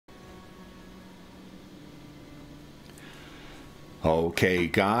Okay,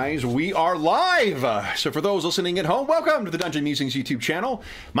 guys, we are live! So for those listening at home, welcome to the Dungeon Musings YouTube channel.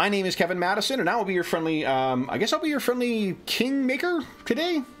 My name is Kevin Madison, and I will be your friendly, I guess I'll be your friendly Kingmaker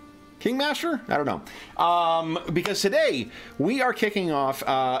today? Kingmaster? I don't know. Because today, we are kicking off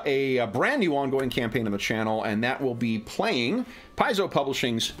a brand new ongoing campaign on the channel, and that will be playing Paizo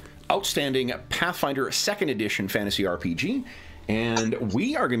Publishing's outstanding Pathfinder 2nd Edition Fantasy RPG, and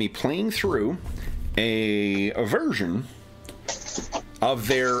we are going to be playing through a version of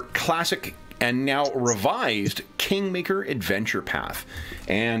their classic and now revised Kingmaker adventure path.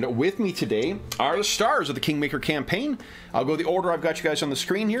 And with me today are the stars of the Kingmaker campaign. I'll go the order I've got you guys on the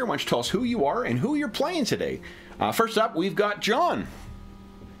screen here. Why don't you tell us who you are and who you're playing today. First up, we've got John.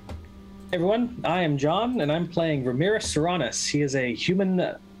 Hey everyone, I am John, and I'm playing Ramirez Serranis. He is a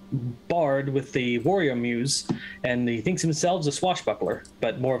human bard with the warrior muse, and he thinks himself a swashbuckler,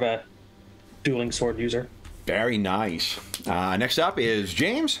 but more of a dueling sword user. Very nice. Next up is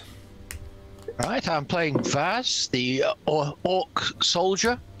James. Right, I'm playing Vaz, the orc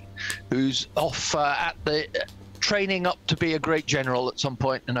soldier, who's off at the training up to be a great general at some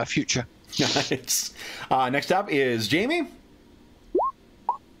point in our future. Nice. Next up is Jamie. Hey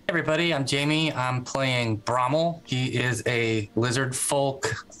everybody, I'm Jamie. I'm playing Brommel. He is a lizard folk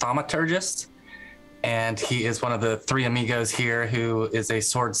thaumaturgist, and he is one of the three amigos here who is a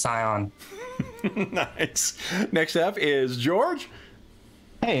sword scion. Nice. Next up is George.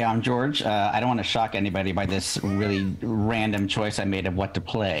 Hey, I'm George. I don't want to shock anybody by this really random choice I made of what to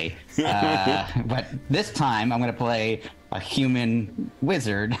play. But this time I'm going to play a human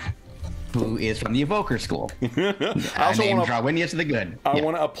wizard who is from the Evoker School. I named Drawinius the Good. I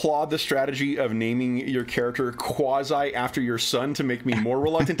want to applaud the strategy of naming your character quasi after your son to make me more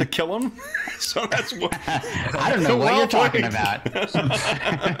reluctant to kill him. So that's what... I don't know what you're talking about.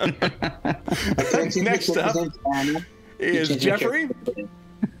 Next up is Jeffrey.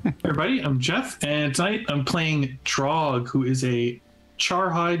 Hey everybody, I'm Jeff, and tonight I'm playing Trog, who is a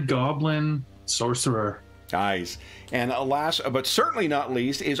Charhide Goblin sorcerer. Nice. And last, but certainly not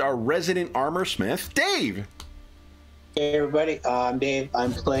least, is our resident armor smith, Dave. Hey everybody, I'm Dave.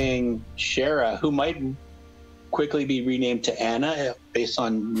 I'm playing Shara, who might quickly be renamed to Anna based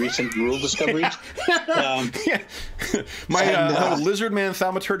on recent rule discoveries. My lizard man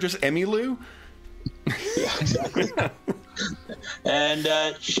thaumaturgist, Emmylou. Yeah, exactly. And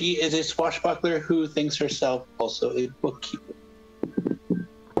she is a swashbuckler who thinks herself also a bookkeeper.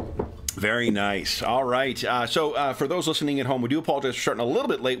 Very nice. All right. So for those listening at home, we do apologize for starting a little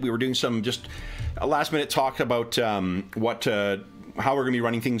bit late. We were doing some just last minute talk about how we're going to be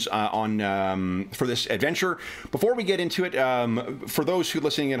running things for this adventure. Before we get into it, for those who are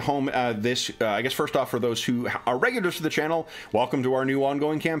listening at home, I guess first off, for those who are regulars to the channel, welcome to our new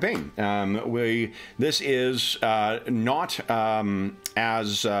ongoing campaign. This is not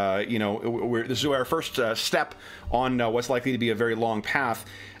this is our first step on what's likely to be a very long path.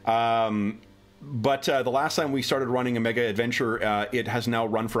 But the last time we started running a mega adventure, it has now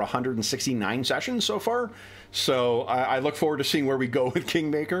run for 169 sessions so far. So I look forward to seeing where we go with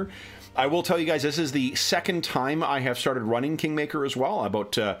Kingmaker. I will tell you guys, this is the second time I have started running Kingmaker as well.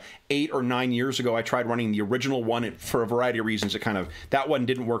 About 8 or 9 years ago, I tried running the original one for a variety of reasons. That one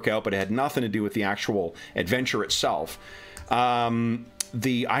didn't work out, but it had nothing to do with the actual adventure itself.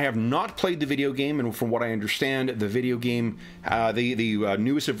 I have not played the video game, and from what I understand, the video game, the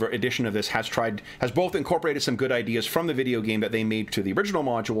newest edition of this has both incorporated some good ideas from the video game that they made to the original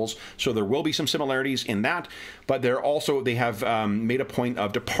modules, so there will be some similarities in that, but they have made a point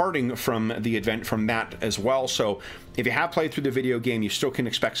of departing from the event from that as well. So if you have played through the video game, you still can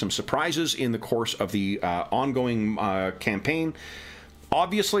expect some surprises in the course of the ongoing campaign.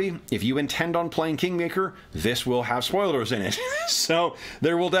 Obviously, if you intend on playing Kingmaker, this will have spoilers in it. So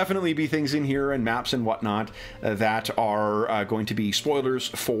there will definitely be things in here and maps and whatnot that are going to be spoilers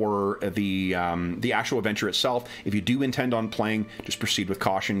for the actual adventure itself. If you do intend on playing, just proceed with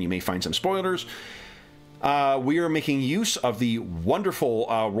caution. You may find some spoilers. We are making use of the wonderful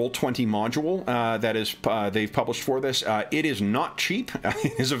Roll20 module that is they've published for this. It is not cheap.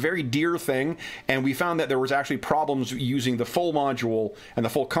 It is a very dear thing, and we found that there was actually problems using the full module and the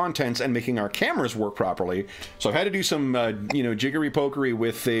full contents and making our cameras work properly. So I've had to do some jiggery pokery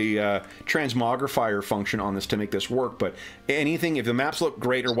with the transmogrifier function on this to make this work. But anything, if the maps look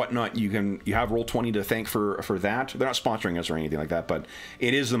great or whatnot, you have Roll20 to thank for that. They're not sponsoring us or anything like that, but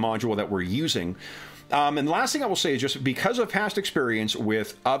it is the module that we're using. and the last thing I will say is just because of past experience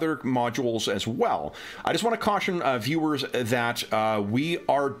with other modules as well, I just want to caution viewers that we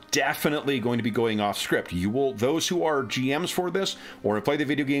are definitely going to be going off script. Those who are GMs for this or have played the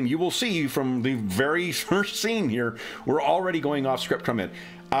video game, you will see from the very first scene here, we're already going off script from it.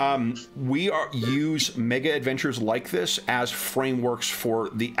 We use mega adventures like this as frameworks for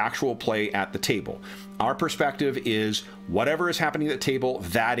the actual play at the table. Our perspective is whatever is happening at the table,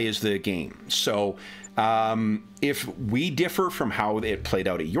 that is the game. So if we differ from how it played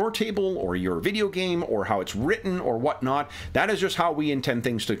out at your table or your video game or how it's written or whatnot, that is just how we intend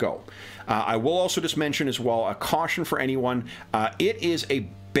things to go. I will also just mention as well a caution for anyone. It is a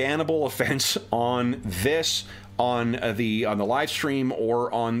bannable offense on this, on the live stream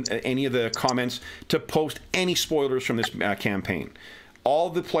or on any of the comments, to post any spoilers from this campaign.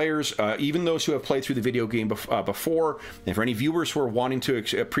 All the players, even those who have played through the video game before, and for any viewers who are wanting to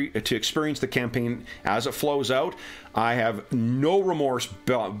experience the campaign as it flows out, I have no remorse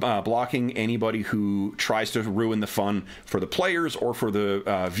blocking anybody who tries to ruin the fun for the players or for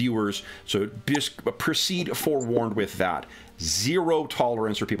the viewers. So just proceed forewarned with that. Zero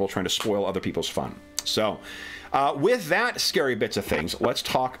tolerance for people trying to spoil other people's fun. So with that scary bits of things, let's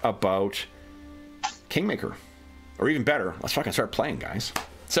talk about Kingmaker. Or even better, let's fucking start playing, guys.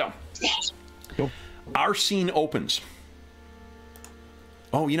 So, our scene opens.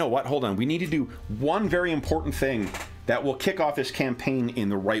 Oh, you know what? Hold on. We need to do one very important thing that will kick off this campaign in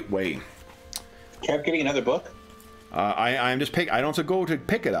the right way. Kev getting another book? I'm just I don't have to go to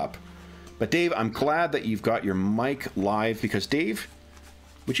pick it up. But Dave, I'm glad that you've got your mic live, because Dave,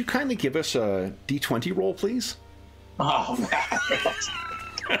 would you kindly give us a D20 roll, please? Oh, man.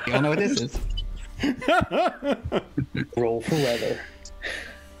 You all know what this is. Roll for weather.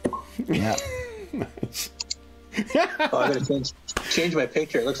 Yeah. Nice. Oh, I gotta change my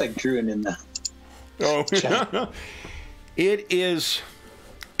picture. It looks like Druin in the chat. It is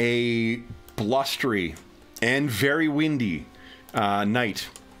a blustery and very windy night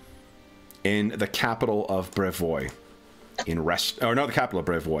in the capital of Brevoy. In the capital of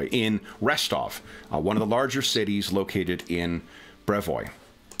Brevoy, in Restov, one of the larger cities located in Brevoy.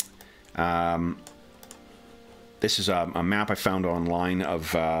 This is a map I found online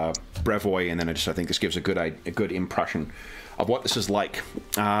of Brevoy, and then I think this gives a good impression of what this is like.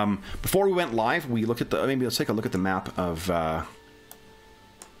 Before we went live, we looked at maybe let's take a look at the map of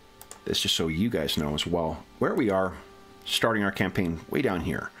this, just so you guys know as well where we are starting our campaign. Way down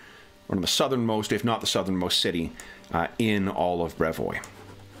here, one of the southernmost, if not the southernmost city in all of Brevoy.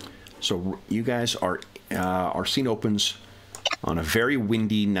 So you guys our scene opens on a very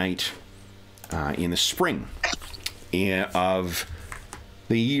windy night in the spring of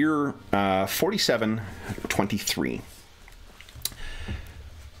the year 4723.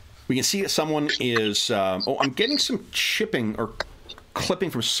 We can see that someone is... oh, I'm getting some chipping or clipping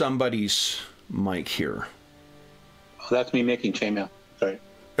from somebody's mic here. Oh, that's me making chainmail. Sorry.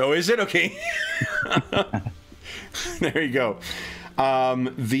 Oh, is it? Okay. There you go.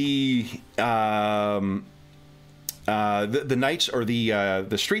 The nights or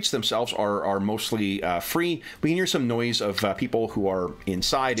the streets themselves are mostly free. We can hear some noise of people who are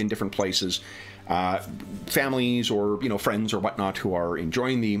inside in different places, families or friends or whatnot who are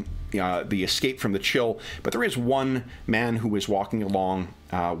enjoying the escape from the chill. But there is one man who is walking along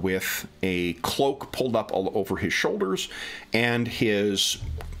with a cloak pulled up all over his shoulders and his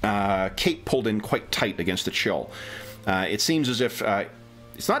cape pulled in quite tight against the chill. It seems as if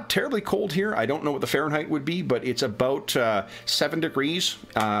it's not terribly cold here. I don't know what the Fahrenheit would be, but it's about 7 degrees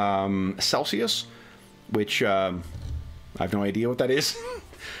Celsius, which I have no idea what that is.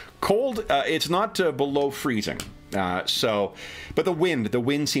 Cold, it's not below freezing. But the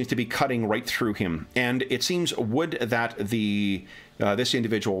wind seems to be cutting right through him, and it seems would that this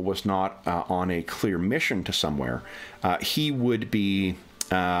individual was not on a clear mission to somewhere. He would be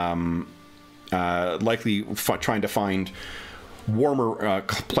likely trying to find warmer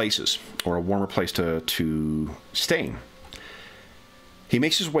places, or a warmer place to stay. He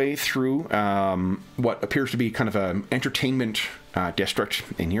makes his way through what appears to be kind of an entertainment district.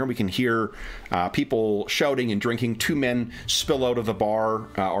 And here we can hear people shouting and drinking. 2 men spill out of the bar,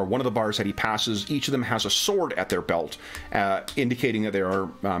 or one of the bars that he passes. Each of them has a sword at their belt, indicating that they are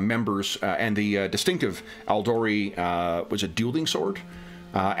members, and the distinctive Aldori was a dueling sword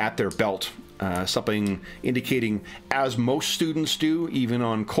at their belt. Something indicating, as most students do, even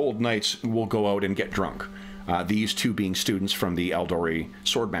on cold nights, will go out and get drunk. These 2 being students from the Aldori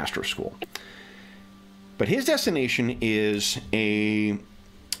Swordmaster School. But his destination is a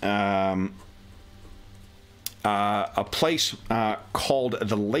place called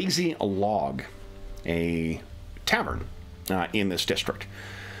the Lazy Log. a tavern in this district.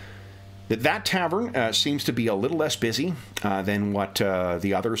 That tavern seems to be a little less busy than what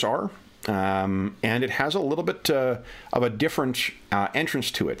the others are. And it has a little bit of a different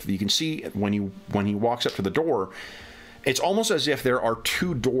entrance to it. You can see when he walks up to the door, it's almost as if there are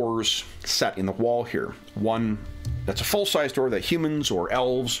two doors set in the wall here. One that's a full-size door that humans or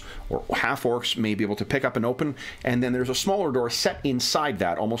elves or half-orcs may be able to pick up and open, and then there's a smaller door set inside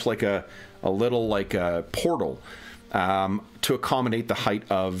that, almost like a little like a portal, to accommodate the height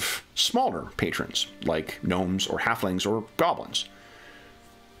of smaller patrons, like gnomes or halflings or goblins.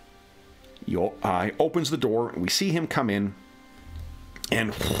 He opens the door, and we see him come in,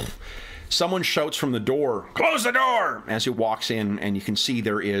 and someone shouts from the door, "Close the door!" as he walks in, and you can see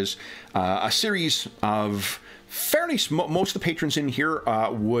there is a series of fairly most of the patrons in here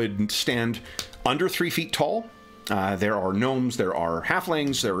would stand under 3 feet tall. There are gnomes, there are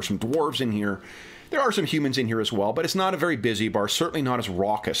halflings, there are some dwarves in here. There are some humans in here as well, but it's not a very busy bar, certainly not as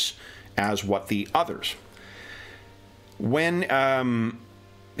raucous as what the others. When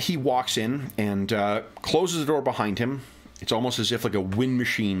he walks in and closes the door behind him, it's almost as if like a wind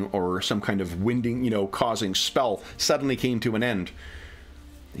machine or some kind of winding, causing spell suddenly came to an end.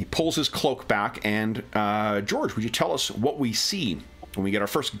 He pulls his cloak back, and George, would you tell us what we see when we get our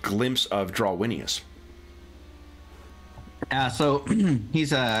first glimpse of Drawinius? So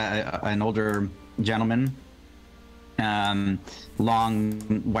he's an older gentleman, long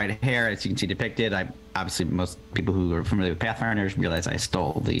white hair, as you can see depicted. Obviously, most people who are familiar with Pathfinders realize I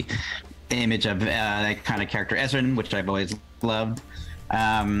stole the image of that kind of character, Ezrin, which I've always loved.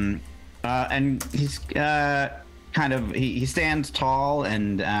 And he's he stands tall,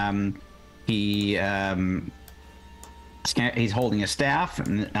 and he's holding a staff,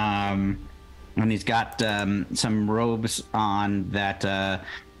 and he's got some robes on that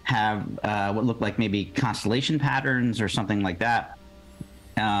have what look like maybe constellation patterns or something like that.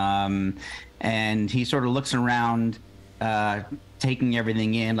 And he sort of looks around, taking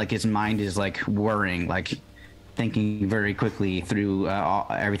everything in, like his mind is like whirring, like thinking very quickly through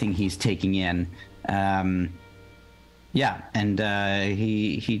everything he's taking in.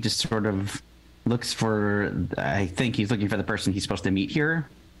 He just sort of looks for, I think he's looking for the person he's supposed to meet here.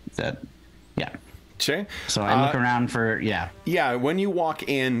 Okay. So I look around for, Yeah, when you walk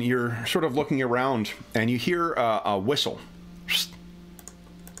in, you're sort of looking around, and you hear a whistle.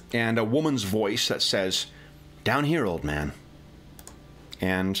 And a woman's voice that says, "Down here, old man."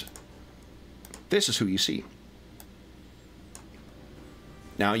 And this is who you see.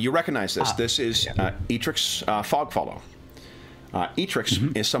 Now, you recognize this. This is Etrix Fogfollow.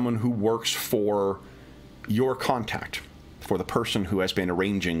 Etrix is someone who works for your contact, for the person who has been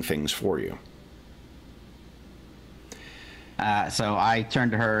arranging things for you. So I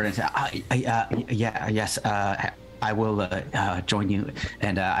turn to her and say, yes, I will join you,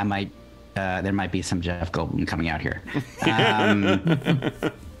 and I might. There might be some Jeff Goldblum coming out here,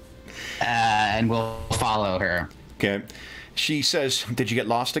 and we'll follow her. Okay. She says, "Did you get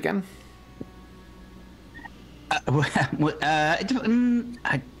lost again?"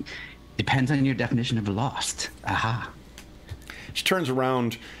 Depends on your definition of lost. Aha. She turns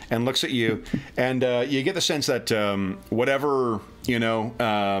around and looks at you, and you get the sense that whatever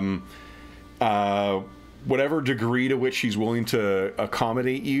degree to which she's willing to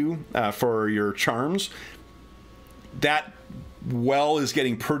accommodate you for your charms, that well is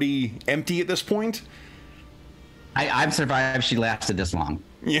getting pretty empty at this point. I'm surprised she lasted this long.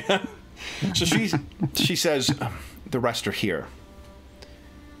 Yeah. So she says, "The rest are here.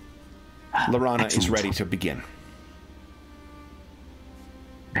 Lorana is ready to begin."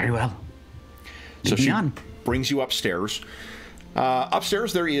 Very well. So she brings you upstairs.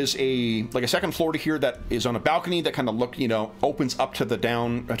 Upstairs there is a second floor to here that is on a balcony that kind of opens up to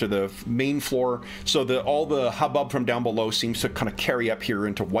the main floor. So all the hubbub from down below seems to kind of carry up here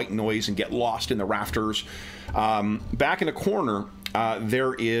into white noise and get lost in the rafters. Back in a corner,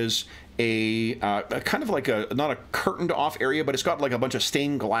 there is a kind of like not a curtained off area, but it's got like a bunch of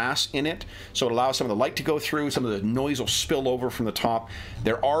stained glass in it, so it allows some of the light to go through. Some of the noise will spill over from the top.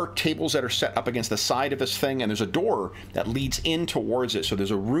 There are tables that are set up against the side of this thing, and there's a door that leads in towards it. So there's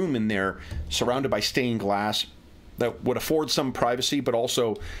a room in there surrounded by stained glass that would afford some privacy, but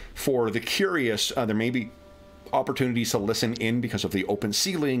also for the curious, there may be opportunities to listen in because of the open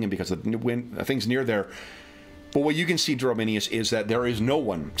ceiling and because of the things near there. But what you can see, Drominius, is that there is no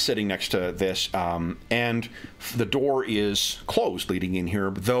one sitting next to this, and the door is closed leading in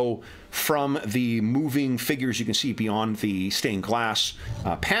here, though from the moving figures you can see beyond the stained glass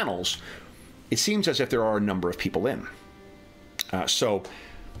panels, it seems as if there are a number of people in. So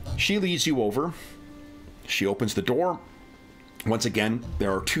she leads you over, She opens the door. Once again,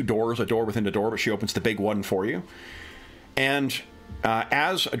 there are two doors, a door within a door, but she opens the big one for you. And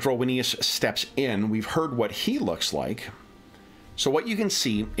as Drowinius steps in, we've heard what he looks like. So what you can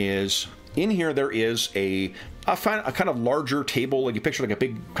see is, in here there is a kind of larger table, like you picture like a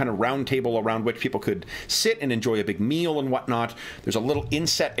big kind of round table around which people could sit and enjoy a big meal and whatnot. There's a little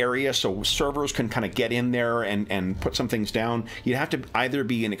inset area so servers can kind of get in there and put some things down. You'd have to either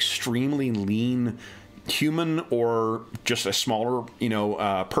be an extremely lean human or just a smaller,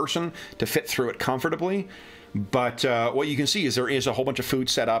 person to fit through it comfortably. But what you can see is there is a whole bunch of food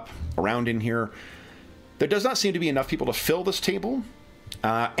set up around in here. There does not seem to be enough people to fill this table,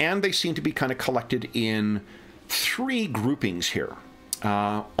 and they seem to be kind of collected in three groupings here.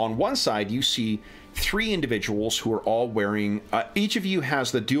 On one side, you see three individuals who are all wearing... each of you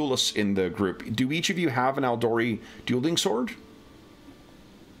has the duelists in the group. Do each of you have an Aldori dueling sword?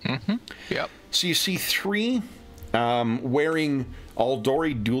 Mm-hmm. Yep. So you see three wearing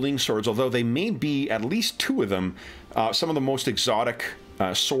Aldori dueling swords, although they may be, at least two of them, some of the most exotic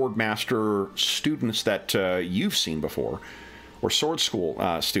sword master students that you've seen before, or sword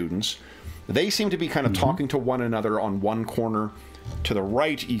school students. They seem to be kind of talking to one another on one corner. To the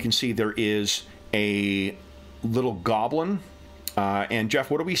right, you can see there is a little goblin. And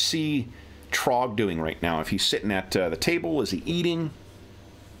Jeff, what do we see Trog doing right now? If he's sitting at the table, is he eating?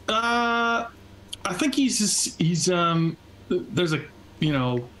 I think he's there's a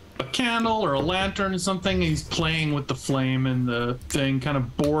candle or a lantern or something. He's playing with the flame and the thing, kind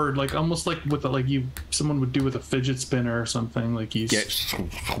of bored, like almost like with someone would do with a fidget spinner or something. Like he's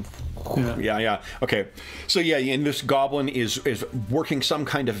yeah. Okay, so yeah, and this goblin is working some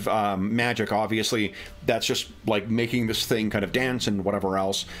kind of magic. Obviously, that's just like making this thing kind of dance and whatever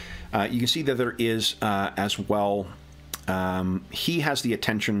else. You can see that there is as well. He has the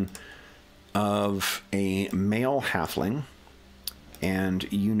attention of a male halfling, and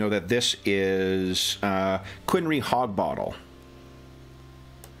you know that this is Quinry Hogbottle.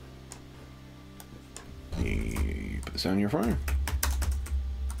 Let me put this on your phone.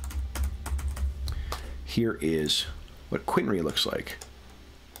 Here is what Quinry looks like.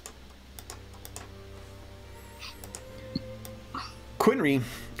 Quinry,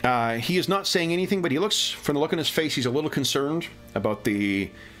 he is not saying anything, but he looks, from the look on his face, he's a little concerned about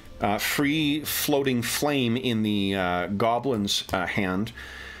the free-floating flame in the goblin's hand.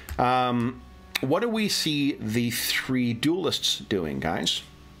 What do we see the three duelists doing, guys?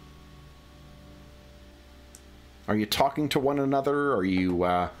 Are you talking to one another? Are you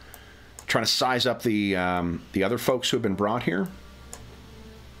trying to size up the other folks who have been brought here?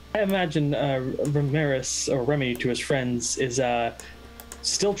 I imagine Ramirez, or Remy to his friends, is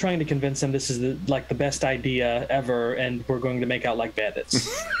still trying to convince him this is the best idea ever, and we're going to make out like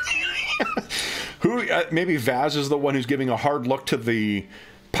bandits. Who maybe Vaz is the one who's giving a hard look to the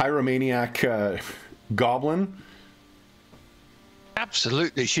pyromaniac goblin?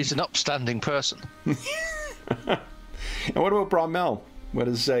 Absolutely, she's an upstanding person. And what about Bromel? What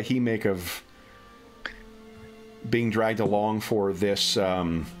does he make of being dragged along for this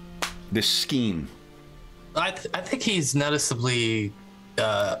this scheme? I think he's noticeably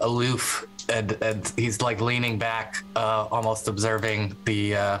aloof, and he's like leaning back, almost observing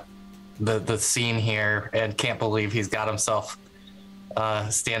the scene here, and can't believe he's got himself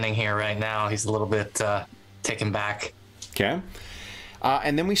standing here right now. He's a little bit taken back. Okay.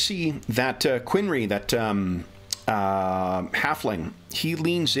 And then we see that Quinry, that halfling, he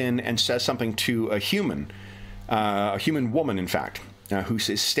leans in and says something to a human woman, in fact, who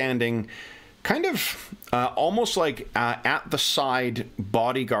is standing kind of almost like at the side,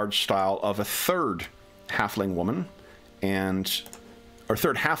 bodyguard style, of a third halfling woman, or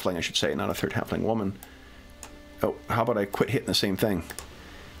third halfling, I should say, not a third halfling woman. Oh, how about I quit hitting the same thing?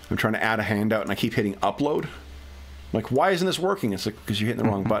 I'm trying to add a handout and I keep hitting upload. I'm like, why isn't this working? It's like, because you're hitting the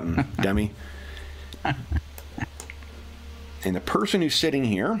wrong button, dummy. And the person who's sitting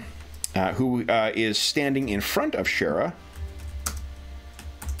here, who is standing in front of Shara,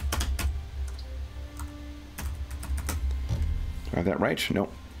 do I have that right? No.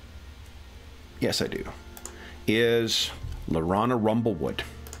 Yes, I do. Is Lorana Rumblewood.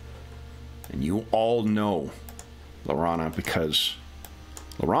 And you all know Lorana because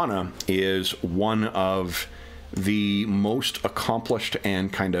Lorana is one of the most accomplished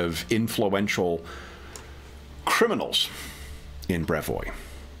and kind of influential criminals in Brevoy.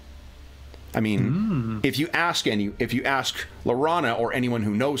 I mean, if you ask Lorana or anyone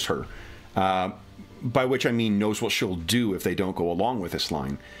who knows her, by which I mean knows what she'll do if they don't go along with this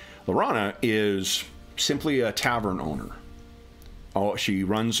line, Lorana is simply a tavern owner. Oh, she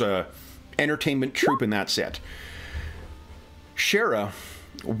runs a entertainment troupe, and that's it. Shara,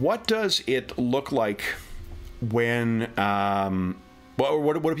 what does it look like when,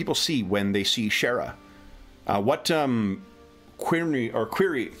 what do people see when they see Shara? What Quinry,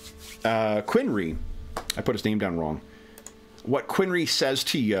 I put his name down wrong. What Quinry says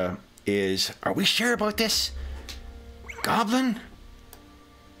to you is, "Are we sure about this, Goblin?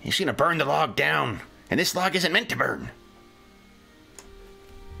 He's gonna burn the log down, and this log isn't meant to burn."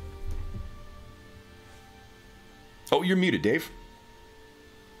 Oh, you're muted, Dave.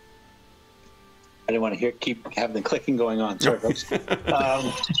 I didn't want to keep having the clicking going on. Sorry, folks.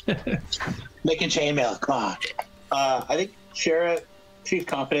 Making chainmail. Come on. I think Shara, she's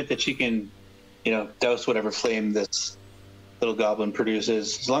confident that she can, douse whatever flame this little goblin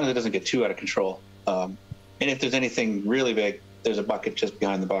produces, as long as it doesn't get too out of control. And if there's anything really big, there's a bucket just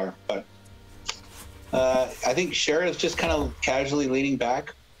behind the bar. But I think Shara is just kind of casually leaning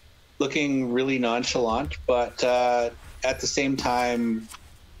back, looking really nonchalant, but at the same time,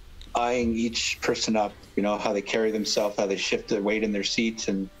 eyeing each person up, how they carry themselves, how they shift their weight in their seats,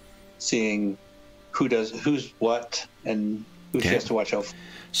 and seeing who's what and who she has to watch out for.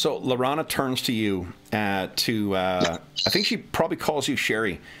 So Lorana turns to you I think she probably calls you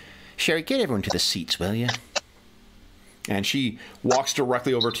Sherry. Sherry, get everyone to the seats, will you? And she walks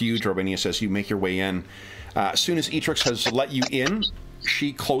directly over to you, Drobinius, as you make your way in. As soon as Etrix has let you in,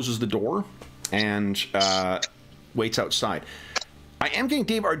 she closes the door and waits outside. I am getting,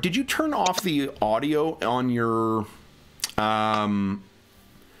 Dave, did you turn off the audio on your...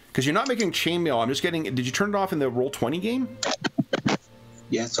 because you're not making chainmail. I'm just getting... Did you turn it off in the Roll20 game?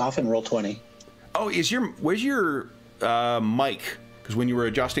 Yeah, it's off in Roll20. Oh, where's your mic? Because when you were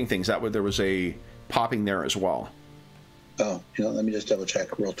adjusting things, there was a popping there as well. Oh, let me just double check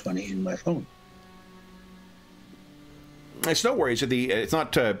Roll20 in my phone. It's no worries. It's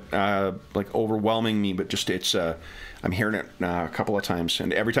not like overwhelming me, but just I'm hearing it a couple of times,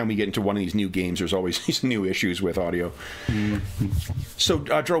 and every time we get into one of these new games, there's always these new issues with audio. So,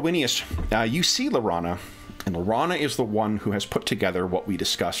 Drowinius, you see Lorana, and Lorana is the one who has put together what we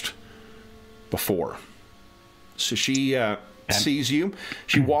discussed before. So she sees you.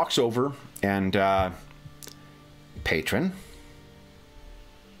 She walks over and, patron.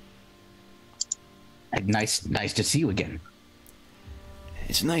 Nice to see you again.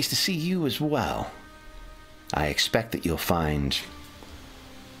 It's nice to see you as well. I expect that you'll find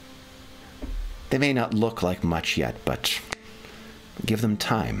they may not look like much yet, but give them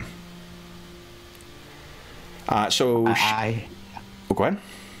time. Go ahead.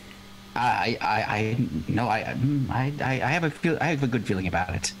 I have a good feeling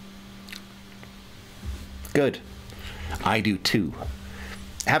about it. Good. I do too.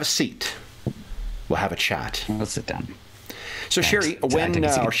 Have a seat. We'll have a chat. Let's sit down. So, Sherry, when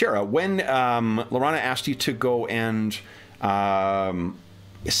Lorana asked you to go and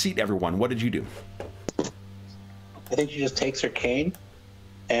seat everyone, what did you do? I think she just takes her cane,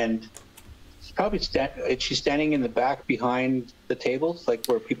 and she's probably she's standing in the back behind the tables, like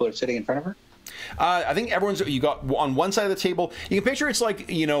where people are sitting in front of her. I think you got on one side of the table. You can picture it's like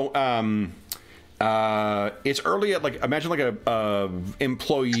it's early at imagine a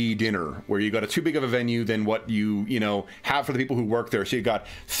employee dinner where you got too big of a venue than what you have for the people who work there. So you got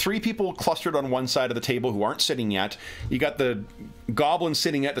 3 people clustered on one side of the table who aren't sitting yet. You got the goblin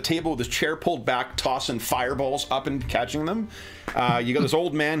sitting at the table with his chair pulled back, tossing fireballs up and catching them. You got this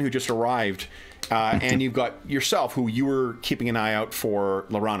old man who just arrived, and you've got yourself who you were keeping an eye out for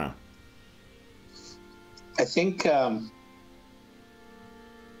Lorana. I think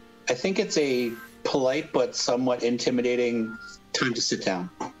it's a polite but somewhat intimidating time to sit down.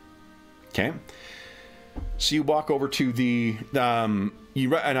 Okay. So you walk over to the and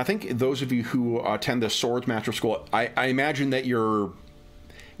I think those of you who attend the Swords Master School, I imagine that you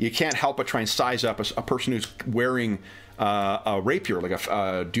can't help but try and size up a person who's wearing a rapier, like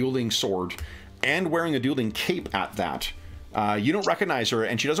a dueling sword, and wearing a dueling cape at that. You don't recognize her,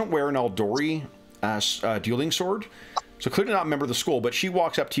 and she doesn't wear an Eldori dueling sword. So clearly not a member of the school, but she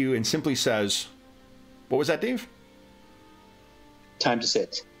walks up to you and simply says, what was that, Dave? Time to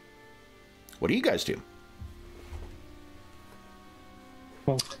sit. What do you guys do?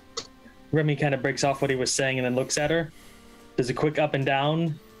 Well, Remy kind of breaks off what he was saying and then looks at her, does a quick up and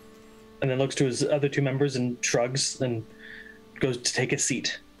down, and then looks to his other 2 members and shrugs and goes to take a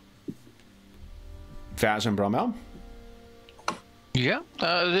seat. Vaz and Bromel? Yeah,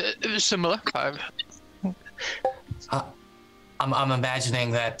 it was similar. I'm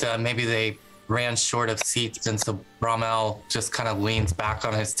imagining that maybe they ran short of seats, and so Brommel just kind of leans back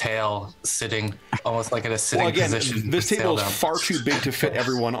on his tail, sitting almost like in a sitting position. This table is far too big to fit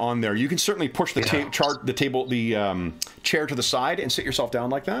everyone on there. You can certainly push the chair to the side and sit yourself down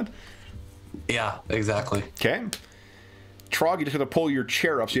like that. Yeah, exactly. Okay. Trog, you just have to pull your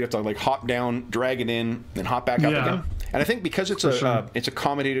chair up, so you have to like hop down, drag it in, then hop back up again. And I think because it's it's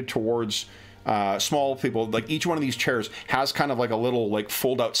accommodated towards small people, like each one of these chairs has kind of like a little like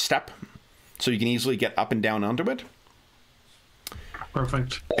fold out step, so you can easily get up and down onto it.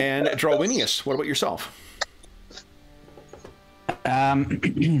 Perfect. And Drowinius, what about yourself?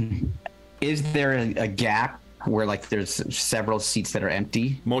 Is there a gap where like there's several seats that are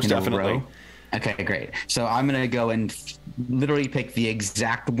empty? Most definitely. Okay, great. So I'm gonna go and literally pick the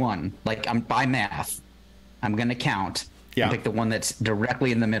exact one. Like I'm by math, I'm gonna count and pick the one that's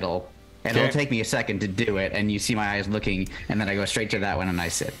directly in the middle. And it'll take me a second to do it, and you see my eyes looking, and then I go straight to that one and I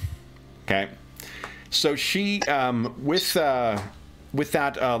sit. Okay. So she, with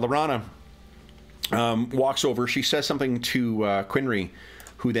that, Lorana walks over. She says something to Quinry,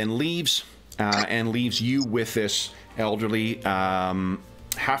 who then leaves and leaves you with this elderly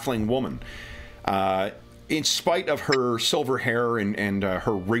halfling woman. In spite of her silver hair and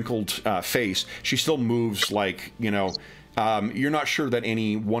her wrinkled face, she still moves like, you know, you're not sure that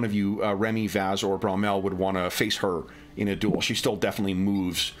any one of you, Remy, Vaz, or Brommel, would want to face her in a duel. She still definitely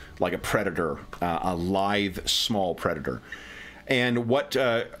moves like a predator, a lithe, small predator. And what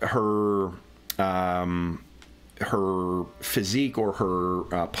her physique or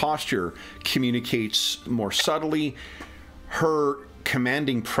her posture communicates more subtly, her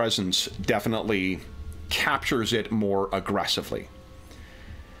commanding presence definitely captures it more aggressively.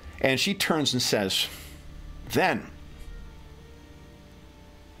 And she turns and says, "Then,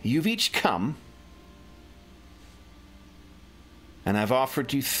 you've each come, and I've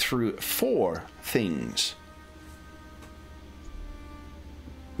offered you through 4 things.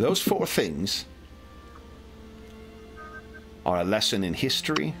 Those 4 things are a lesson in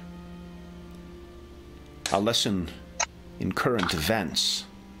history, a lesson in current events,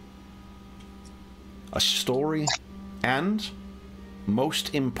 a story, and,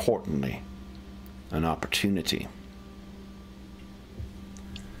 most importantly, an opportunity."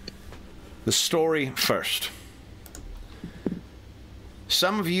 The story first.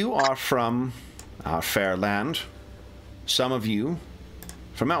 Some of you are from our fair land, some of you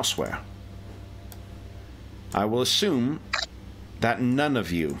from elsewhere. I will assume that none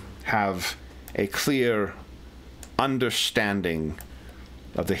of you have a clear understanding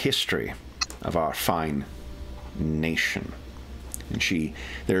of the history of our fine nation. And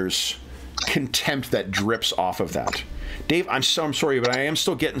there's contempt that drips off of that. Dave, I'm sorry, but I am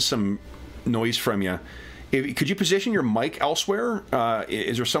still getting some noise from you. Could you position your mic elsewhere?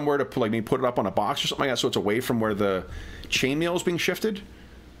 Is there somewhere to like maybe put it up on a box or something like that so it's away from where the chainmail is being shifted?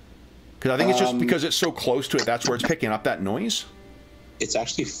 Because I think it's just because it's so close to it, that's where it's picking up that noise. It's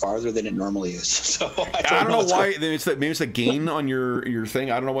actually farther than it normally is. So I don't know why. Maybe it's the gain on your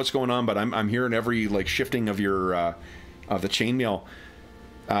thing. I don't know what's going on, but I'm hearing every like shifting of your of the chainmail.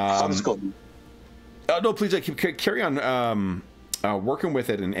 No, please, carry on working with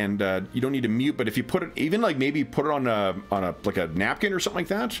it, and you don't need to mute. But if you put it, even like maybe put it on a like a napkin or something like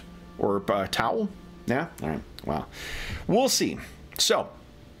that, or a towel. Yeah. All right. Well, we'll see. So,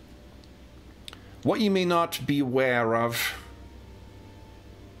 what you may not be aware of.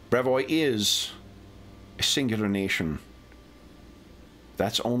 Brevoy is a singular nation.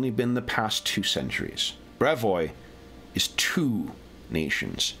 That's only been the past 2 centuries. Brevoy is 2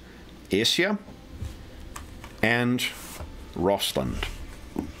 nations. Asia and Rossland.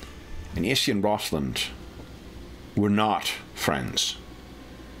 And Asia and Rossland were not friends.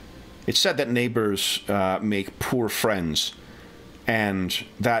 It's said that neighbors make poor friends, and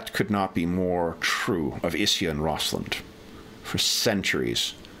that could not be more true of Asia and Rossland. For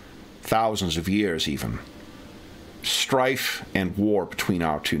centuries, thousands of years even, strife and war between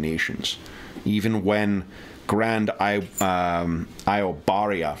our 2 nations. Even when Grand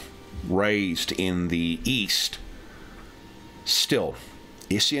Iobaria raised in the east, still,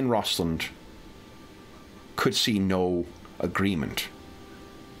 Issy and Rossland could see no agreement.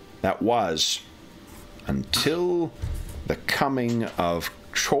 That was until the coming of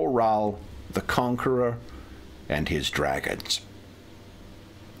Choral the Conqueror and his dragons.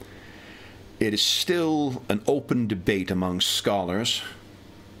 It is still an open debate among scholars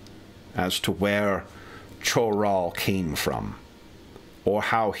as to where Choral came from, or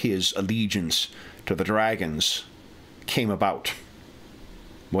how his allegiance to the dragons came about.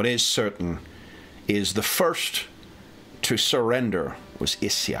 What is certain is the first to surrender was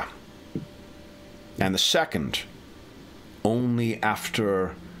Issia, and the second only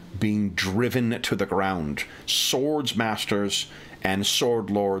after being driven to the ground, swords masters and sword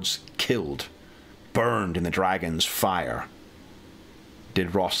lords killed, burned in the dragon's fire,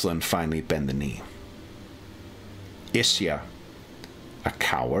 did Rosalind finally bend the knee. Issia, a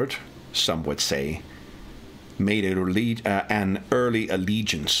coward, some would say, made an early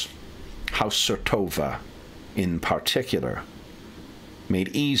allegiance. House Sertova, in particular, made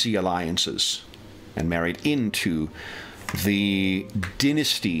easy alliances and married into the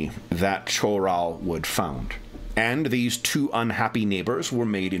dynasty that Choral would found. And these two unhappy neighbors were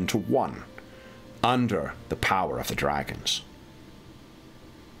made into one, under the power of the dragons.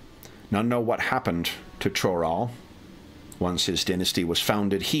 None know what happened to Choral. Once his dynasty was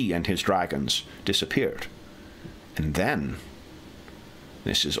founded, he and his dragons disappeared. And then,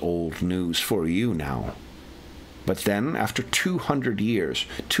 this is old news for you now, but then, after 200 years,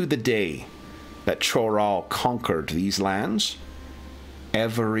 to the day that Choral conquered these lands,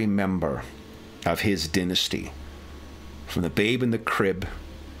 every member of his dynasty, from the babe in the crib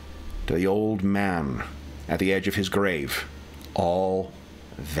to the old man at the edge of his grave, all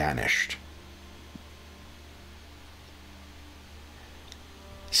vanished.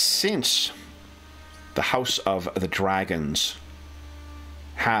 Since the House of the Dragons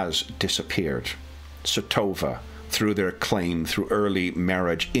has disappeared, Sertova, through their claim through early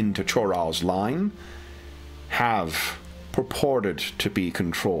marriage into Choral's line, have purported to be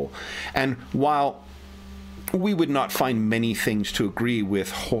control. And while we would not find many things to agree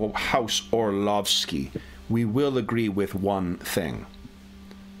with House Orlovsky, we will agree with one thing.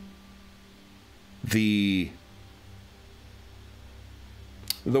 The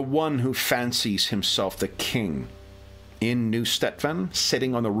one who fancies himself the king in New Stetven,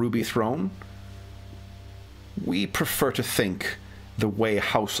 sitting on the ruby throne, we prefer to think the way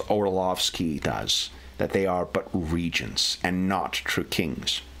House Orlovsky does, that they are but regents and not true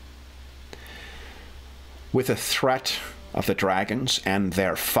kings. With the threat of the dragons and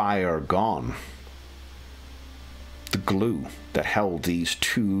their fire gone, the glue that held these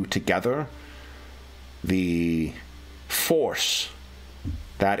two together, the force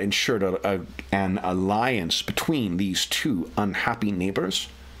that ensured an alliance between these two unhappy neighbors,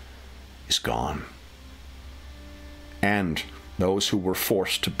 is gone. And those who were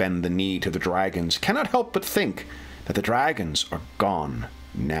forced to bend the knee to the dragons cannot help but think that the dragons are gone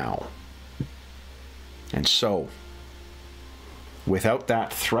now. And so, without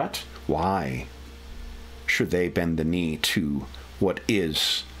that threat, why should they bend the knee to what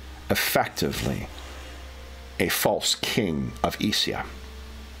is effectively a false king of Issia?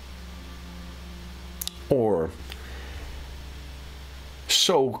 Or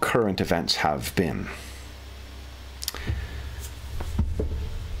so current events have been.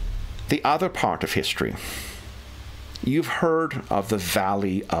 The other part of history. You've heard of the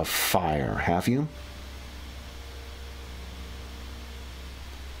Valley of Fire, have you?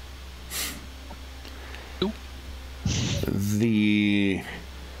 Nope. The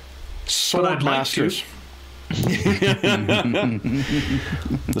sword masters.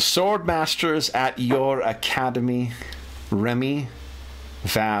 The sword masters at your academy, Remy,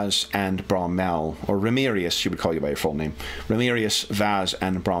 Vaz, and Bromel, or Remirius, you would call you by your full name, Remirius, Vaz,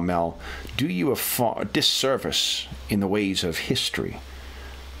 and Bromel, do you a disservice in the ways of history,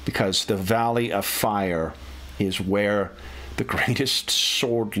 because the Valley of Fire is where the greatest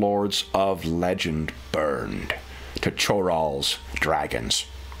sword lords of legend burned to Choral's dragons.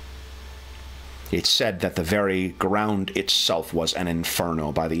 It's said that the very ground itself was an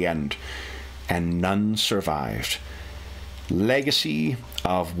inferno by the end, and none survived. Legacy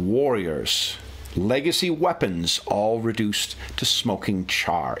of warriors, legacy weapons, all reduced to smoking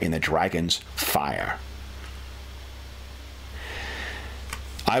char in the dragon's fire.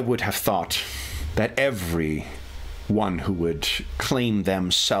 I would have thought that everyone who would claim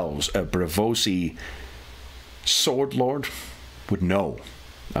themselves a Bravosi sword lord would know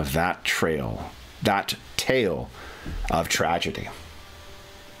of that trail, that tale of tragedy.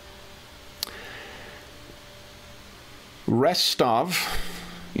 Restov,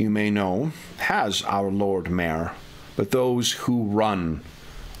 you may know, has our Lord Mayor, but those who run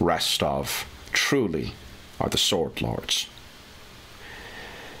Restov truly are the sword lords.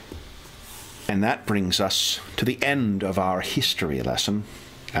 And that brings us to the end of our history lesson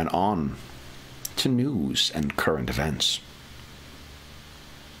and on to news and current events.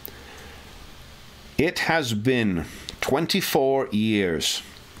 It has been 24 years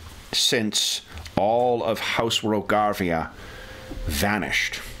since all of House Rogarvia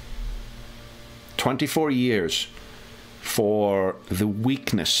vanished. 24 years for the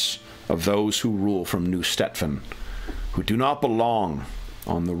weakness of those who rule from New Stetven, who do not belong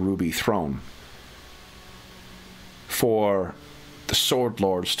on the Ruby Throne. For the Sword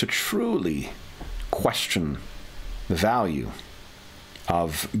Lords to truly question the value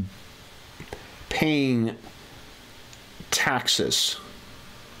of paying taxes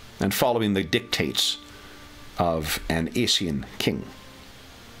and following the dictates of an Asian king.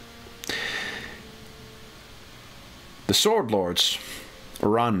 The Sword Lords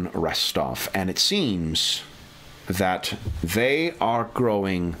run Restov, and it seems that they are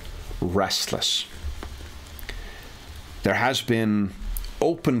growing restless. There has been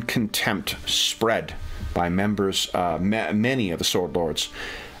open contempt spread by members, many of the Sword Lords,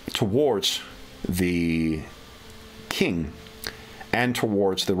 towards the king and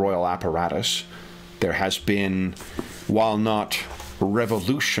towards the royal apparatus. There has been, while not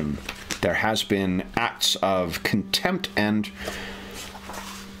revolution, there has been acts of contempt and,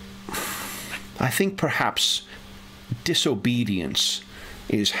 I think perhaps, disobedience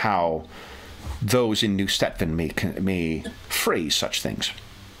is how those in New Stetven may phrase such things.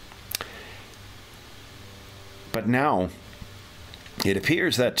 But now, it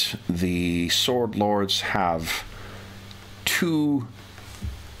appears that the Sword Lords have two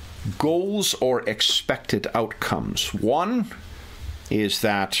goals or expected outcomes. One is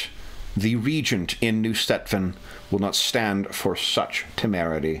that the regent in New Stetven will not stand for such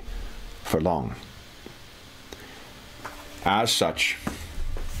temerity for long. As such,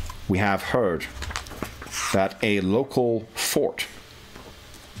 we have heard that a local fort,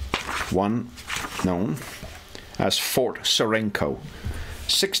 one known as Fort Serenko,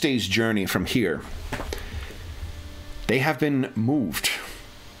 6 days' journey from here, they have been moved,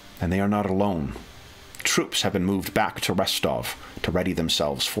 and they are not alone. Troops have been moved back to Restov to ready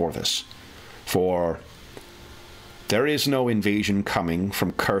themselves for this. For there is no invasion coming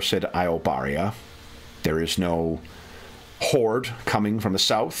from cursed Iobaria. There is no horde coming from the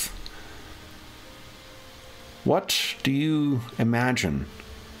south. What do you imagine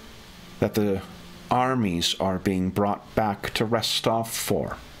that the armies are being brought back to Restov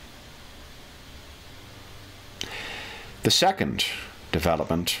for? The second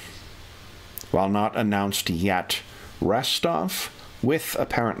development, while not announced yet, Restov, with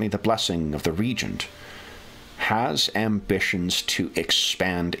apparently the blessing of the regent, has ambitions to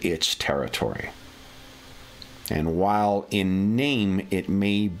expand its territory. And while in name it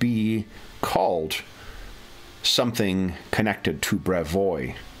may be called something connected to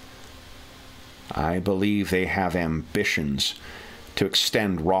Brevoy, I believe they have ambitions to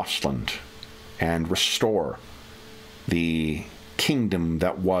extend Rossland and restore the kingdom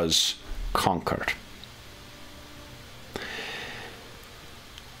that was conquered.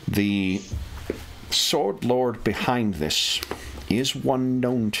 The Sword Lord behind this is one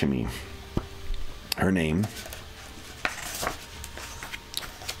known to me. Her name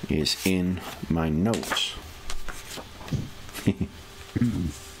is in my notes.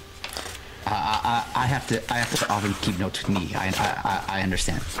 I have to often keep notes with me. I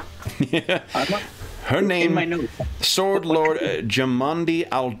understand. Her name, Sword Lord Jamandi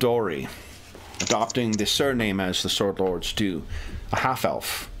Aldori, adopting the surname as the Sword Lords do. A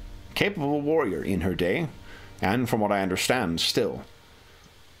half-elf, capable warrior in her day, and from what I understand, still.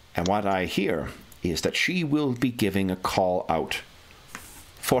 And what I hear is that she will be giving a call out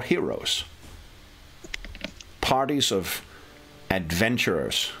for heroes. Parties of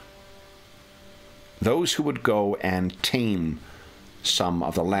adventurers. Those who would go and tame some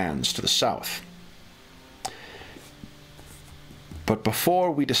of the lands to the south. But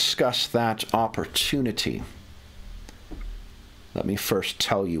before we discuss that opportunity, let me first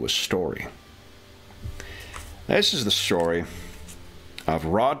tell you a story. This is the story of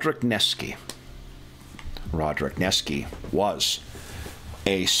Roderick Neski. Roderick Neski was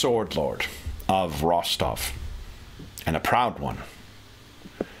a sword lord of Rostov, and a proud one.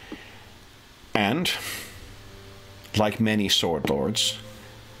 And, like many sword lords,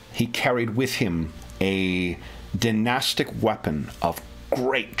 he carried with him a dynastic weapon of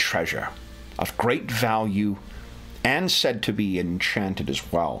great treasure, of great value, and said to be enchanted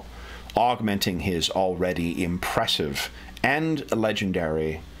as well, augmenting his already impressive and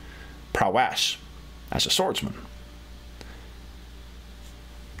legendary prowess as a swordsman.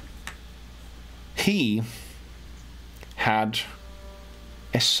 He had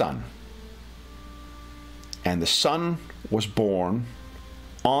a son, and the son was born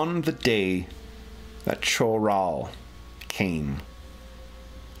on the day that Choral came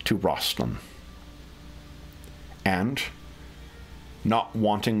to Rosslyn. And, not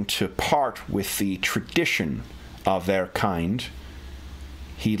wanting to part with the tradition of their kind,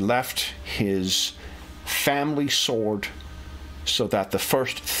 he left his family sword so that the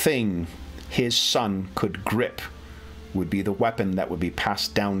first thing his son could grip would be the weapon that would be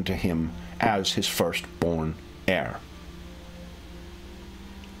passed down to him as his firstborn heir.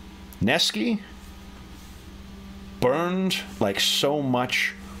 Neski burned like so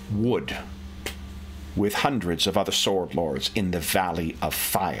much wood with hundreds of other sword lords in the Valley of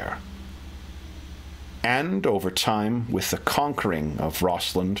Fire. And over time, with the conquering of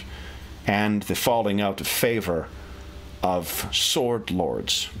Rosland and the falling out of favor of sword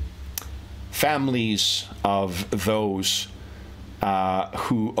lords, families of those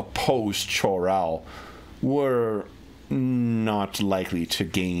who opposed Choral were not likely to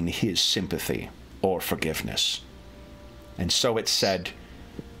gain his sympathy or forgiveness. And so it said,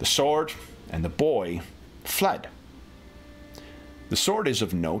 the sword and the boy fled. The sword is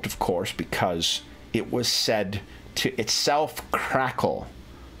of note, of course, because it was said to itself crackle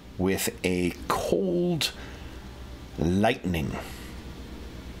with a cold lightning,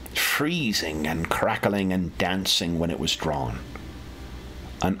 freezing and crackling and dancing when it was drawn.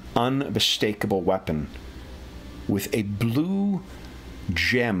 An unmistakable weapon with a blue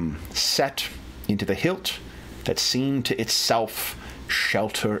gem set into the hilt that seemed to itself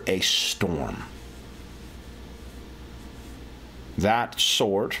shelter a storm. That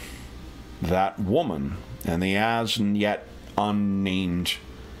sword, that woman, and the as yet unnamed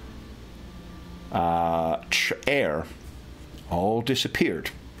heir all disappeared,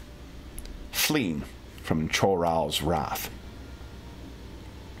 fleeing from Choral's wrath.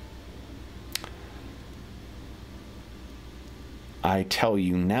 I tell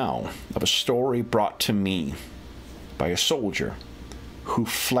you now of a story brought to me by a soldier who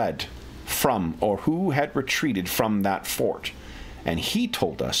fled from, or who had retreated from that fort, and he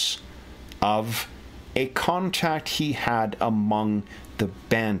told us of a contact he had among the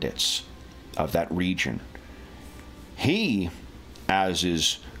bandits of that region. He, as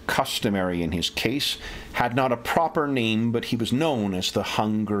is customary in his case, had not a proper name, but he was known as the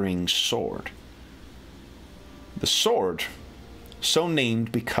Hungering Sword. The sword, so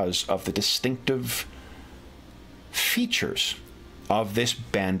named because of the distinctive features of this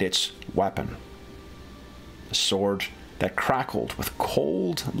bandit's weapon. A sword that crackled with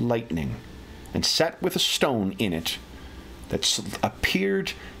cold lightning and set with a stone in it that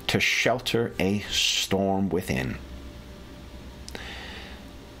appeared to shelter a storm within.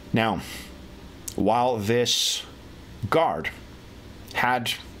 Now, while this guard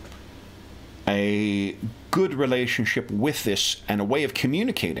had a good relationship with this and a way of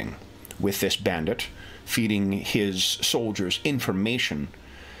communicating with this bandit, feeding his soldiers information,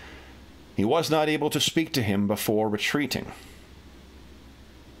 he was not able to speak to him before retreating.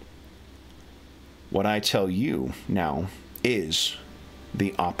 What I tell you now is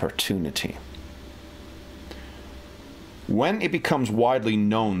the opportunity. When it becomes widely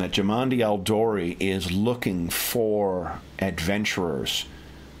known that Jamandi Aldori is looking for adventurers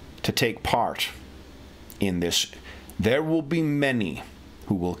to take part in this, there will be many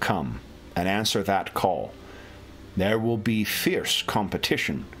who will come and answer that call. There will be fierce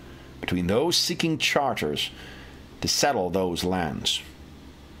competition between those seeking charters to settle those lands.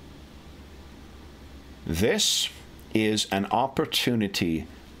 This is an opportunity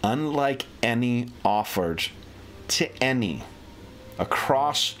unlike any offered to any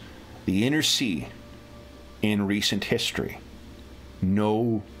across the inner sea in recent history.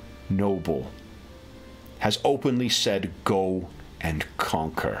 No noble has openly said, "Go and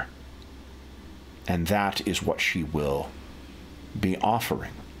conquer." And that is what she will be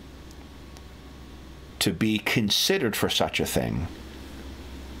offering. To be considered for such a thing,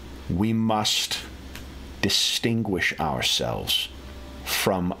 we must distinguish ourselves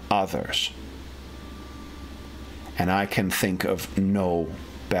from others. And I can think of no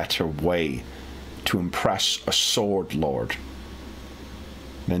better way to impress a sword lord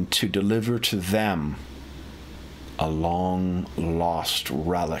than to deliver to them a long-lost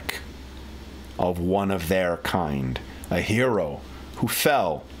relic of one of their kind, a hero who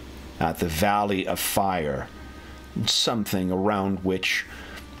fell at the Valley of Fire, something around which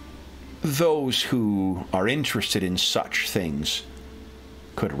those who are interested in such things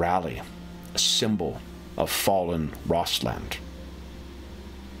could rally, a symbol of fallen Rostland.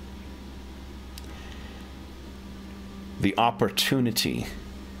 The opportunity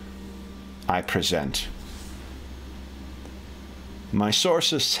I present, my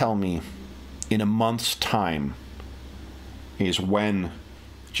sources tell me in a month's time is when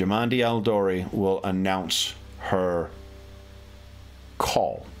Jamandi Aldori will announce her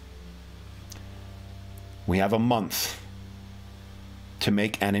call. We have a month to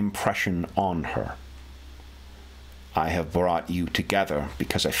make an impression on her. I have brought you together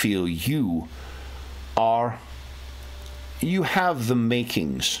because I feel you have the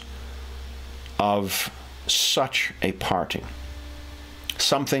makings of such a party.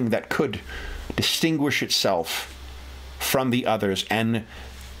 Something that could distinguish itself from the others and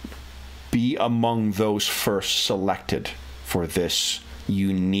be among those first selected for this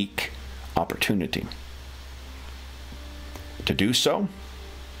unique opportunity. To do so,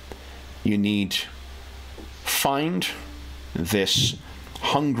 you need find this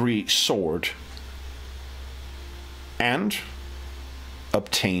hungry sword and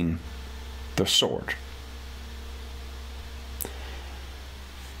obtain the sword.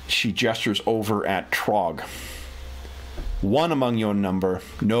 She gestures over at Trog. One among your number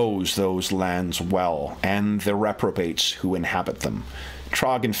knows those lands well, and the reprobates who inhabit them.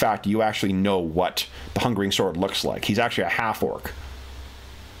 Trog, in fact, you actually know what the Hungering Sword looks like. He's actually a half-orc.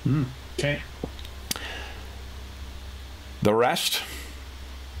 Okay. The rest,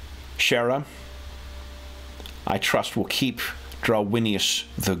 Shara, I trust will keep Drawinius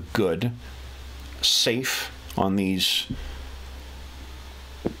the Good safe on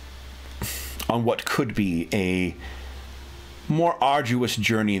what could be a more arduous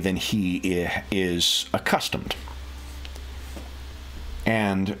journey than he is accustomed.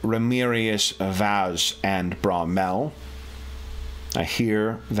 And Ramirius, Vaz, and Bromel, I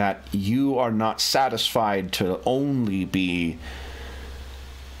hear that you are not satisfied to only be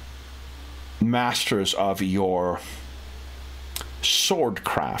masters of your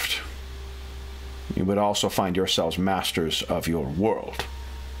swordcraft. You would also find yourselves masters of your world.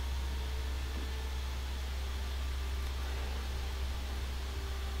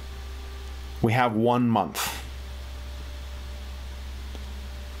 We have 1 month.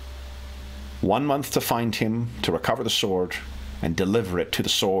 1 month to find him, to recover the sword, and deliver it to the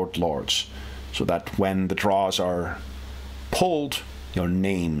sword lords, so that when the draws are pulled, your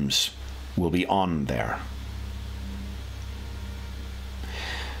names will be on there.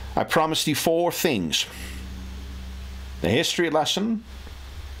 I promised you 4 things. A history lesson,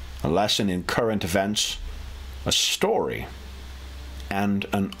 a lesson in current events, a story, and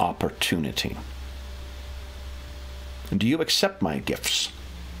an opportunity. Do you accept my gifts?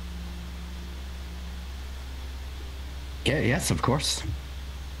 Yeah, yes, of course.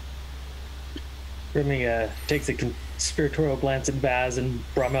 Remy takes a conspiratorial glance at Vaz, and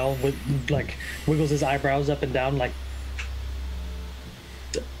Bromel wiggles his eyebrows up and down like,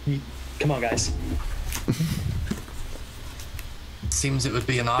 come on, guys. Seems it would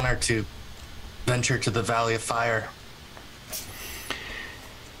be an honor to venture to the Valley of Fire.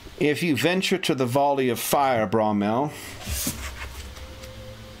 If you venture to the Valley of Fire, Bromel,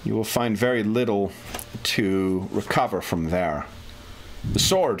 you will find very little to recover from there. The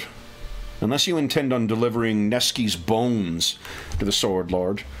sword, unless you intend on delivering Neski's bones to the Sword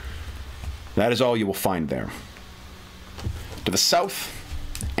Lord, that is all you will find there. To the south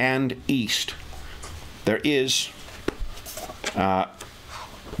and east, there is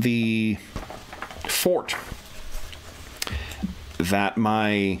the fort that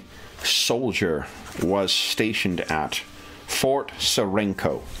my soldier was stationed at, Fort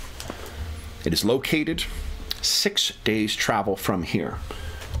Serenko. It is located 6 days' travel from here.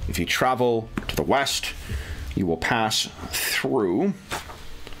 If you travel to the west, you will pass through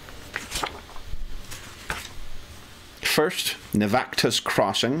first Nevacta's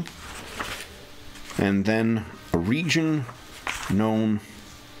Crossing, and then a region known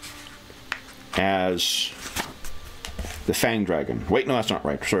as the Fang Dragon. Wait, no, that's not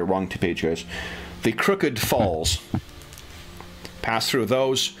right. Sorry, wrong page, guys. The Crooked Falls. Pass through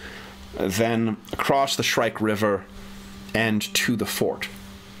those, then across the Shrike River and to the fort.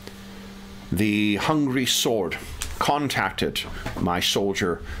 The Hungry Sword contacted my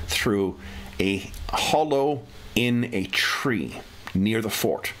soldier through a hollow in a tree near the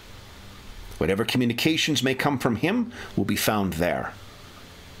fort. Whatever communications may come from him will be found there.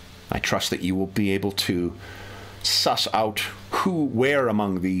 I trust that you will be able to suss out where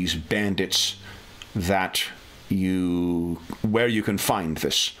among these bandits where you can find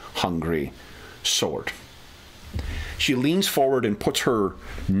this Hungry Sword. She leans forward and puts her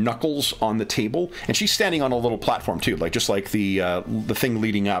knuckles on the table, and she's standing on a little platform too, just like the thing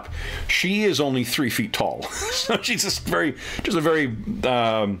leading up. She is only 3 feet tall, so she's just a very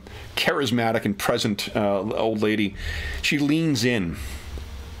charismatic and present old lady. She leans in.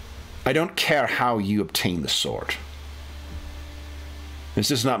 I don't care how you obtain the sword. This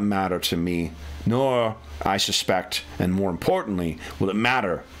does not matter to me, nor, I suspect, and more importantly, will it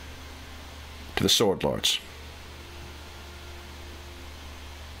matter to the Sword Lords.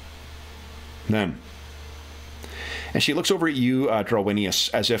 Then. And she looks over at you, Drowinius,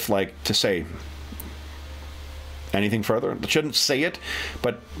 as if, like, to say, anything further? She shouldn't say it,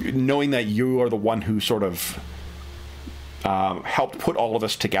 but knowing that you are the one who sort of helped put all of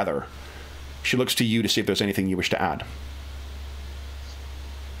this together, she looks to you to see if there's anything you wish to add.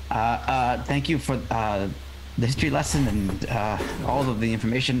 Thank you for the history lesson and all of the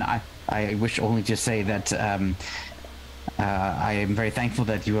information. I wish only to say that I am very thankful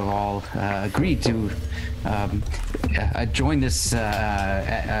that you have all agreed to join this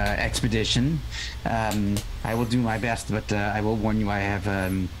expedition. I will do my best, but I will warn you, I have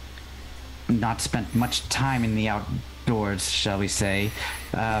not spent much time in the outdoors, shall we say.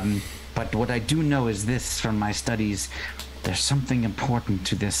 But what I do know is this from my studies: there's something important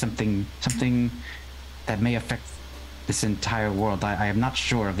to this, something that may affect this entire world. I am not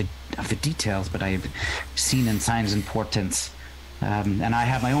sure of the details, but I have seen in signs and portents, and I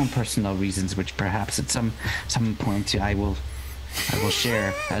have my own personal reasons, which perhaps at some point I will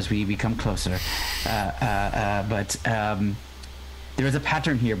share as we become closer. But there is a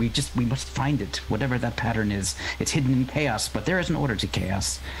pattern here. We must find it. Whatever that pattern is, it's hidden in chaos, but there is an order to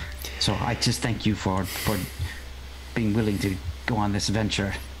chaos. So I just thank you for being willing to go on this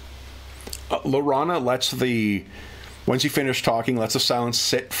venture. Lorana lets once you finish talking, lets the silence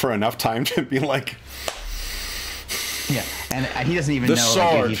sit for enough time to be like... Yeah, and he doesn't even know. The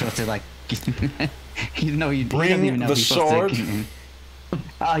sword. Like, he's supposed to, like... he doesn't even know the he's sword.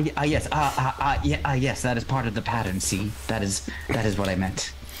 Yes. Yes, that is part of the pattern. See, that is what I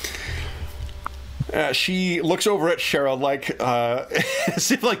meant. She looks over at Shara like,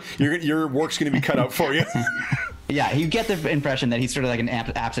 as if like your work's going to be cut out for you. Yeah, you get the impression that he's sort of like an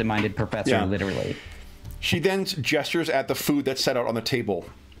absent-minded professor, literally. She then gestures at the food that's set out on the table,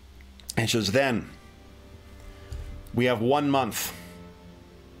 and she says, "Then we have 1 month.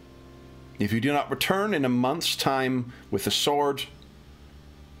 If you do not return in a month's time with the sword,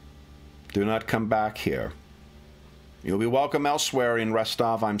 do not come back here. You'll be welcome elsewhere in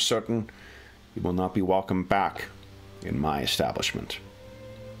Restov, I'm certain. You will not be welcome back in my establishment."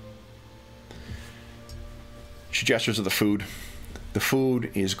 She gestures at the food. The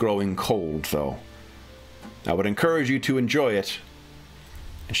food is growing cold, though. I would encourage you to enjoy it.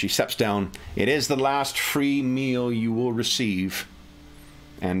 And she steps down. It is the last free meal you will receive.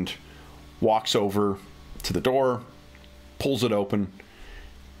 And walks over to the door, pulls it open,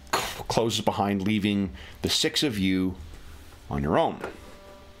 closes behind, leaving the 6 of you on your own.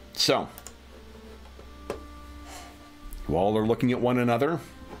 So, you all are looking at one another.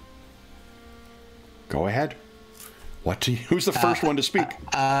 Go ahead. Who's the first one to speak?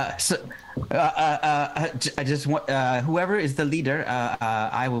 I just want whoever is the leader.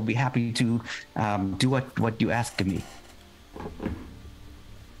 I will be happy to do what you ask of me.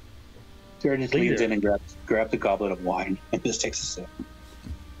 Jared just leans in and grabs a goblet of wine and just takes a sip.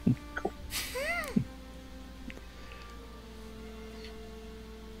 Cool.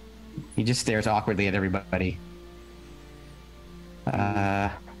 He just stares awkwardly at everybody.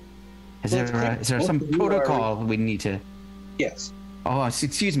 Is there some protocol we need to... Yes. Oh,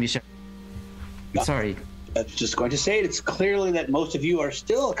 excuse me, sir. Sorry. I was just going to say it's clearly that most of you are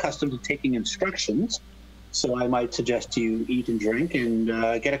still accustomed to taking instructions, so I might suggest you eat and drink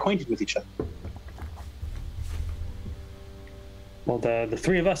and get acquainted with each other. Well, the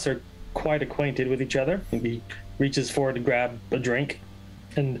 3 of us are quite acquainted with each other. And he reaches forward to grab a drink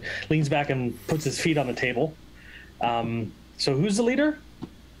and leans back and puts his feet on the table. So who's the leader?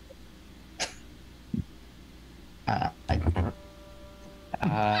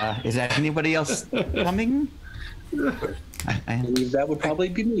 Is there anybody else coming? I believe that would probably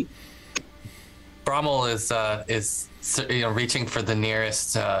be me. Brommel is reaching for the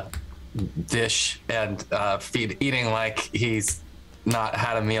nearest dish and eating like he's not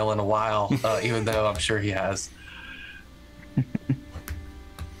had a meal in a while, even though I'm sure he has.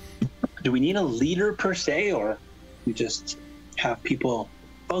 Do we need a leader per se, or we just have people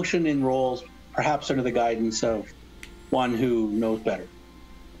function in roles, perhaps under the guidance of one who knows better?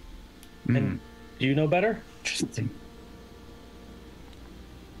 And do you know better? Interesting.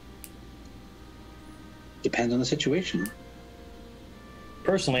 Depends on the situation.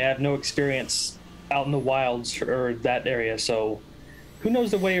 Personally, I have no experience out in the wilds or that area, so who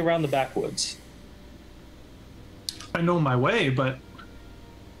knows the way around the backwoods? I know my way, but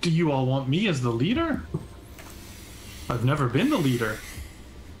do you all want me as the leader? I've never been the leader.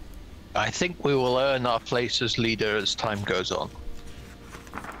 I think we will earn our place as leader as time goes on.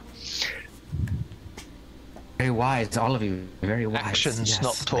 Very wise, all of you. Very wise. Actions, yes,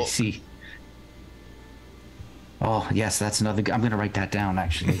 not talk. I see. Oh, yes, that's another. I'm going to write that down,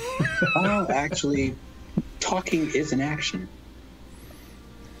 actually. Oh, actually, talking is an action.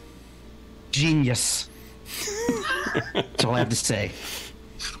 Genius. That's all I have to say.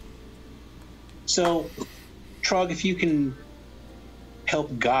 So, Trog, if you can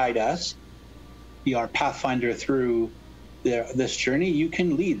help guide us, be our Pathfinder through this journey, you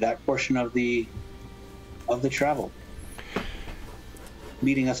can lead that portion of the travel,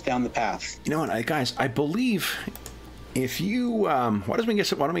 leading us down the path. You know what, guys? I believe if you why don't we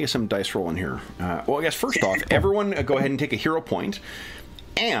get some dice rolling here? Well, I guess first off, everyone go ahead and take a hero point,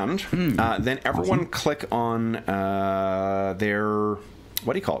 and then everyone click on their.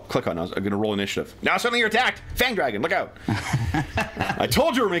 What do you call it? Click on. I'm going to roll initiative. Now suddenly you're attacked. Fang Dragon, look out! I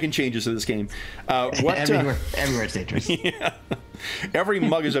told you we're making changes to this game. Everywhere's dangerous. Yeah. Every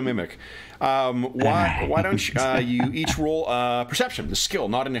mug is a mimic. Why don't you each roll perception, the skill,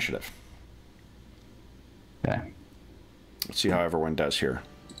 not initiative. Okay. Let's see how everyone does here.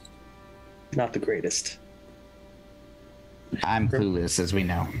 Not the greatest. I'm clueless, as we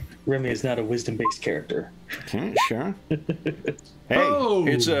know. Remy is not a wisdom-based character. Okay, sure. Hey,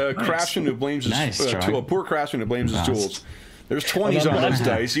 it's a craftsman who blames his to a poor craftsman who blames his tools. There's 20s on those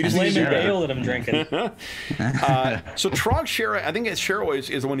dice. You just need Blame the ale that I'm drinking. So Trog Shara, I think Shara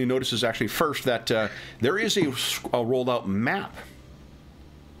is the one who notices actually first that there is a rolled out map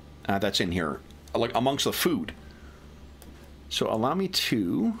that's in here, like amongst the food. So allow me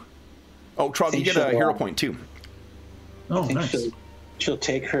to. Oh, Trog, you get a hero point too. Oh, I think nice. she'll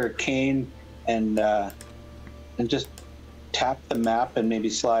take her cane and just tap the map and maybe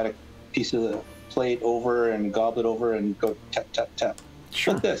slide a piece of the plate over and goblet over and go tap tap tap.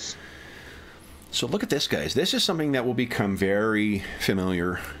 Sure. Like this. So look at this, guys. This is something that will become very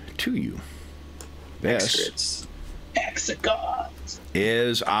familiar to you. This Hexagons.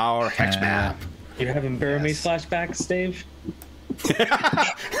 is our hex map. You're having Barrowmace flashbacks, Dave?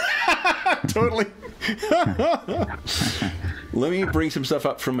 Totally. Let me bring some stuff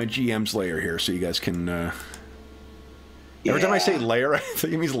up from my GM's lair here so you guys can... Every time I say lair, I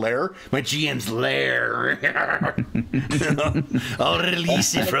think it means lair. My GM's lair. I'll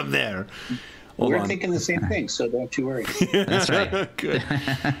release it from there. We're thinking the same thing, so don't you worry. That's right. Good.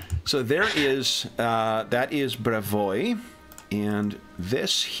 So there is, that is Bravoy, and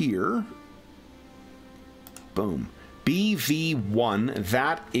this here, boom, BV1,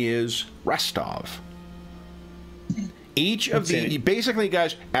 that is Restov. Each of the, basically,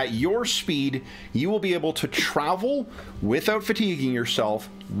 guys, at your speed, you will be able to travel without fatiguing yourself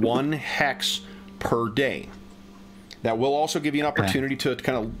 1 hex per day. That will also give you an opportunity to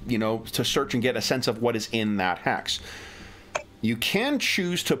kind of, you know, to search and get a sense of what is in that hex. You can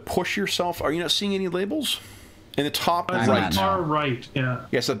choose to push yourself. Are you not seeing any labels? In the top right. Far right, yeah.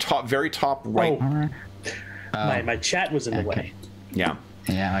 Yes, the top, very top right. Oh. My chat was in the way. Yeah.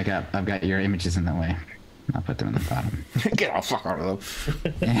 Yeah, I've got your images in the way. I'll put them in the bottom. Get the fuck out of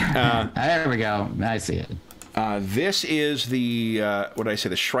them. There we go. I see it. This is the, what did I say,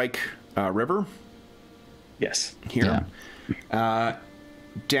 the Shrike River? Yes. Here. Yeah.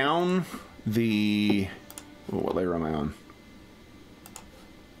 Down the... Oh, what layer am I on?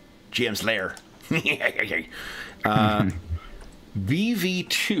 GM's lair.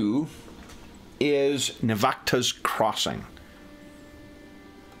 BV2 is Navakta's Crossing.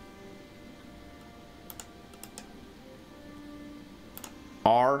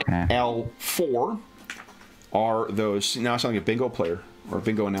 RL4 are those... Now I sound like a bingo player or a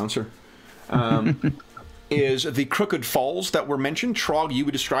bingo announcer. Is the Crooked Falls that were mentioned. Trog, you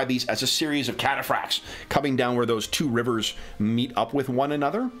would describe these as a series of cataphracts coming down where those two rivers meet up with one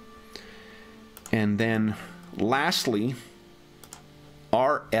another. And then, lastly,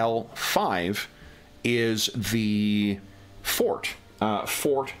 RL5 is the fort,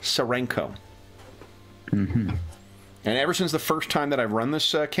 Fort Serenko. Mm-hmm. And ever since the first time that I've run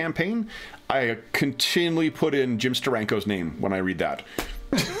this campaign, I continually put in Jim Steranko's name when I read that.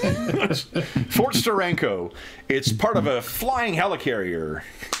 Fort Steranko. It's part of a flying helicarrier.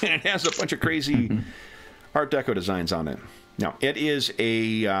 And it has a bunch of crazy Art Deco designs on it. Now, it is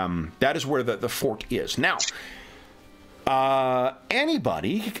a... that is where the fort is. Now,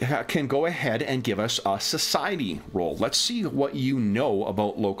 anybody can go ahead and give us a society roll. Let's see what you know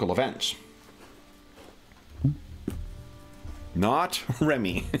about local events. Not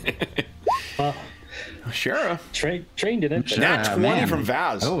Remy. Shara. Trained in it. Nat 20 from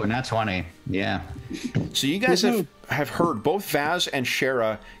Vaz. Oh, nat 20. Yeah. So you guys have heard both Vaz and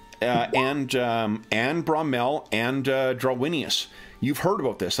Shara and Bromel and Drawinius. You've heard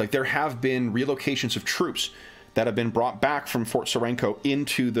about this. Like, there have been relocations of troops that have been brought back from Fort Serenko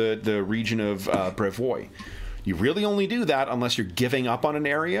into the region of Brevoy. You really only do that unless you're giving up on an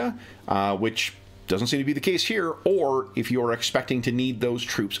area, which doesn't seem to be the case here, or if you're expecting to need those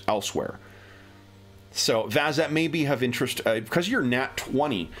troops elsewhere. So, Vaz, that may be of interest, because you're nat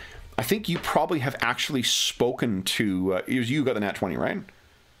 20, I think you probably have actually spoken to, it was you who got the nat 20, right?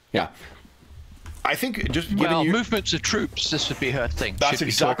 Yeah. I think just giving you movements of troops, this would be her thing. That's She'd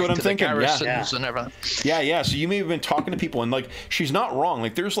exactly what I'm thinking. Garrisons and everything. Yeah. So you may have been talking to people, and like she's not wrong.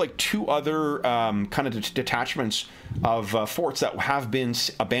 Like there's like 2 other kind of detachments of forts that have been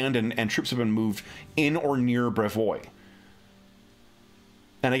abandoned, and troops have been moved in or near Brevoy.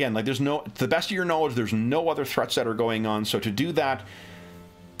 And again, like there's no, to the best of your knowledge, there's no other threats that are going on. So to do that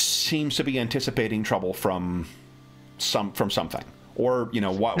seems to be anticipating trouble from something. Or, you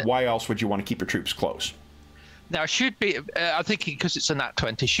know, why else would you want to keep your troops close? Now, she'd be, I'm thinking, because it's a nat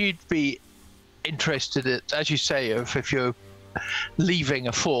 20, she'd be interested, in, as you say, if you're leaving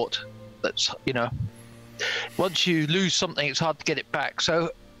a fort, that's, you know, once you lose something, it's hard to get it back.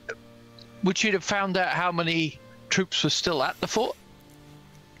 So would she have found out how many troops were still at the fort?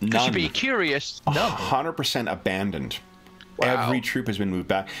 Because she'd be curious. No. 100% abandoned. Wow. Every troop has been moved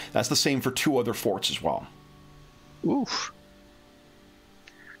back. That's the same for 2 other forts as well. Oof.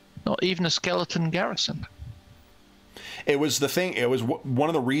 Not even a skeleton garrison. It was the thing. It was one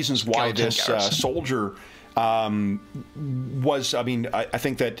of the reasons why this soldier was. I mean, I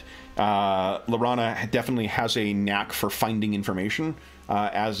think that Lorana definitely has a knack for finding information,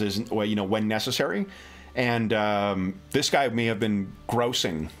 as is, you know, when necessary. And this guy may have been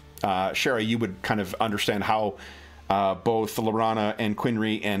grousing. Shara, you would kind of understand how both Lorana and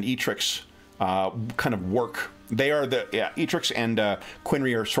Quinry and Etrix kind of work. They are Etrix and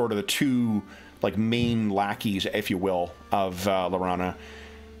Quinry are sort of the 2 like main lackeys, if you will, of Lorana.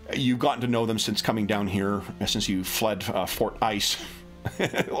 You've gotten to know them since coming down here, since you fled Fort Ice,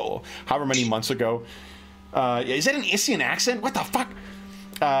 however many months ago. Is that an Issian accent? What the fuck?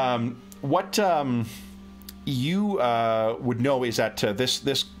 What you would know is that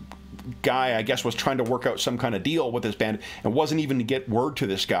this guy, I guess, was trying to work out some kind of deal with this band, and wasn't even to get word to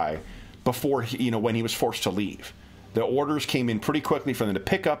this guy before when he was forced to leave. The orders came in pretty quickly for them to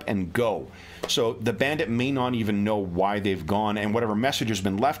pick up and go. So the bandit may not even know why they've gone, and whatever message has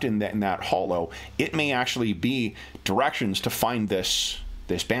been left in that hollow, it may actually be directions to find this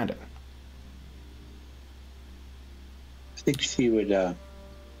bandit. I think she would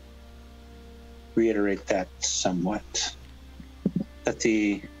reiterate that somewhat. That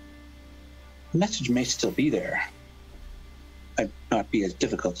the message may still be there. Might not be as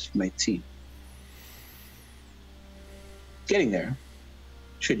difficult as it might seem. Getting there,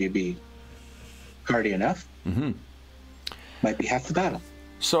 should you be hardy enough, might be half the battle.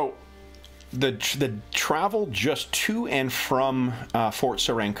 So the travel just to and from Fort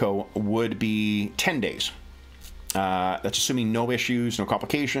Serenko would be 10 days. That's assuming no issues, no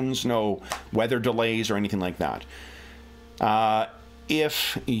complications, no weather delays or anything like that.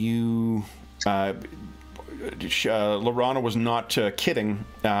 If you... Lorana was not kidding.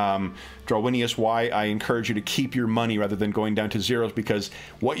 Drowinius, why I encourage you to keep your money rather than going down to zeros, because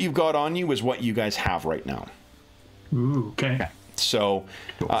what you've got on you is what you guys have right now. Ooh, okay. So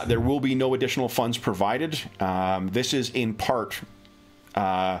there will be no additional funds provided. This is in part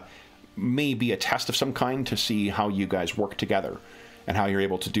maybe a test of some kind to see how you guys work together and how you're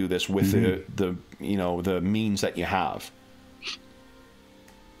able to do this with the means that you have.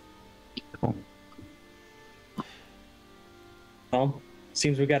 Cool. Well,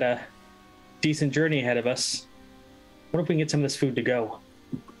 seems we got a decent journey ahead of us. What if we can get some of this food to go?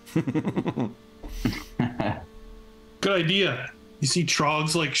 Good idea. You see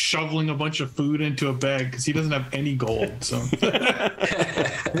Trog's like shoveling a bunch of food into a bag because he doesn't have any gold. So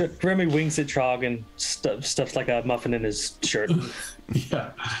Remy winks at Trog and stuffs like a muffin in his shirt.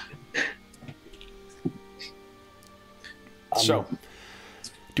 Yeah. So, do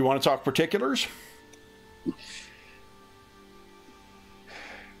you want to talk particulars?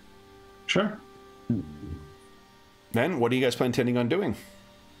 Sure. Then, what are you guys intending on doing?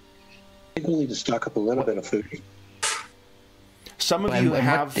 I think we'll need to stock up a little bit of food. Some of you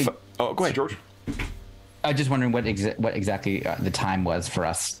have... Oh, go ahead, George. I was just wondering what exactly the time was for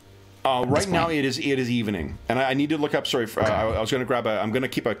us. Right now, it is evening, and I need to look up. Sorry, I was going to grab I'm going to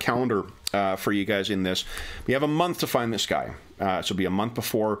keep a calendar for you guys in this. We have a month to find this guy, so it'll be a month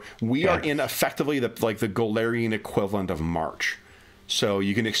before we are in effectively the Golarian equivalent of March. So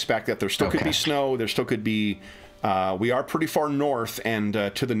you can expect that there still could be snow. There still could be. We are pretty far north, and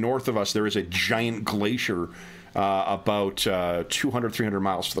to the north of us there is a giant glacier about 200, 300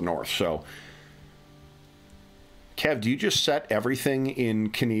 miles to the north. So Kev, do you just set everything in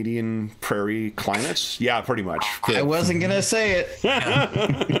Canadian prairie climates? Yeah, pretty much. Good. I wasn't gonna say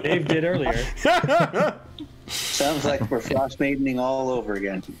it. Dave did earlier. Sounds like we're frostmaidening all over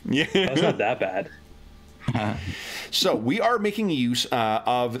again. Yeah. That's not that bad. So we are making use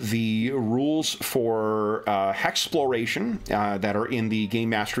of the rules for Hexploration that are in the Game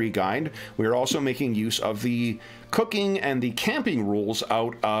Mastery Guide. We are also making use of the cooking and the camping rules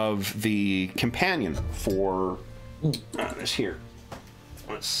out of the Companion for this here.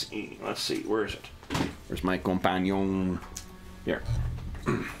 Let's see. Where is it? Where's my Companion? Here.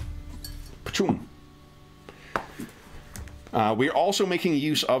 Pachoom. We're also making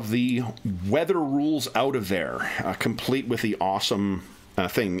use of the weather rules out of there, complete with the awesome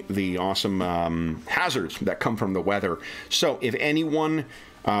hazards that come from the weather. So if anyone,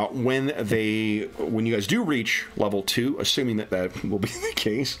 when you guys do reach level 2, assuming that will be the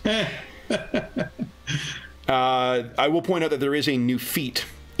case, I will point out that there is a new feat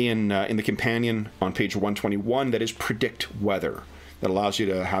in the Companion on page 121 that is Predict Weather, that allows you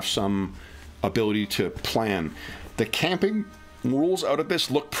to have some ability to plan. The camping rules out of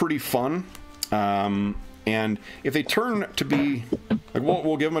this look pretty fun, and if they turn to be, like,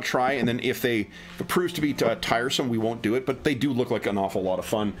 we'll give them a try, and then if it proves to be tiresome, we won't do it, but they do look like an awful lot of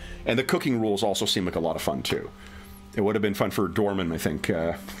fun, and the cooking rules also seem like a lot of fun, too. It would have been fun for Dorman, I think,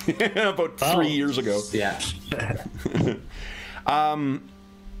 about 3 years ago. Yeah.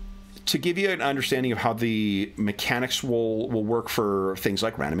 To give you an understanding of how the mechanics will work for things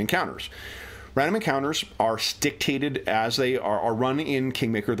like random encounters. Random encounters are dictated as they are run in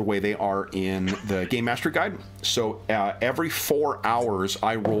Kingmaker the way they are in the Game Mastery Guide. So every 4 hours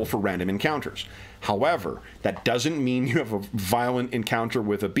I roll for random encounters. However, that doesn't mean you have a violent encounter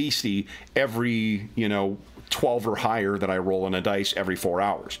with a beastie every, 12 or higher that I roll on a dice every 4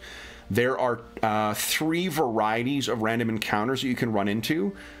 hours. There are 3 varieties of random encounters that you can run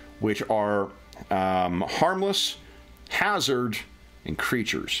into, which are harmless, hazard, and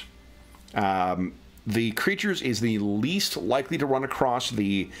creatures. The creatures is the least likely to run across.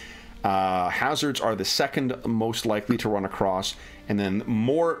 The hazards are the second most likely to run across, and then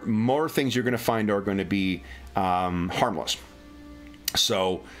more things you're going to find are going to be harmless.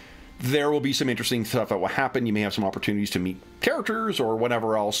 So there will be some interesting stuff that will happen. You may have some opportunities to meet characters or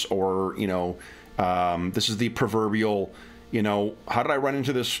whatever else, or this is the proverbial, how did I run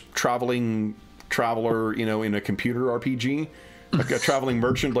into this traveler, in a computer RPG? Like a traveling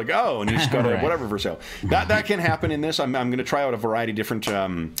merchant, like, oh, and he's got a whatever for sale. That can happen in this. I'm going to try out a variety of different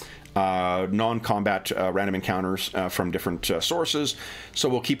non-combat random encounters from different sources. So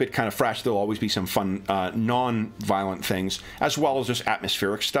we'll keep it kind of fresh. There'll always be some fun non-violent things, as well as just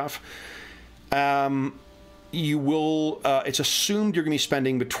atmospheric stuff. You will, it's assumed you're going to be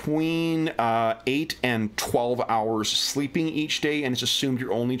spending between 8 and 12 hours sleeping each day, and it's assumed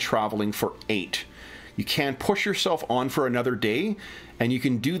you're only traveling for 8. You can push yourself on for another day, and you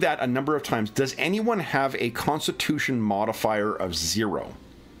can do that a number of times. Does anyone have a Constitution modifier of 0?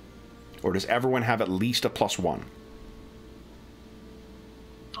 Or does everyone have at least a +1?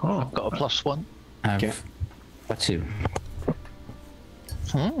 Oh, I've got a +1. Okay. What 2?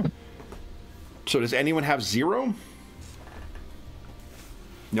 So does anyone have 0?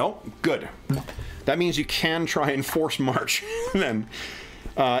 No? Good. That means you can try and force march. Then,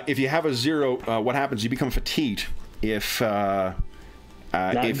 if you have a 0, what happens? You become fatigued. If good.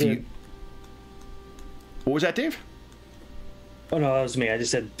 you... What was that, Dave? Oh, no, that was me. I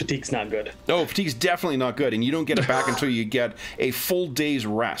just said fatigue's not good. Oh, fatigue's definitely not good, and you don't get it back until you get a full day's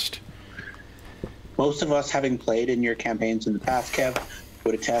rest. Most of us, having played in your campaigns in the past, Kev,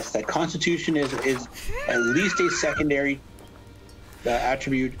 would attest that Constitution is at least a secondary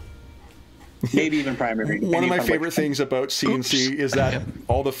attribute, maybe even primary. One of my favorite things about C&C is that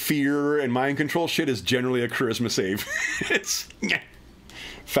all the fear and mind control shit is generally a charisma save. It's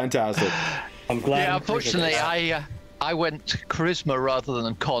fantastic. I'm glad. Yeah, unfortunately, I went charisma rather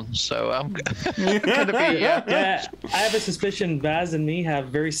than con, so I'm going to be... Yeah, I have a suspicion Vaz and me have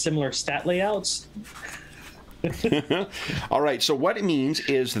very similar stat layouts. All right, so what it means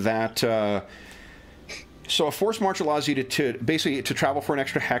is that... so a force march allows you to basically to travel for an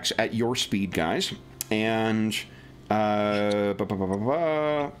extra hex at your speed, guys. And... that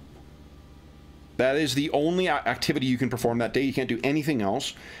is the only activity you can perform that day. You can't do anything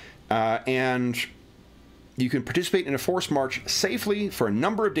else. And... you can participate in a force march safely for a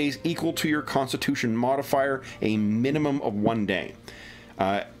number of days equal to your Constitution modifier, a minimum of 1 day.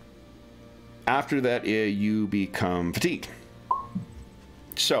 After that, you become fatigued.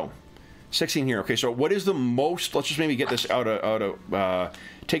 So, 16 here. Okay, so what is the most? Let's just maybe get this out of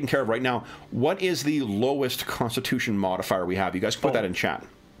taken care of right now. What is the lowest Constitution modifier we have? You guys can put that in chat.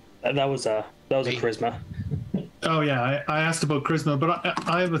 That was a charisma. Oh yeah, I asked about charisma, but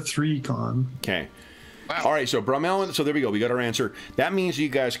I have a 3 con. Okay. Wow. All right, so Bromel, so there we go. We got our answer. That means you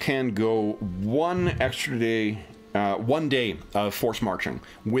guys can go 1 extra day, 1 day of forced marching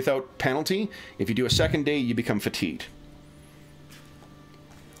without penalty. If you do a second day, you become fatigued.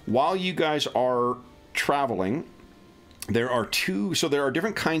 While you guys are traveling, there are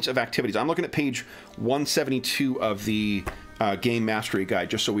different kinds of activities. I'm looking at page 172 of the Game Mastery Guide,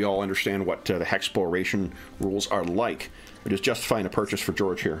 just so we all understand what the Hexploration rules are like. It is justifying a purchase for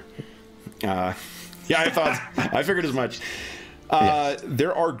George here. Yeah, I figured as much.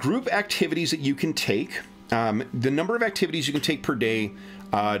 There are group activities that you can take. The number of activities you can take per day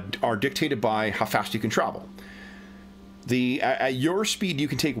are dictated by how fast you can travel. At your speed, you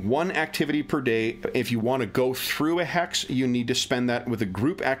can take 1 activity per day. If you want to go through a hex, you need to spend that with a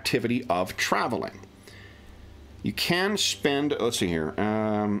group activity of traveling. You can spend, let's see here,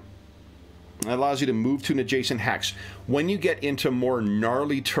 that allows you to move to an adjacent hex. When you get into more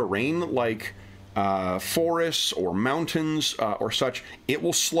gnarly terrain like forests or mountains or such, it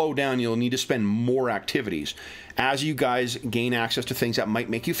will slow down. You'll need to spend more activities as you guys gain access to things that might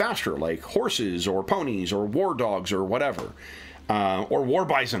make you faster, like horses or ponies or war dogs or whatever, or war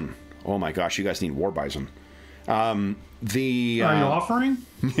bison. Oh my gosh, you guys need war bison. Are you offering?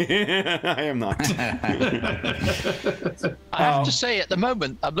 I am not. I have to say, at the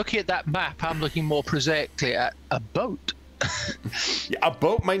moment, I'm looking at that map. I'm looking more prosaically at a boat. Yeah, a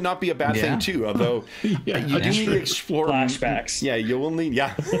boat might not be a bad thing too, although you do need to explore flashbacks. Yeah, you will need.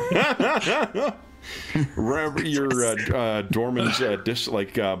 Yeah. Remember your Dorman's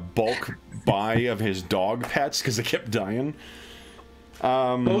bulk buy of his dog pets because they kept dying.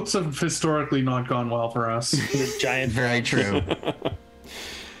 Boats have historically not gone well for us. The giant, very true.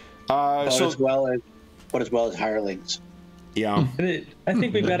 As well as hirelings. Yeah. I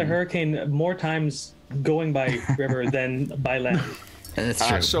think we've got a hurricane more times going by river than by land. That's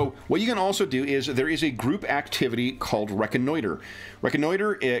true. So what you can also do is there is a group activity called Reconnoiter.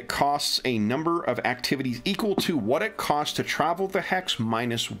 Reconnoiter, it costs a number of activities equal to what it costs to travel the hex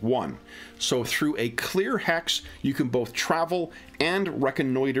minus 1. So through a clear hex, you can both travel and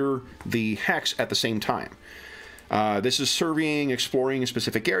reconnoiter the hex at the same time. This is surveying, exploring a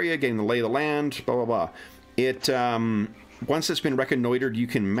specific area, getting the lay of the land, blah, blah, blah. It... once it's been reconnoitered, you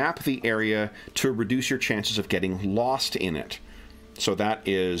can map the area to reduce your chances of getting lost in it. So that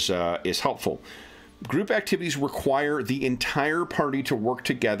is helpful. Group activities require the entire party to work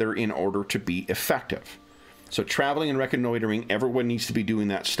together in order to be effective. So traveling and reconnoitering, everyone needs to be doing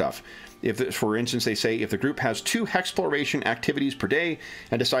that stuff. If, for instance, they say if the group has 2 Hexploration activities per day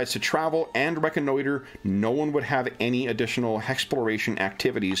and decides to travel and reconnoiter, no one would have any additional Hexploration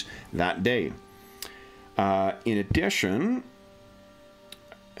activities that day. In addition,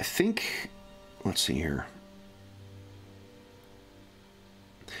 I think, let's see here.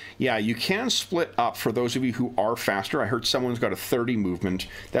 Yeah, you can split up for those of you who are faster. I heard someone's got a 30 movement.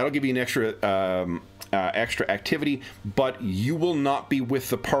 That'll give you an extra activity, but you will not be with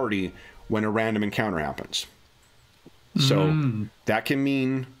the party when a random encounter happens. So that can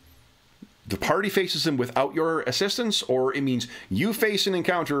mean the party faces them without your assistance, or it means you face an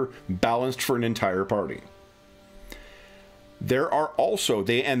encounter balanced for an entire party. There are also,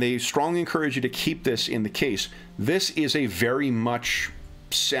 they strongly encourage you to keep this in the case. This is a very much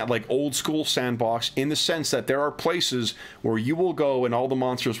like old school sandbox in the sense that there are places where you will go and all the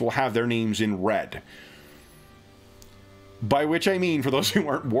monsters will have their names in red. By which I mean, for those who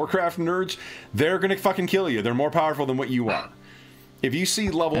aren't Warcraft nerds, they're gonna fucking kill you. They're more powerful than what you are. If you see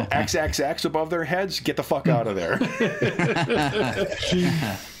level XXX above their heads, get the fuck out of there.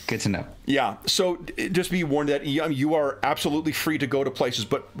 Good to know. Yeah, so just be warned that you are absolutely free to go to places,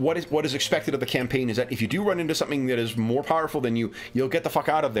 but what is expected of the campaign is that if you do run into something that is more powerful than you, you'll get the fuck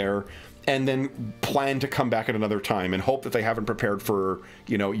out of there and then plan to come back at another time and hope that they haven't prepared for,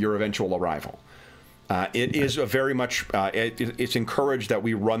 your eventual arrival. It is a very much, it's encouraged that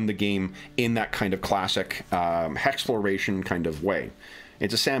we run the game in that kind of classic Hexploration kind of way.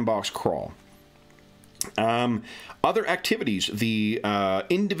 It's a sandbox crawl. Other activities, the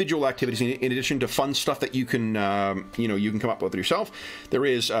individual activities, in addition to fun stuff that you can, you can come up with yourself, there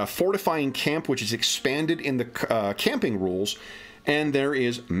is Fortifying Camp, which is expanded in the camping rules, and there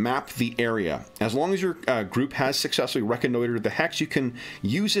is Map the Area. As long as your group has successfully reconnoitered the hex, you can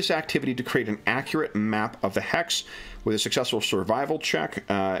use this activity to create an accurate map of the hex, with a successful survival check.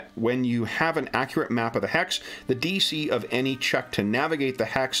 When you have an accurate map of the hex, the DC of any check to navigate the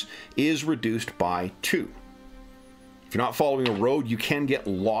hex is reduced by 2. If you're not following a road, you can get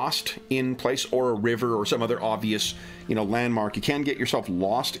lost in place, or a river or some other obvious, landmark. You can get yourself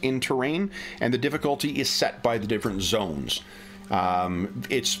lost in terrain, and the difficulty is set by the different zones.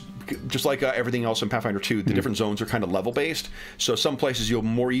 It's just like everything else in Pathfinder 2, the different zones are kind of level based. So some places you'll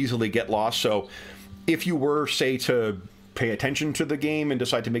more easily get lost. So if you were, say, to pay attention to the game and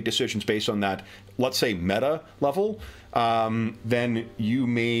decide to make decisions based on that, let's say, meta level, then you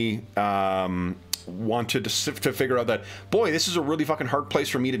may want to figure out that, boy, this is a really fucking hard place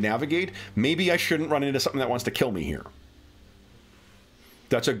for me to navigate. Maybe I shouldn't run into something that wants to kill me here.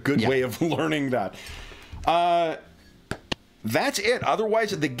 That's a good way of learning that. That's it.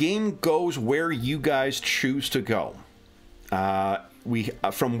 Otherwise, the game goes where you guys choose to go.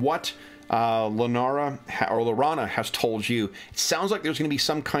 From what Lorana has told you, it sounds like there's going to be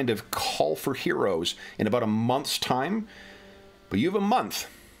some kind of call for heroes in about a month's time. But you have a month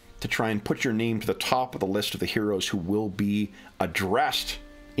to try and put your name to the top of the list of the heroes who will be addressed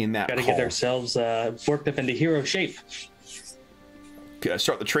in that call. Got to get ourselves worked up into hero shape.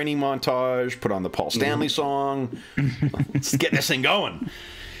 Start the training montage, put on the Paul Stanley song. Let's get this thing going.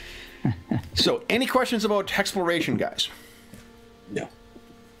 So, any questions about exploration, guys? No.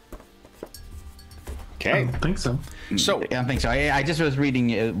 Okay. I don't think so. I don't think so. I just was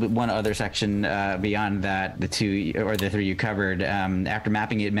reading one other section beyond that, the 2 or the 3 you covered. After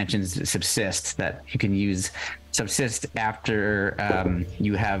mapping, it mentions subsist, that you can use subsist after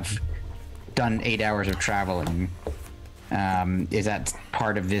you have done 8 hours of traveling. Is that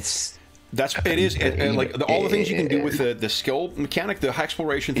part of this? It is. All the things you can do with the skill mechanic, the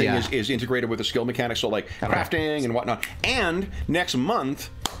exploration thing is integrated with the skill mechanic. So like crafting and whatnot. And next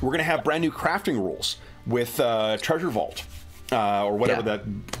month we're going to have brand new crafting rules with Treasure Vault or whatever that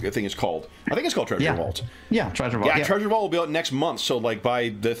thing is called. I think it's called Treasure Vault. Yeah, Treasure Vault. Yeah, Treasure Vault will be out next month. So like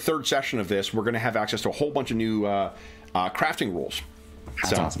by the 3rd session of this, we're going to have access to a whole bunch of new crafting rules.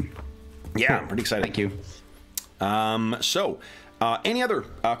 That's awesome. Yeah, I'm pretty excited. Thank you. Any other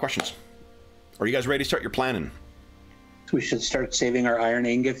questions? Are you guys ready to start your planning? We should start saving our iron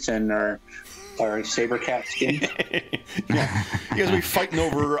ingots and our saber cat skin. Yeah. You guys will be fighting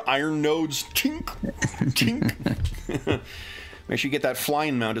over iron nodes. Tink, tink. Make sure you get that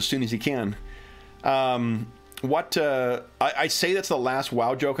flying mount as soon as you can. I say that's the last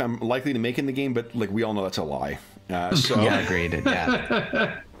WoW joke I'm likely to make in the game, but like we all know that's a lie. Agreed.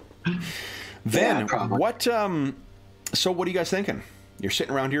 Yeah. Then what? So what are you guys thinking? You're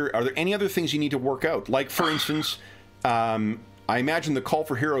sitting around here. Are there any other things you need to work out? Like, for instance, I imagine the call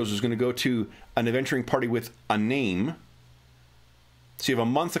for heroes is going to go to an adventuring party with a name. So you have a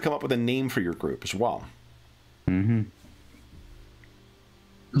month to come up with a name for your group as well. Well,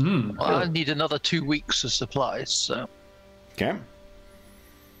 I need another 2 weeks of supplies. So. Okay.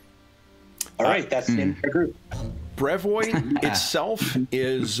 All right, that's the end of the group. Brevoy itself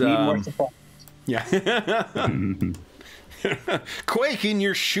is. Quake in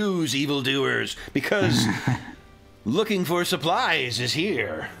your shoes, evildoers, because looking for supplies is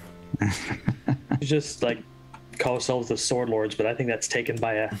here. Just like call ourselves the Sword Lords, but I think that's taken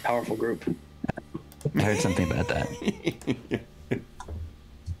by a powerful group. I heard something about that.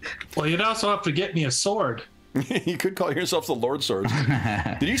 Well, you'd also have to get me a sword. You could call yourselves the Lord Swords.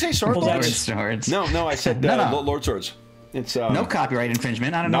 Did you say Sword Lord Lords? Swords. No, I said Lord Swords. It's no copyright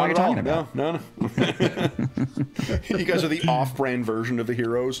infringement. I don't know what you're talking about. No. You guys are the off-brand version of the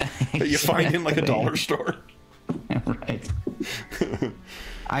heroes that you find in like a dollar store. Right.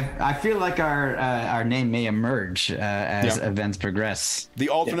 I feel like our name may emerge as events progress. The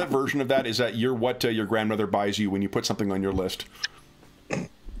alternate version of that is that you're what your grandmother buys you when you put something on your list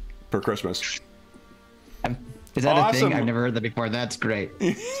for Christmas. Is that a thing? I've never heard that before. That's great.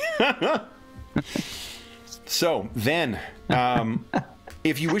 So then,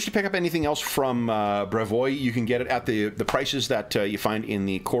 if you wish to pick up anything else from Brevoy, you can get it at the prices that you find in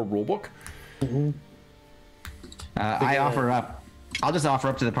the core rulebook. Mm-hmm. I'll just offer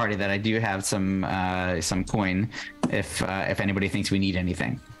up to the party that I do have some coin if anybody thinks we need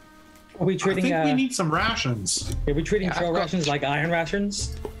anything. Are we treating? I think we need some rations. Are we treating trail rations like iron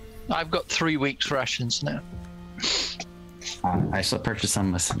rations? I've got 3 weeks rations now. I shall purchase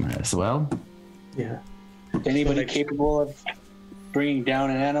some as well. Yeah. Anybody capable of bringing down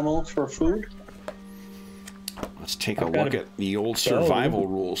an animal for food? Let's take a look at the old survival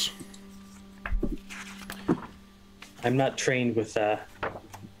rules. I'm not trained with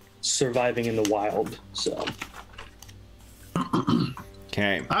surviving in the wild, so.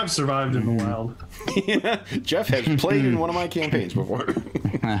 Okay. I've survived in the wild. Jeff has played in one of my campaigns before.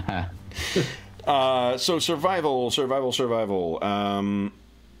 So survival.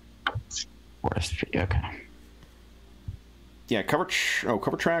 Forestry, okay. Yeah, cover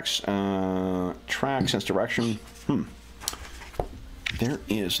tracks. Track, sense direction. There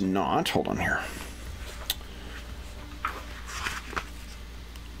is not. Hold on here.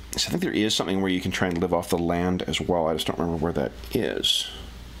 So I think there is something where you can try and live off the land as well. I just don't remember where that is.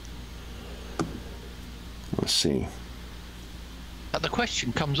 Let's see. The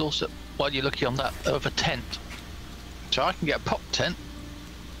question comes also while you're looking on that of a tent. So I can get a pop tent,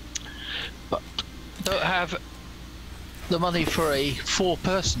 but don't have the money for a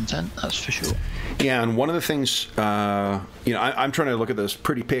 4-person tent. That's for sure. Yeah, and one of the things, I'm trying to look at this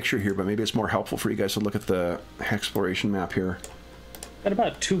pretty picture here, but maybe it's more helpful for you guys to look at the exploration map here. Got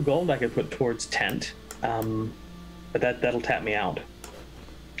about 2 gold I could put towards tent, but that'll tap me out.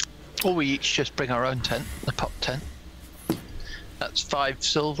 Or we each just bring our own tent, the pop tent. That's 5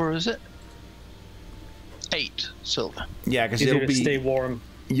 silver, is it? 8 silver. Yeah, because it'll be stay warm.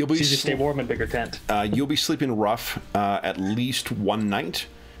 You'll be stay warm in bigger tent. You'll be sleeping rough at least one night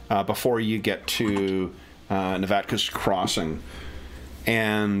before you get to Navatka's Crossing.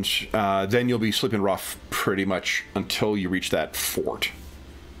 And then you'll be sleeping rough pretty much until you reach that fort.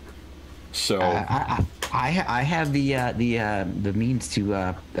 So I have the means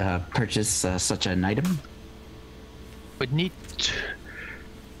to purchase such an item. We'd need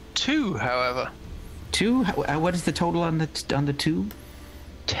 2, however. 2? What is the total on the 2?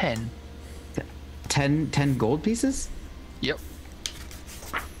 10. 10 gold pieces? Yep.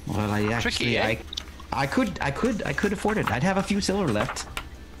 Well, I actually I could afford it. I'd have a few silver left.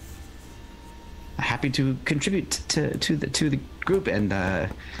 Happy to contribute to the group and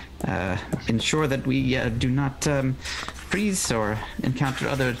ensure that we do not freeze or encounter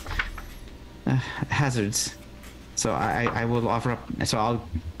other hazards. So I will offer up. So I'll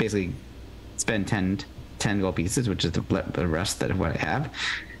basically spend 10 gold pieces, which is the rest of what I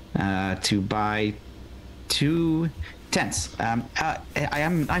have, to buy 2 tents. I'm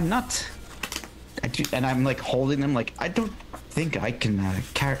not. And I'm like holding them. Like I don't think I can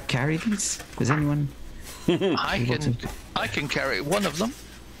carry these. Does anyone? I can carry one of them.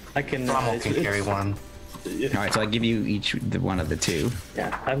 I can. Rommel can carry one. All right, so I'll give you each one of the 2.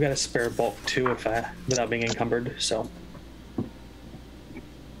 Yeah, I've got a spare bulk too, without being encumbered. So.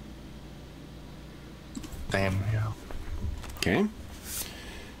 Damn. Yeah. Okay.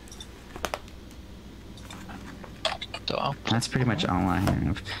 So That's pretty much all I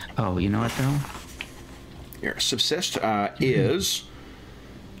have. Oh, you know what though? Here, subsist is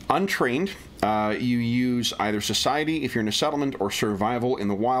untrained. You use either society if you're in a settlement or survival in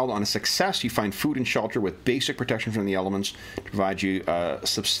the wild. On a success, you find food and shelter with basic protection from the elements to provide you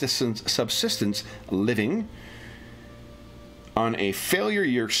subsistence living. On a failure,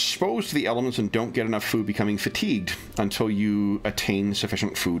 you're exposed to the elements and don't get enough food, becoming fatigued until you attain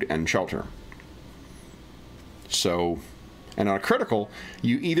sufficient food and shelter. So, and on a critical,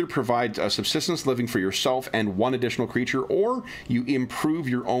 you either provide subsistence living for yourself and 1 additional creature, or you improve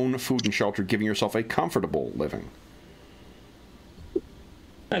your own food and shelter, giving yourself a comfortable living.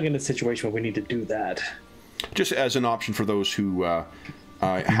 I'm in a situation where we need to do that. Just as an option for those who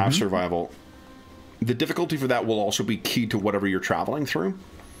have survival. The difficulty for that will also be key to whatever you're traveling through.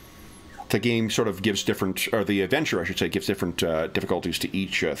 The game sort of gives different, or the adventure, I should say, gives different difficulties to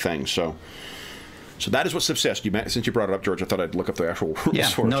each thing. So that is what subsist. Since you brought it up, George, I thought I'd look up the actual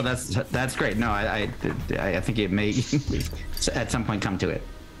source. No, that's great. No, I think it may at some point come to it.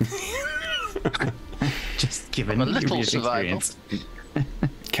 Just given a little previous survival. experience.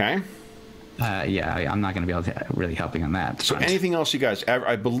 Okay. I'm not going to be able to really helping on that. So anything else, you guys?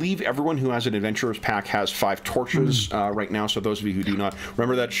 I believe everyone who has an adventurer's pack has 5 torches right now. So those of you who do not,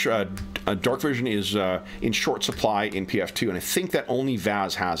 remember that dark vision is in short supply in PF2, and I think that only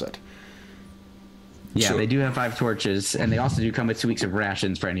Vaz has it. Yeah, So- they do have 5 torches, and they also do come with 2 weeks of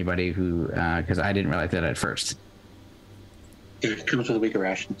rations for anybody who, because I didn't realize that at first. It comes with a week of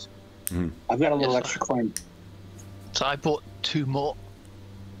rations. I've got a little Yes, extra coin. So I bought 2 more.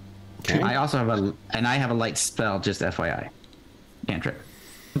 Okay. I also have a light spell, just FYI. Cantrip.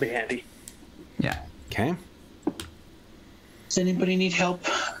 It'll be handy. Yeah. Okay. Does anybody need help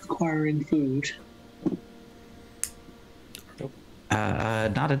acquiring food?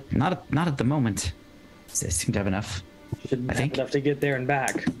 Not at the moment. They seem to have enough. Shouldn't I have think- enough to get there and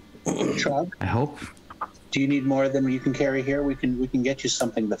back. Shrug. I hope. Do you need more than you can carry here? We can get you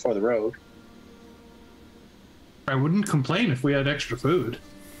something before the road. I wouldn't complain if we had extra food.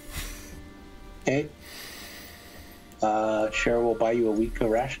 Okay. Cheryl will buy you a week of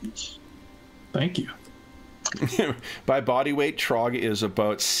rations. Thank you. By body weight, Trog is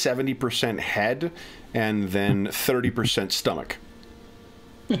about 70% head and then 30% stomach.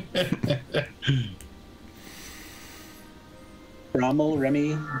 Rommel,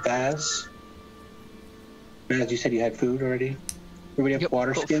 Remy, Baz. Baz, you said you had food already? Everybody have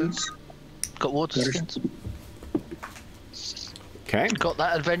water skins? Food. Got water skins. Okay. Got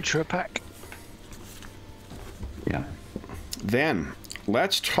that adventurer pack. Yeah. Then,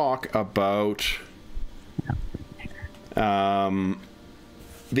 let's talk about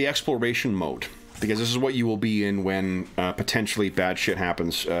the exploration mode, because this is what you will be in when potentially bad shit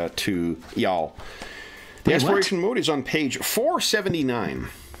happens to y'all. The exploration mode is on page 479.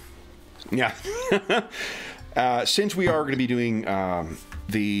 Yeah. Since we are going to be doing a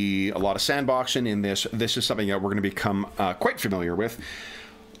lot of sandboxing in this is something that we're going to become quite familiar with.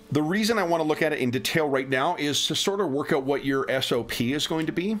 The reason I want to look at it in detail right now is to sort of work out what your SOP is going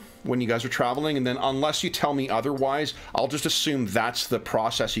to be when you guys are traveling, and then unless you tell me otherwise, I'll just assume that's the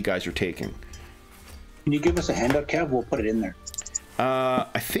process you guys are taking. Can you give us a handout, Kev? We'll put it in there.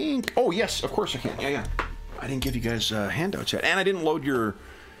 I think... Oh, yes, of course I can. Yeah. I didn't give you guys handouts yet, and I didn't load your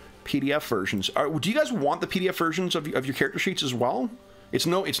PDF versions. Do you guys want the PDF versions of your character sheets as well? It's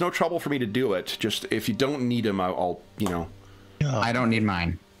no trouble for me to do it. Just if you don't need them, I'll you know. I don't need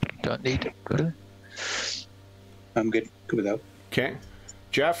mine. Don't need it. Good. I'm good. Good without. Okay.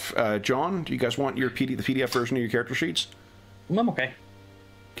 Jeff, John, do you guys want the PDF version of your character sheets? I'm okay.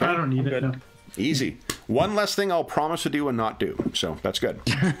 I don't need it. No. Easy. One less thing I'll promise to do and not do. So that's good.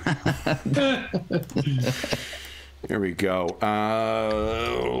 There we go.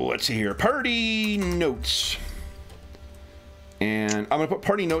 Let's see here. Party notes. And I'm going to put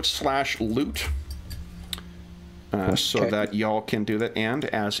party notes /loot. So that y'all can do that. And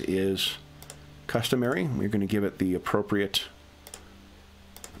as is customary, we're going to give it the appropriate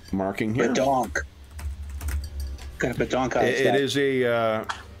marking here. Badonk. Got a badonk on it is a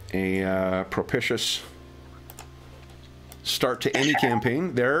propitious start to any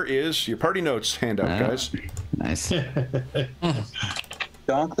campaign. There is your party notes handout, guys. Nice.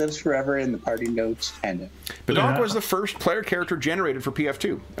 Badonk lives forever in the party notes handout. Badonk was the first player character generated for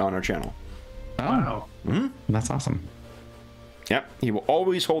PF2 on our channel. Oh, Wow. that's awesome. Yep, he will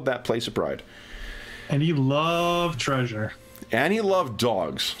always hold that place of pride. And he loved treasure. And he loved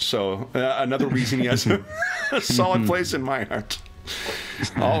dogs, so another reason he has a solid place in my heart.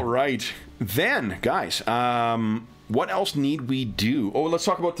 All right. Then, guys, what else need we do? Oh, let's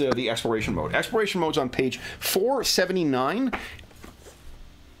talk about the exploration mode. Exploration mode's on page 479.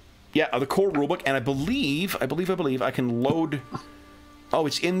 Yeah, the core rulebook, and I believe I can load... Oh,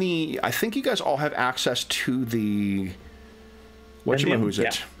 it's in the... I think you guys all have access to the... Who's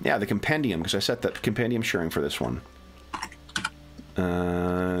it? Yeah, the compendium, because I set that compendium sharing for this one.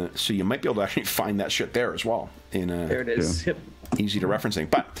 So you might be able to actually find that shit there as well. There it is. Yep. Easy to referencing.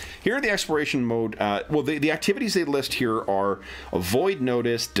 But here are the exploration mode. Well, the activities they list here are avoid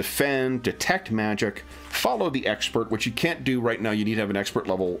notice, defend, detect magic, follow the expert, which you can't do right now. You need to have an expert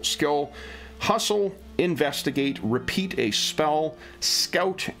level skill. Hustle, investigate, repeat a spell,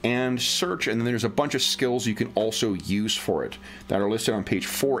 scout, and search. And then there's a bunch of skills you can also use for it that are listed on page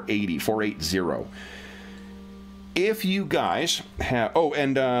 480. If you guys have... Oh,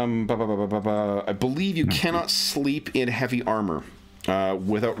 and I believe you cannot sleep in heavy armor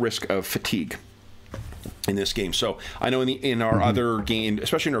without risk of fatigue in this game. So I know in our other game,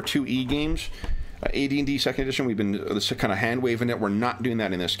 especially in our 2E games, AD&D 2nd edition, we've been kind of hand-waving it. We're not doing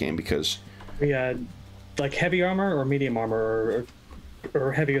that in this game because... We had like heavy armor or medium armor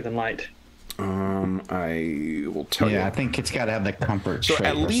or heavier than light. I will tell you. Yeah, I think it's got to have the comfort. So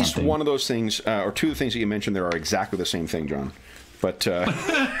at least something. one of those things, or two of the things that you mentioned there, are exactly the same thing, John. But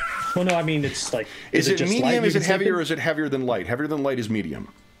well, no, I mean it's like. Is it just medium? light Is it heavier? sleep Or is it heavier than light? Heavier than light is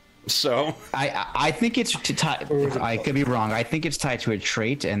medium. So I think it's tied. I could be wrong. I think it's tied to a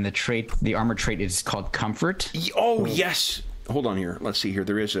trait, and the armor trait is called comfort. Oh yes. Hold on here. Let's see here.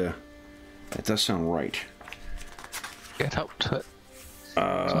 There is a. That does sound right. Get up to it.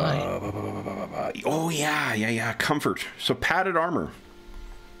 Oh yeah. Comfort. So padded armor,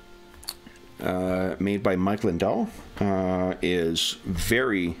 made by Mike Lindell, is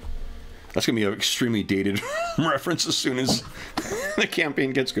very. That's gonna be an extremely dated reference as soon as the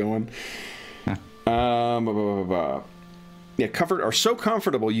campaign gets going. Yeah, comfort are so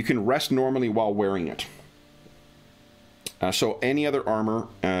comfortable you can rest normally while wearing it. So any other armor,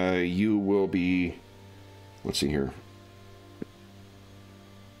 you will be. Let's see here.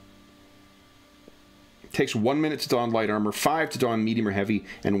 It takes 1 minute to don light armor, 5 to don medium or heavy,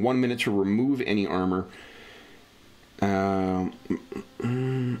 and 1 minute to remove any armor. Yeah,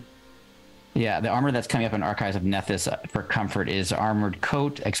 the armor that's coming up in Archives of Nethys for comfort is armored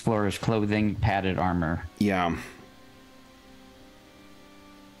coat, explorer's clothing, padded armor. Yeah.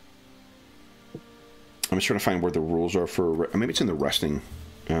 I'm just trying to find where the rules are for... Maybe it's in the resting.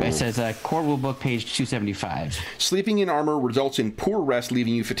 It says core rulebook, page 275. Sleeping in armor results in poor rest,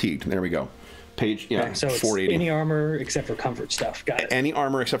 leaving you fatigued. There we go. Page, yeah, okay, so it's 480. any armor except for comfort stuff. Got it. Any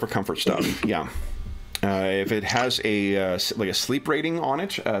armor except for comfort stuff, yeah. If it has a like a sleep rating on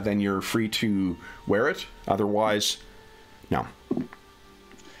it, then you're free to wear it. Otherwise, no.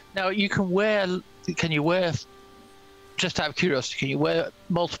 Now you can wear. Can you wear? Just out of curiosity, can you wear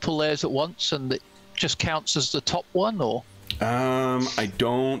multiple layers at once, and it just counts as the top one, or? I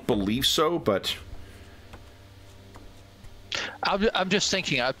don't believe so, but I'm just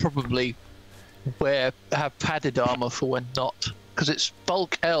thinking I'd probably have padded armor for when not, because it's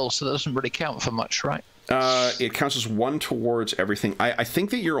bulk L, so that doesn't really count for much, right? It counts as one towards everything. I think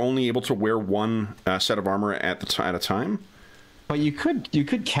that you're only able to wear one set of armor at a time. But you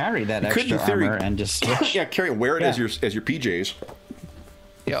could carry that extra armor and just switch. Yeah, wear it as your PJs.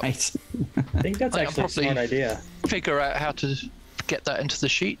 Yeah, Nice. I think that's actually a smart idea. Figure out how to get that into the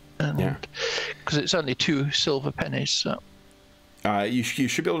sheet, because it's only 2 silver pennies. So. You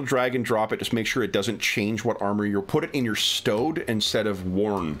should be able to drag and drop it. Just make sure it doesn't change what armor you're. Put it in your stowed instead of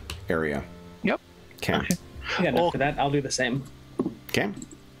worn area. Yep. Okay. Yeah, no, for that I'll do the same. Okay.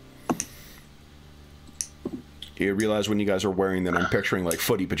 You realize when you guys are wearing that I'm picturing like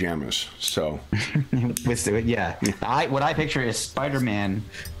footy pajamas. So. Yeah. What I picture is Spider-Man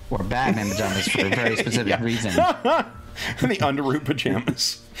or Batman pajamas for a very specific reason. The underoot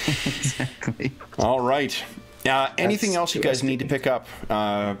pajamas. Exactly. All right. Anything else you guys need to pick up?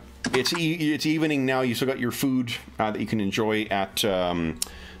 It's evening now. You still got your food that you can enjoy at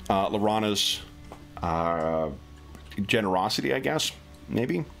Lorana's generosity, I guess.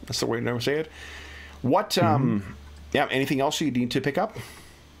 Maybe that's the way to say it. What? Yeah. Anything else you need to pick up?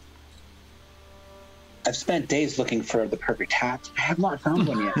 I've spent days looking for the perfect hat. I have not found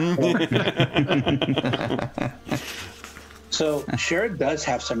one yet. So Shara does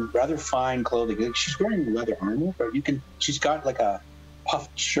have some rather fine clothing. Like, she's wearing leather armor, but she's got like a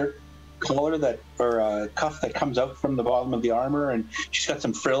puffed shirt collar or a cuff that comes out from the bottom of the armor, and she's got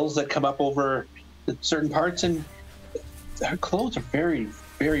some frills that come up over certain parts, and her clothes are very,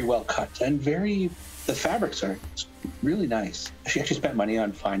 very well cut, and the fabrics are really nice. She actually spent money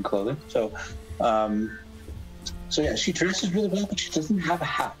on fine clothing. So yeah, she dresses really well, but she doesn't have a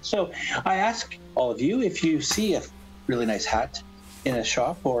hat. So I ask all of you, if you see a really nice hat in a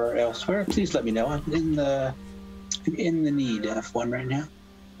shop or elsewhere, please let me know. I'm in the need of one right now.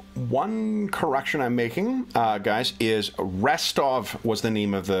 One correction I'm making, guys, is Restov was the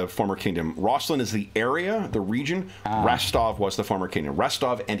name of the former kingdom. Roslyn is the area, the region. Restov was the former kingdom.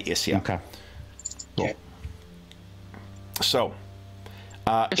 Restov and Issia. Okay. Cool. Okay. So,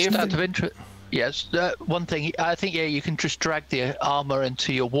 Just out of interest, yes. One thing, I think, you can just drag the armor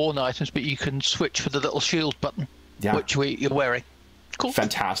into your worn items, but you can switch for the little shield button, which you're wearing. Cool.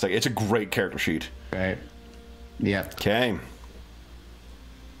 Fantastic. It's a great character sheet. Right. Yeah. Okay.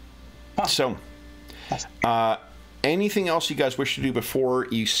 So, anything else you guys wish to do before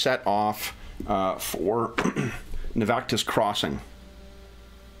you set off for Navactus Crossing?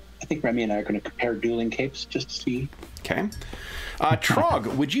 I think Remy and I are going to compare dueling capes just to see. Okay.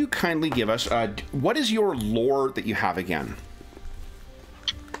 Trog, would you kindly give us, what is your lore that you have again?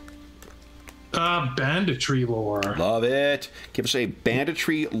 Banditry lore. Love it. Give us a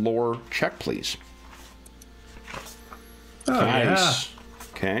banditry lore check, please. Oh, nice. Yeah.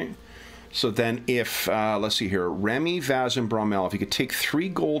 Okay. So then if, let's see here, Remy, Vaz, and Bromel, if you could take 3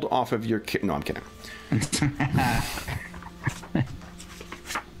 gold off of your... No, I'm kidding.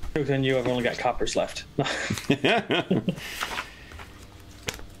 Then you have only got coppers left. A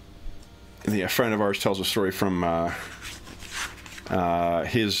friend of ours tells a story from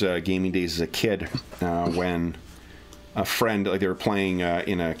his gaming days as a kid when a friend, like they were playing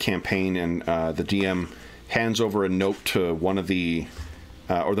in a campaign, and the DM hands over a note to one of the...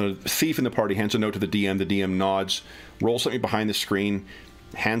 or the thief in the party hands a note to the DM nods, rolls something behind the screen,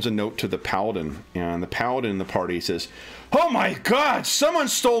 hands a note to the paladin, and the paladin in the party says, "Oh my god, someone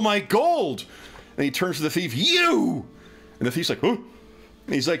stole my gold!" And he turns to the thief, "You!" And the thief's like, "Huh?"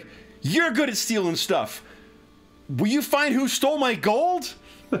 And he's like, "You're good at stealing stuff. Will you find who stole my gold?"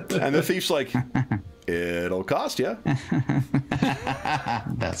 And the thief's like, "It'll cost you."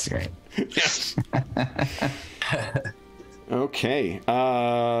 That's great. Yes. Okay.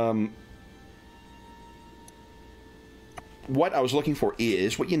 What I was looking for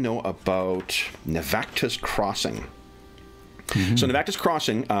is what you know about Navactus Crossing. So Navactus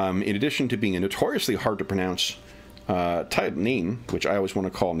Crossing, in addition to being a notoriously hard to pronounce title name, which I always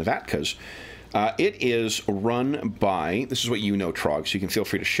want to call Navatkas, it is run by, this is what you know, Trog, so you can feel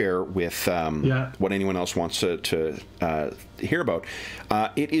free to share with what anyone else wants to hear about.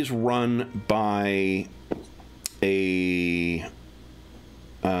 It is run by a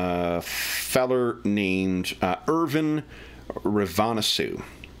feller named Irvin Rivanasu,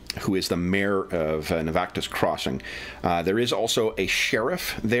 who is the mayor of Navactus Crossing. There is also a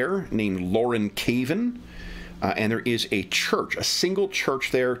sheriff there named Lauren Caven, and there is a church, a single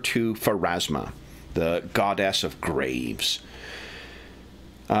church there to Pharasma, the goddess of graves.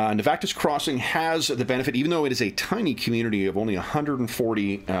 Navactus Crossing has the benefit, even though it is a tiny community of only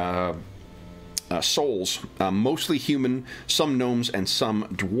 140 souls, mostly human, some gnomes, and some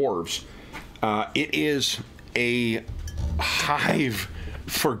dwarves. It is a hive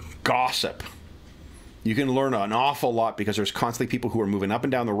for gossip. You can learn an awful lot because there's constantly people who are moving up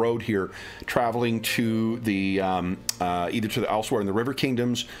and down the road here, traveling to the either to the elsewhere in the River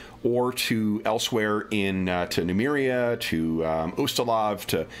Kingdoms or to elsewhere in to Numeria, to Ustalav,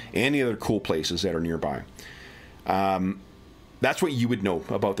 to any other cool places that are nearby. That's what you would know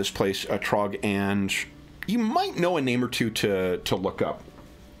about this place, Trog, and you might know a name or two to look up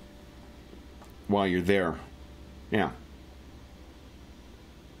while you're there. Yeah.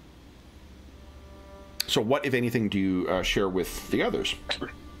 So what, if anything, do you share with the others?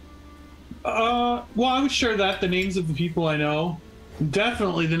 Well, I would share that, the names of the people I know.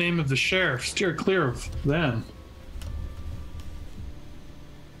 Definitely the name of the sheriff. Steer clear of them.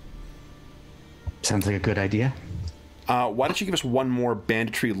 Sounds like a good idea. Why don't you give us one more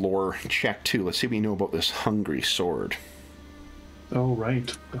banditry lore check, too? Let's see if we know about this hungry sword. Oh,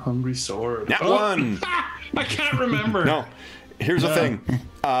 right. The hungry sword. That one! I can't remember. No. Here's the thing.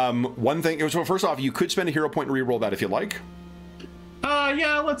 One thing. So first off, you could spend a hero point and re-roll that if you like.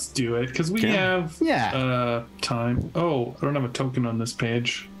 Yeah, let's do it, because we have time. Oh, I don't have a token on this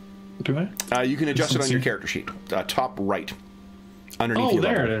page. Do I? You can adjust it on your character sheet. Top right. Underneath your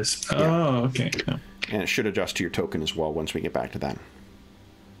there level. it is. Yeah. Oh, okay. Yeah. And it should adjust to your token as well once we get back to that.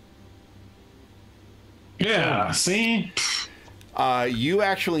 Yeah, see? You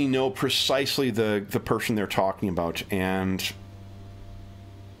actually know precisely the person they're talking about, and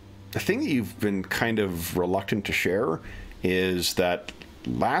the thing that you've been kind of reluctant to share is that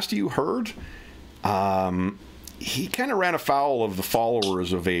last you heard, he kind of ran afoul of the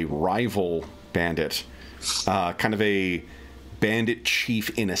followers of a rival bandit, kind of a bandit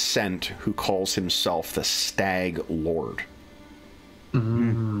chief in ascent who calls himself the Stag Lord.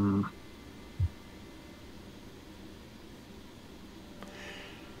 Mm.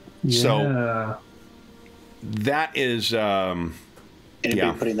 So that is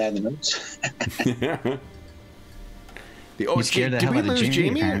Anybody putting that in the notes? You scared the hell out of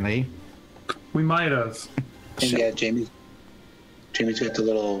Jamie, apparently. We might have. And yeah, Jamie's got the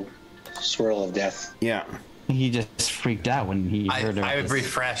little swirl of death. Yeah. He just freaked out when he heard of I've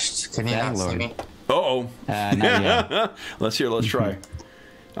refreshed. Can you not see me? Uh-oh. Not yet. Let's try.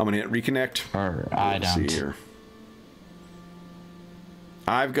 I'm going to hit reconnect. Or I Let's don't. see here.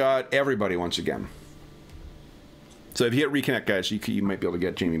 I've got everybody once again. So if you hit reconnect, guys, you might be able to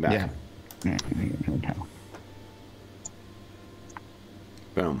get Jamie back. Yeah.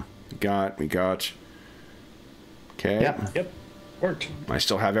 Boom. We got. Okay. Yep. Worked. I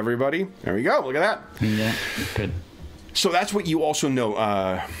still have everybody. There we go. Look at that. Yeah. Good. So that's what you also know,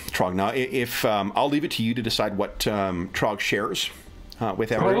 Trog. Now, if I'll leave it to you to decide what Trog shares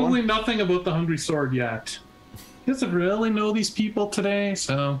with everyone. Probably nothing about the hungry sword yet. He doesn't really know these people today,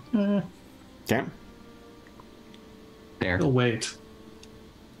 so Okay. There. he'll wait.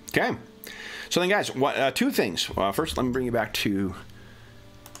 Okay. So then, guys, two things. First, let me bring you back to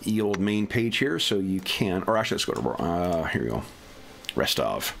the old main page here so you can... Or actually, let's go to... here we go. Rest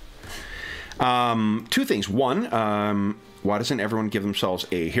of. Two things. One, why doesn't everyone give themselves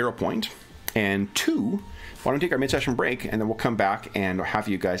a hero point? And two, why don't we take our mid-session break, and then we'll come back and have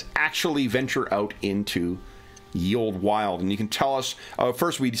you guys actually venture out into Ye Old Wild. And you can tell us...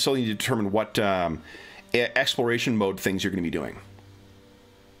 first, we still need to determine what exploration mode things you're going to be doing.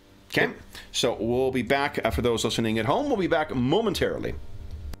 Okay, so we'll be back. For those listening at home, we'll be back momentarily.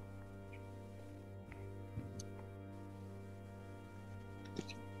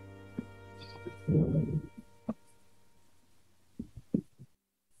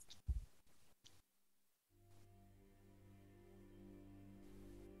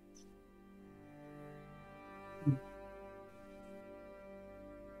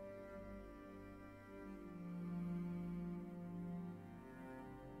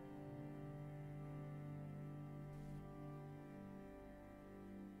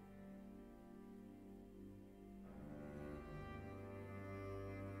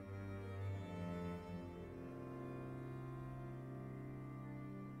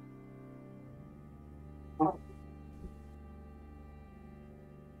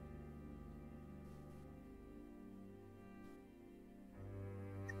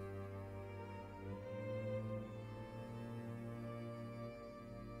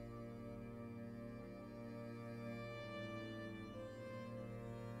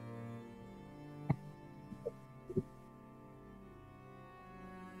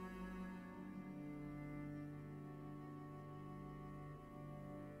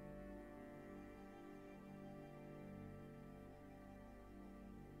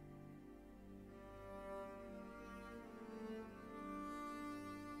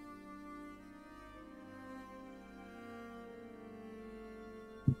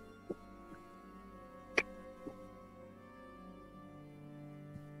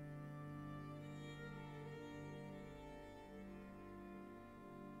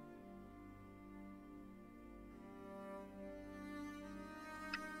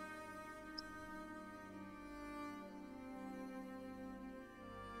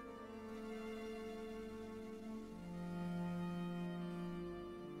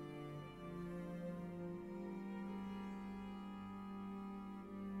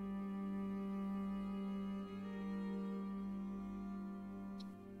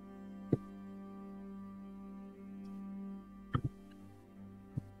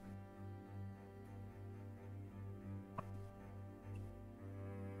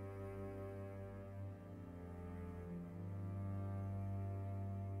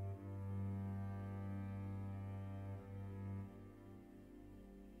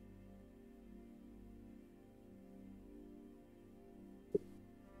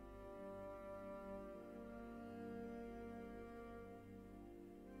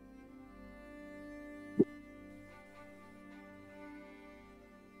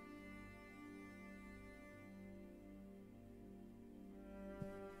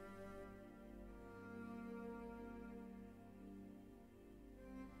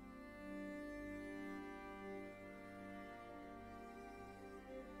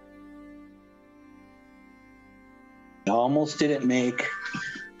 almost didn't make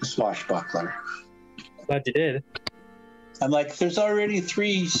a swashbuckler. Glad you did. I'm like, there's already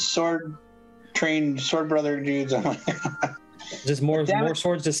 3 trained sword brother dudes. I'm like, Just more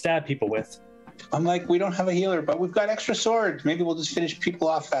swords to stab people with. I'm like, we don't have a healer, but we've got extra swords. Maybe we'll just finish people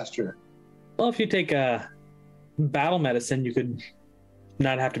off faster. Well, if you take battle medicine, you could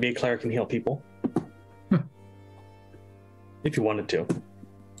not have to be a cleric and heal people. If you wanted to.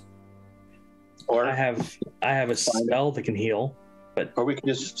 Or I have a spell that can heal, but we can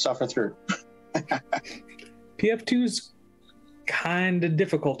just suffer through. PF2's kind of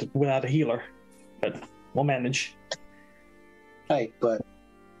difficult without a healer, but we'll manage. Right, but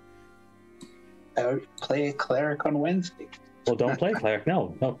I play a cleric on Wednesday. Well, don't play cleric.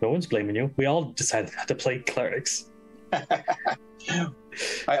 No one's blaming you. We all decided not to play clerics.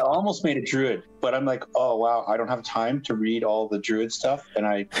 I almost made a druid, but I'm like, oh wow, I don't have time to read all the druid stuff, and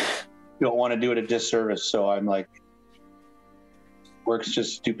I don't want to do it a disservice. So I'm like, work's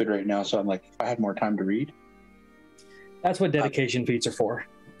just stupid right now. So I'm like, if I had more time to read. That's what dedication feats are for.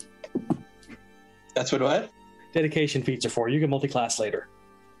 That's what? Dedication feats are for. You can multi-class later.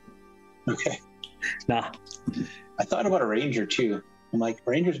 Okay. Nah. I thought about a ranger too. I'm like,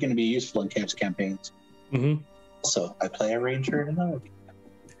 ranger's going to be useful in camps campaigns. Mm-hmm. Also, I play a ranger in another game.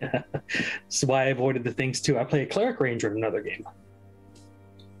 That's why I avoided the things too. I play a cleric ranger in another game.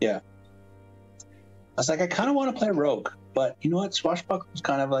 Yeah. I was like, I kind of want to play rogue, but you know what? Swashbuckler is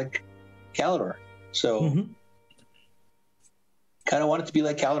kind of like Kalador. So kind of want it to be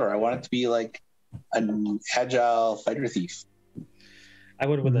like Kalador. I want it to be like an agile fighter thief. I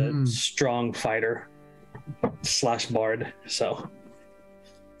went with a strong fighter / bard, so.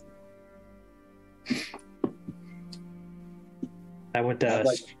 I went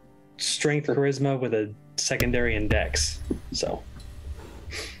strength charisma with a secondary in dex, so.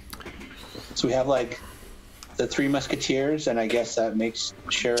 So we have like the 3 musketeers, and I guess that makes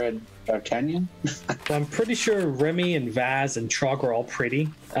Sherrod D'Artagnan. I'm pretty sure Remy and Vaz and Trog are all pretty.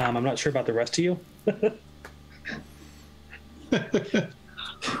 I'm not sure about the rest of you.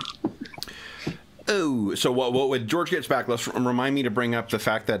 Oh, so when George gets back, let's remind me to bring up the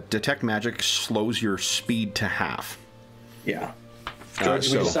fact that Detect Magic slows your speed to half. Yeah.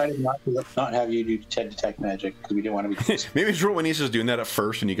 George, we decided not have you do Detect Magic because we didn't want to be. Maybe it's Rowanese is doing that at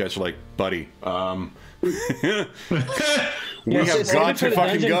first, and you guys are like, buddy, we have got to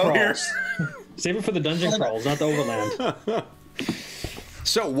fucking go here. Save it for the dungeon crawls, not the overland.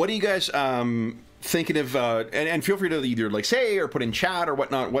 So, what are you guys thinking of? And feel free to either like say or put in chat or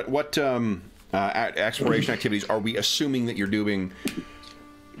whatnot. What exploration activities are we assuming that you're doing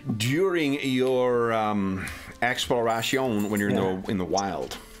during your exploration when you're in the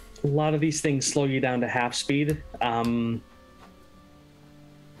wild? A lot of these things slow you down to half speed.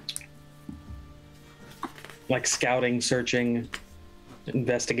 Like scouting, searching,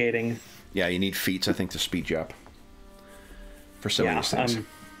 investigating. Yeah, you need feats, I think, to speed you up for some of these things.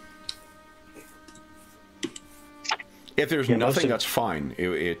 If there's nothing, that's fine.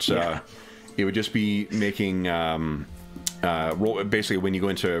 It would just be making basically when you go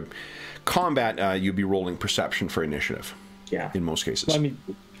into combat, you'd be rolling perception for initiative. Yeah, in most cases. Well, I mean,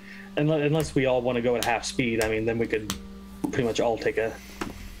 unless we all want to go at half speed, I mean, then we could pretty much all take a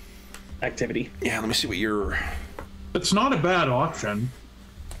activity. Yeah, let me see what you're. It's not a bad option.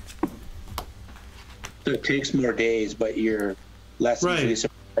 So it takes more days, but you're less easily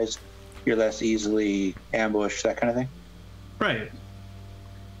surprised. You're less easily ambushed, that kind of thing. Right.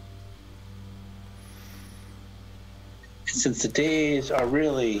 Since the days are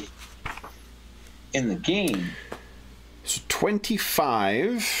really in the game. So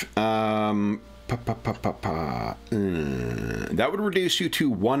 25. That would reduce you to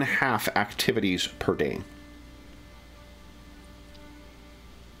 1/2 activities per day.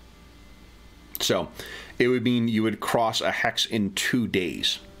 So it would mean you would cross a hex in 2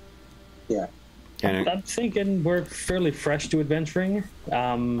 days. Yeah. And I'm thinking we're fairly fresh to adventuring. I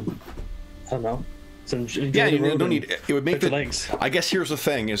don't know. Yeah, you don't need it. Would make the legs. I guess here's the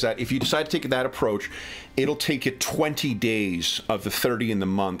thing: is that if you decide to take that approach, it'll take you 20 days of the 30 in the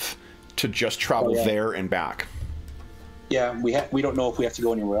month to just travel there and back. Yeah, we don't know if we have to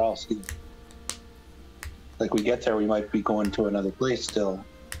go anywhere else either. Like we get there, we might be going to another place still.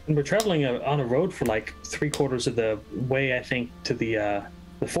 And we're traveling on a road for like 3/4 of the way, I think, to the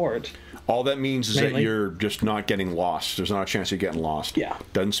fort. All that means is that you're just not getting lost. There's not a chance of getting lost. Yeah.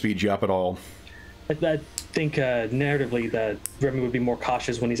 Doesn't speed you up at all. I think narratively that Remy would be more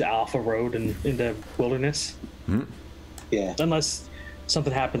cautious when he's off a road and in the wilderness. Mm-hmm. Yeah. Unless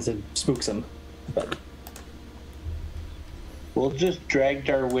something happens and spooks him. But we'll just drag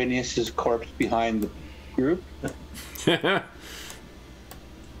Darwinius's corpse behind group. I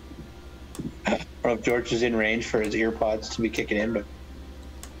don't know if George is in range for his ear pods to be kicking in, but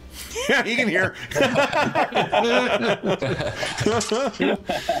Yeah, he can hear.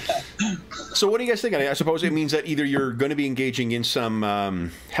 So what do you guys think? I suppose it means that either you're going to be engaging in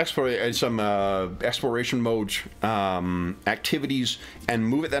some exploration mode activities and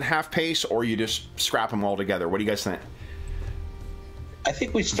move at that half pace, or you just scrap them all together. What do you guys think? I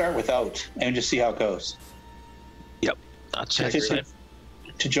think we start without and just see how it goes. Yep, that's It's just it.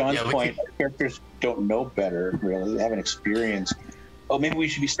 to John's Yeah, we point, our characters don't know better, really. They haven't experienced. Oh, maybe we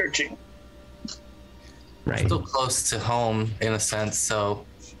should be searching. Right. Still close to home in a sense, so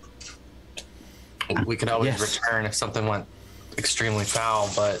we could always Yes. return if something went extremely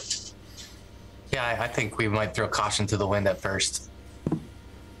foul. But yeah, I think we might throw caution to the wind at first.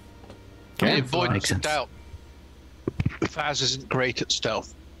 Yeah, makes avoidance of sense. doubt. Faz isn't great at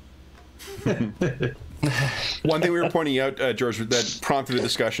stealth. One thing we were pointing out, George, that prompted the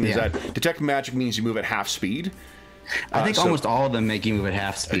discussion is Yeah. that detect magic means you move at half speed. I think so- almost all of them make you move at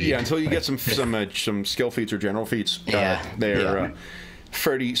half speed. Yeah, until you get some skill feats or general feats, Yeah, they're yeah.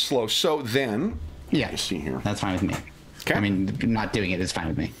 fairly slow. So then, Yeah, let's see here. that's fine with me. Okay. I mean, not doing it is fine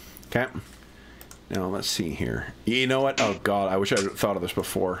with me. Okay. Now let's see here. You know what? Oh God, I wish I had thought of this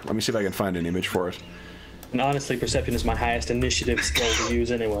before. Let me see if I can find an image for it. And honestly, perception is my highest initiative skill to use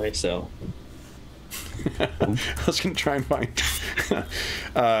anyway, so. I was gonna try and find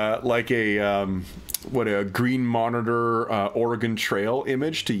like a Green Monitor Oregon Trail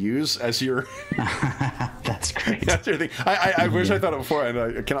image to use as your. That's great. That's your thing. I wish I thought it before,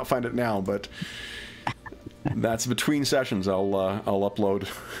 and I cannot find it now. But that's between sessions. I'll upload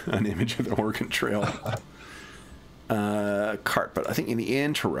an image of the Oregon Trail cart. But I think in the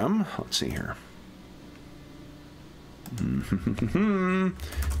interim, let's see here.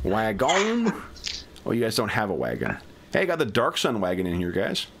 Wagon. Oh, you guys don't have a wagon. Hey, I got the Dark Sun wagon in here,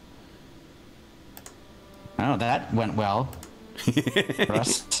 guys. Oh, that went well for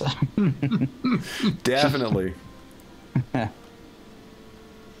us. Definitely.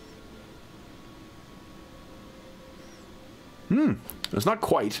 It's not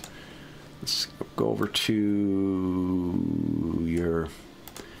quite. Let's go over to your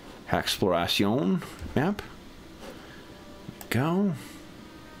Exploration map. Go.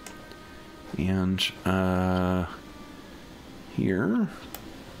 And here.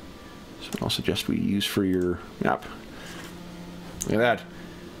 So I'll suggest we use for your map. Look at that.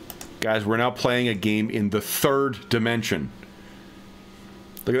 Guys, we're now playing a game in the third dimension.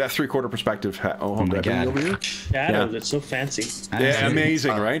 Look at that three-quarter perspective. Oh my God. Over here? Shadows, it's so fancy. Yeah,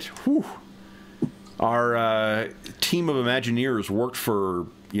 amazing, right? Whew. Our team of Imagineers worked for,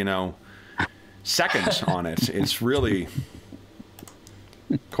 seconds on it. It's really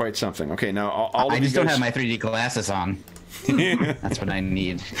quite something. Okay, now all of I you just guys... don't have my 3D glasses on. That's what I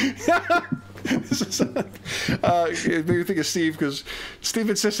need. It made me think of Steve, because Steve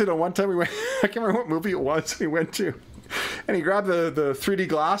insisted on one time we went, I can't remember what movie it was we went to, and he grabbed the 3D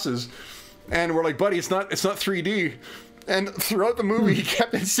glasses, and we're like, buddy, it's not 3D. And throughout the movie, he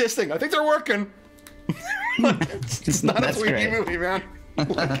kept insisting, I think they're working. It's not That's a 3D great. movie, man.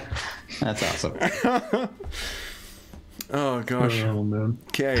 That's awesome. Oh gosh. Oh man.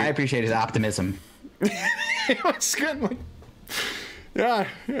 Okay. I appreciate his optimism. It's good. Like, yeah.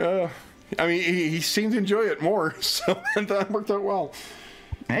 I mean, he seemed to enjoy it more, so that worked out well.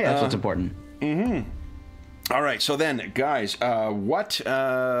 Hey, that's what's important. All right, so then, guys, so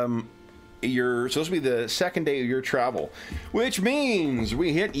this will be the second day of your travel, which means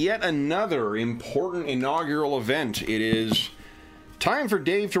we hit yet another important inaugural event. It is time for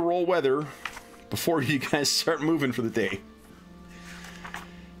Dave to roll weather before you guys start moving for the day.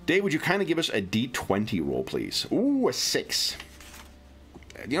 Dave, would you kind of give us a D20 roll, please? Ooh, a 6.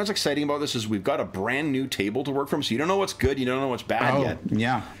 You know what's exciting about this is we've got a brand new table to work from, so you don't know what's good, you don't know what's bad yet.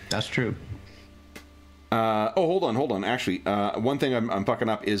 Yeah, that's true. Hold on. Actually, one thing I'm fucking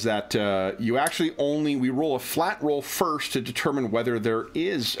up is that we roll a flat roll first to determine whether there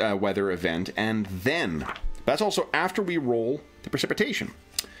is a weather event, and then that's also after we roll the precipitation.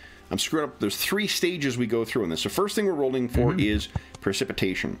 I'm screwing up. There's 3 stages we go through in this. So first thing we're rolling for is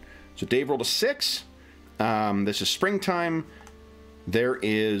precipitation. So Dave rolled a 6. This is springtime. There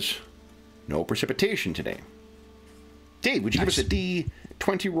is no precipitation today. Dave, would you give us a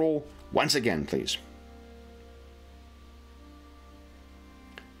D20 roll once again, please?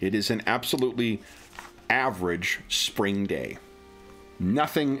 It is an absolutely average spring day.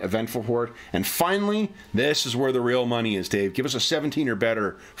 Nothing eventful for it. And finally, this is where the real money is, Dave. Give us a 17 or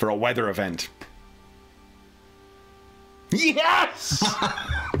better for a weather event. Yes!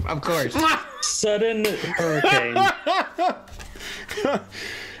 Of course. Sudden hurricane.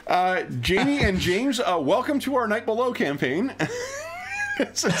 Jamie and James, welcome to our Night Below campaign.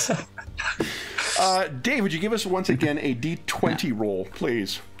 Dave, would you give us once again a D20 roll,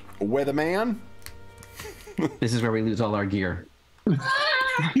 please? Weatherman. This is where we lose all our gear.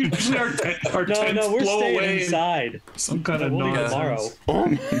 Usually our tents No, we're blow staying away. inside. Some kind of We'll leave nonsense.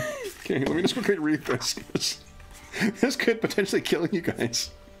 tomorrow. Okay, let me just quickly read this. This could potentially kill you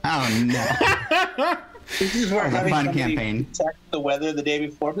guys. Oh no! This is where That was a having fun somebody campaign. check the weather the day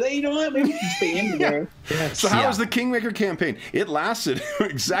before. But you know what? Maybe we can stay in there. So how was the Kingmaker campaign? It lasted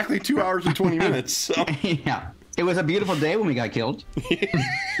exactly 2 hours and 20 minutes. So. Yeah, it was a beautiful day when we got killed. It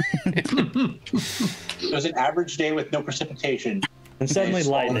was an average day with no precipitation. And suddenly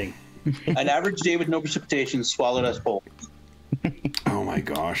lightning. An average day with no precipitation swallowed us whole. Oh my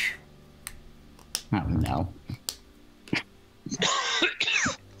gosh. Oh no!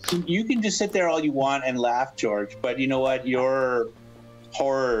 You can just sit there all you want and laugh, George, but you know what? Your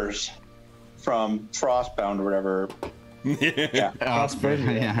horrors from Frostbound or whatever. Yeah.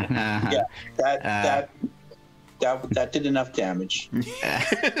 Frostburn, Yeah. That did enough damage.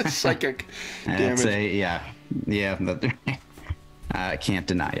 Psychic That's damage. Can't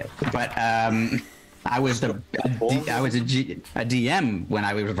deny it. But I was a DM when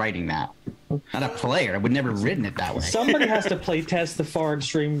I was writing that. Not a player. I would never have written it that way. Somebody has to play test the far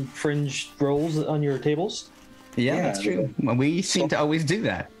extreme fringe rolls on your tables. Yeah, that's true. Well, we seem to always do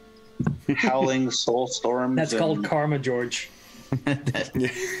that. Howling soul storms. That's called karma, George.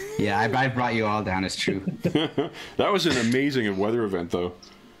 Yeah, I brought you all down. It's true. That was an amazing weather event, though.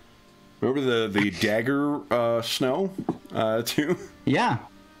 Remember the dagger snow, too? Yeah.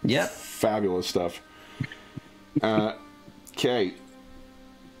 Yep. Fabulous stuff. Okay.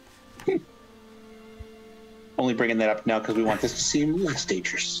 Only bringing that up now because we want this to seem less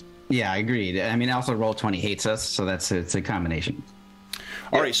dangerous. Yeah, I agreed. I mean, also Roll20 hates us, so it's a combination.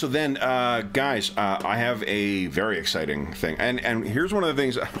 All right, so then, guys, I have a very exciting thing, and here's one of the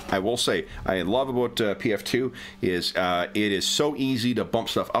things I will say I love about PF2 is it is so easy to bump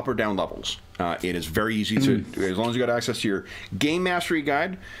stuff up or down levels. It is very easy to, as long as you got access to your game mastery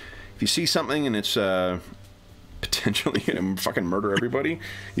guide. If you see something and it's potentially going to fucking murder everybody,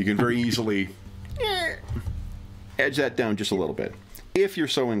 you can very easily edge that down just a little bit, if you're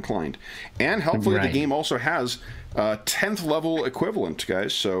so inclined. And hopefully the game also has 10th level equivalent,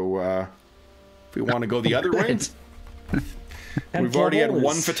 guys. So if we want to go the other way, we've already had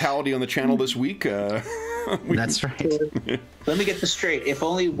one fatality on the channel this week. That's right. Let me get this straight. If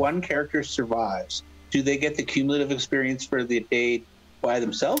only one character survives, do they get the cumulative experience for the day by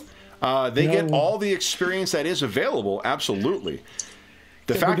themselves? They get all the experience that is available, absolutely.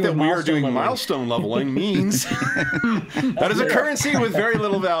 The fact that we are doing milestone leveling means that is a currency with very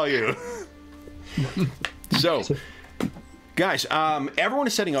little value. So, guys, everyone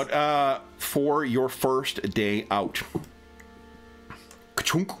is setting out for your first day out.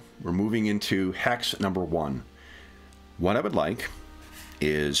 Ka-chunk. We're moving into hex number 1. What I would like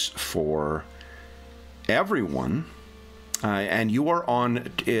is for everyone, and you are on,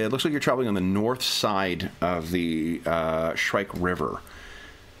 it looks like you're traveling on the north side of the Shrike River.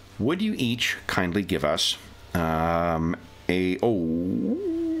 Would you each kindly give us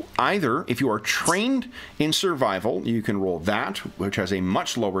either, if you are trained in survival, you can roll that, which has a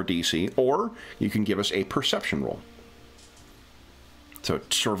much lower DC, or you can give us a perception roll. So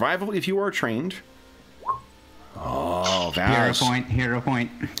survival, if you are trained. Oh, that's... Hero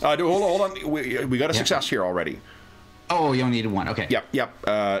point. Hold on. We got a success here already. Oh, you only needed 1. Okay.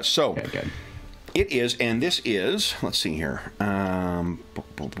 Yep. So... Okay, good. It is, and this is, let's see here.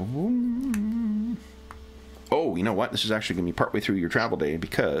 Oh, you know what? This is actually going to be partway through your travel day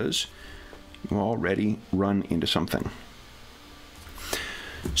because you already run into something.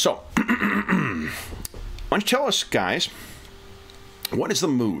 So, why don't you tell us, guys, what is the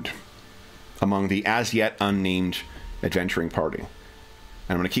mood among the as yet unnamed adventuring party? And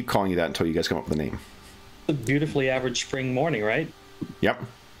I'm going to keep calling you that until you guys come up with a name. A beautifully average spring morning, right? Yep.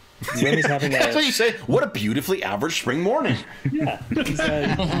 Remy's having That's what you say. What a beautifully average spring morning. Yeah, he's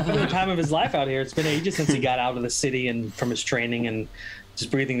having the time of his life out here. It's been ages since he got out of the city and from his training and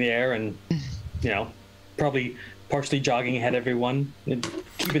just breathing the air and, probably partially jogging ahead of everyone and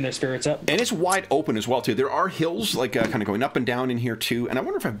keeping their spirits up. And it's wide open as well, too. There are hills, like, kind of going up and down in here, too. And I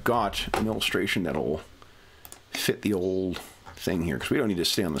wonder if I've got an illustration that'll fit the old thing here, because we don't need to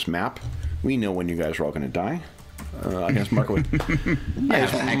stay on this map. We know when you guys are all going to die. I guess Marco would...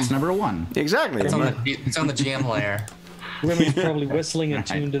 Hex number 1. Exactly. It's on the GM layer. Remy's probably whistling and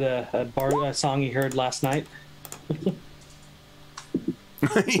tuned to the song he heard last night.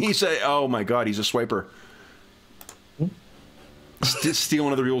 He's a, oh my god, he's a swiper.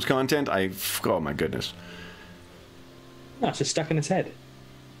 Stealing other people's content? Oh my goodness. No, it's just stuck in his head.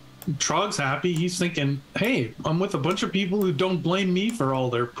 Trog's happy. He's thinking, hey, I'm with a bunch of people who don't blame me for all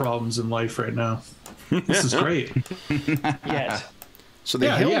their problems in life right now. This is great. Yet. So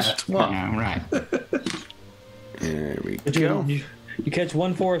the hills. Yeah. Well, Yeah, right. There we But go. you catch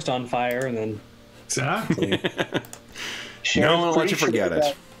one forest on fire and then exactly. No one will let you forget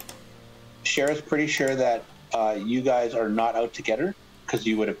it. Shara's pretty sure that you guys are not out together because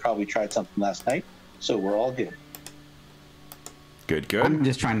you would have probably tried something last night. So we're all good. Good, good. I'm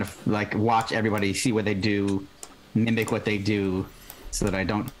just trying to like watch everybody, see what they do, mimic what they do, so that I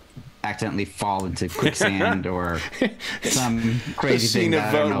don't accidentally fall into quicksand or some The crazy scene thing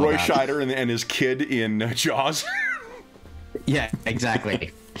that I don't of know Roy about. Scheider and his kid in Jaws. Yeah,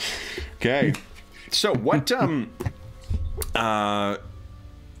 exactly. Okay. So what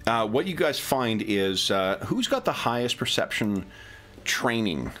what you guys find is who's got the highest perception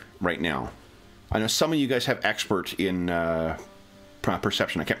training right now? I know some of you guys have expert in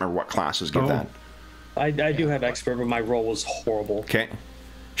perception. I can't remember what classes give that. I do have expert, but my roll was horrible. Okay.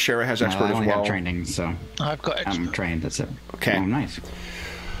 Shara has expert I as only well. have training, so I've got expert. I'm trained. That's it. Okay. Oh, nice.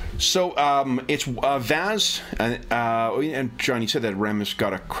 So it's Vaz and John. You said that Rem has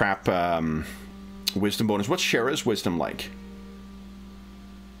got a crap wisdom bonus. What's Shara's wisdom like?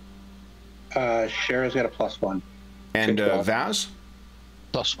 Shara's got a +1. And Good job. Vaz?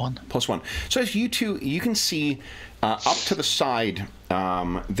 +1. +1. So as you two, you can see up to the side,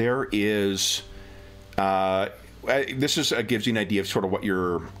 there is. This is gives you an idea of sort of what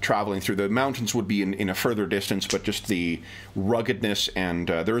you're traveling through. The mountains would be in a further distance, but just the ruggedness, and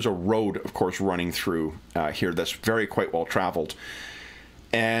there is a road, of course, running through here that's quite well traveled.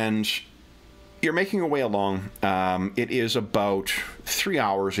 And you're making your way along. It is about 3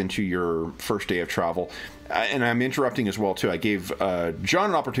 hours into your first day of travel. And I'm interrupting as well, too. I gave John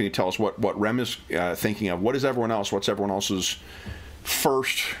an opportunity to tell us what Rem is thinking of. What is everyone else? What's everyone else's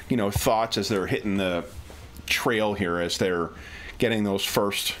first, thoughts as they're hitting the trail here, as they're getting those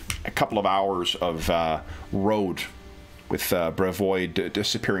first couple of hours of road with Brevoid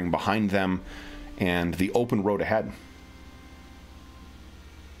disappearing behind them and the open road ahead?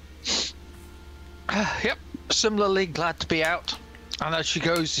 Yep. Similarly, glad to be out. And as she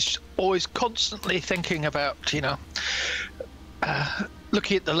goes, she's always constantly thinking about,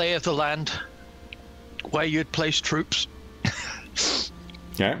 looking at the lay of the land, where you'd place troops.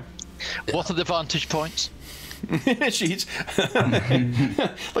 Yeah. What are the vantage points? She's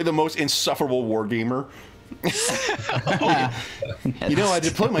like the most insufferable war gamer. I'd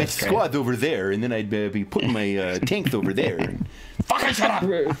deploy my squad over there, and then I'd be putting my tanks over there. Fucking shut up!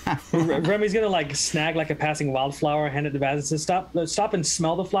 Remy's gonna snag a passing wildflower, hand it to Vaz, and say, "Stop and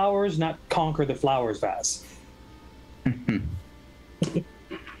smell the flowers, not conquer the flowers, Vaz."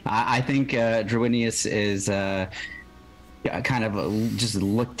 I think Druinius is kind of just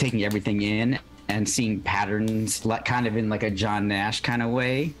taking everything in and seeing patterns, kind of in a John Nash kind of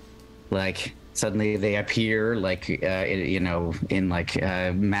way, suddenly they appear in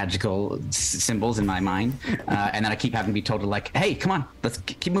magical symbols in my mind, and then I keep having to be told to hey, come on, let's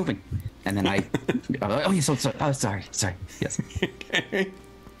keep moving, and then I sorry, yes.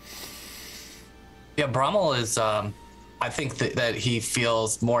 Yeah, Brommel is. I think that he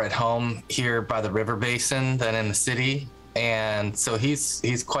feels more at home here by the river basin than in the city, and so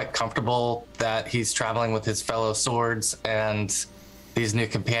he's quite comfortable that he's traveling with his fellow swords and these new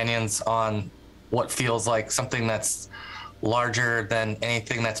companions on what feels like something that's larger than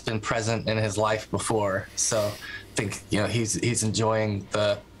anything that's been present in his life before. So I think he's enjoying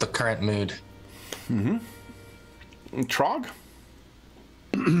the current mood. Mm-hmm. Trog?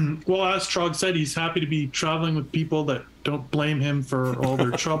 Well, as Trog said, he's happy to be traveling with people that don't blame him for all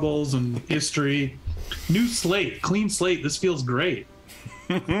their troubles and history. New slate, clean slate. This feels great.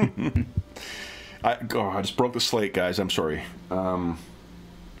 I just broke the slate, guys. I'm sorry.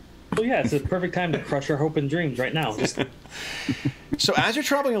 Well, yeah, it's the perfect time to crush our hope and dreams right now. So as you're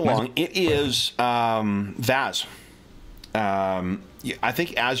traveling along, it is Vaz. I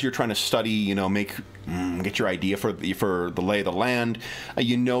think as you're trying to study, get your idea for the lay of the land,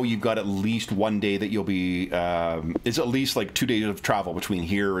 you've got at least one day that you'll be. It's at least 2 days of travel between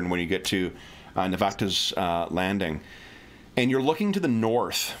here and when you get to Navakta's landing. And you're looking to the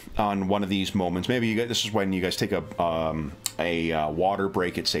north on one of these moments. Maybe this is when you guys take a water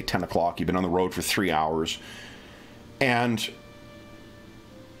break at, say, 10 o'clock. You've been on the road for 3 hours. And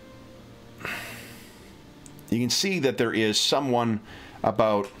you can see that there is someone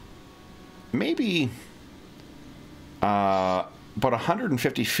about maybe about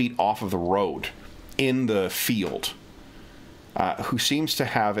 150 feet off of the road in the field, who seems to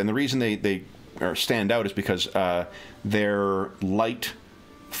have, and the reason they stand out is because their light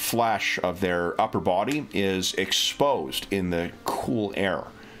flesh of their upper body is exposed in the cool air.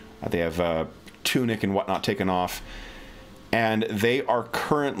 They have a tunic and whatnot taken off, and they are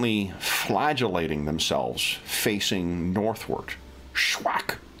currently flagellating themselves facing northward.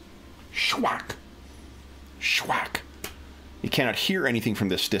 Schwack, schwack, schwack. You cannot hear anything from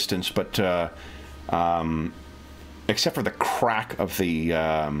this distance, but except for the crack of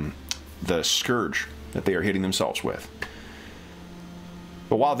the scourge that they are hitting themselves with.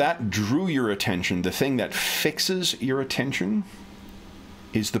 But while that drew your attention, the thing that fixes your attention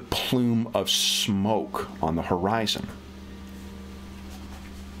is the plume of smoke on the horizon.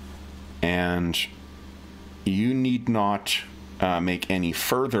 And you need not make any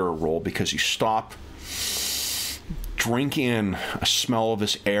further roll, because you stop, drink in a smell of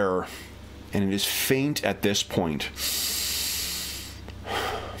this air, and it is faint at this point.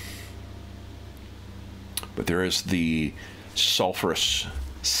 But there is the sulfurous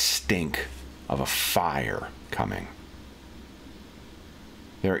stink of a fire coming.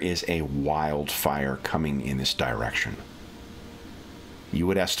 There is a wildfire coming in this direction. You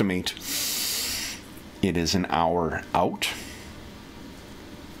would estimate it is an hour out.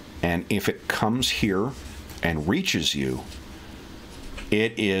 And if it comes here and reaches you,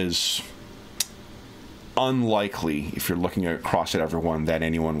 it is unlikely, if you're looking across at everyone, that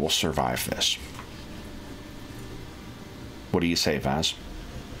anyone will survive this. What do you say, Vaz?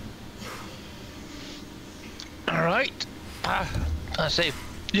 All right. I say,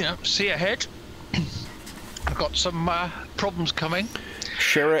 see ahead. I've got some problems coming.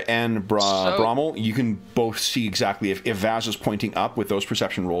 Shara and Brommel, you can both see exactly, if Vaz is pointing up with those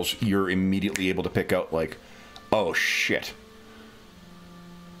perception rolls, you're immediately able to pick out, like, oh shit.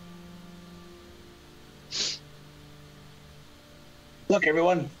 Look,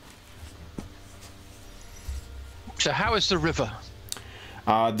 everyone. So how is the river?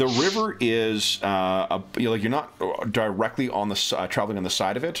 The river is you're not directly on the traveling on the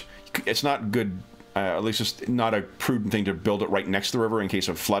side of it. It's not good. At least it's not a prudent thing to build it right next to the river in case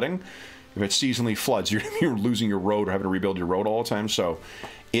of flooding. If it seasonally floods, you're losing your road or having to rebuild your road all the time. So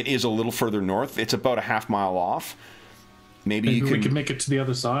it is a little further north. It's about a half mile off. Maybe we could make it to the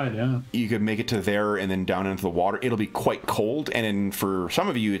other side. Yeah, you could make it to there and then down into the water. It'll be quite cold, and then for some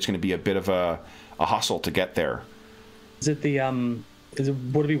of you, it's going to be a bit of a hustle to get there. Is it the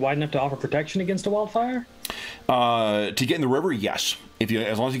would it be wide enough to offer protection against a wildfire? To get in the river, yes.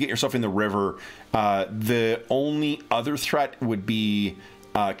 As long as you get yourself in the river, the only other threat would be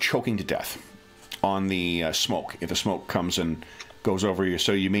choking to death on the smoke. If the smoke comes and goes over you,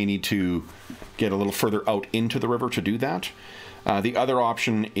 so you may need to get a little further out into the river to do that. The other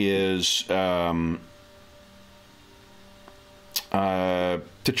option is to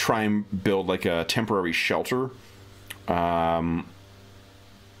try and build like a temporary shelter.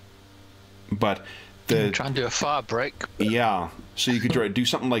 But try and do a fire break. Yeah, so you could try to do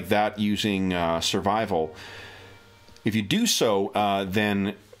something like that using survival. If you do so,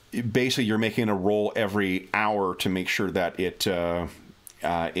 then basically you're making a roll every hour to make sure that it does,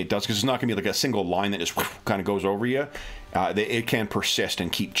 because it's not going to be like a single line that just kind of goes over you. It can persist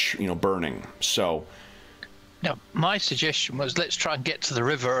and keep burning. So. Now, my suggestion was let's try and get to the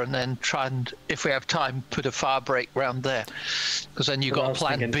river and then try and, if we have time, put a fire break round there. Because then you've got a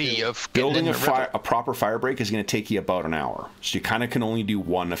plan B of building a proper fire break is going to take you about an hour. So you kind of can only do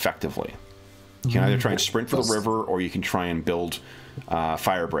one effectively. You can either try and sprint for the river, or you can try and build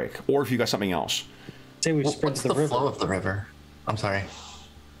fire break. Or if you got something else. Say we sprint what's to the river. Flow of the river? I'm sorry.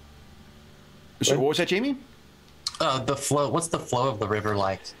 So what was that, Jamie? The flow. What's the flow of the river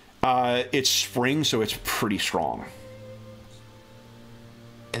like? It's spring, so it's pretty strong.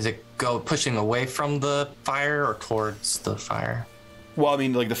 Is it pushing away from the fire or towards the fire? Well, I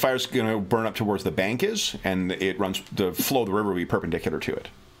mean, like the fire's going to burn up towards the bank is, and the flow of the river will be perpendicular to it.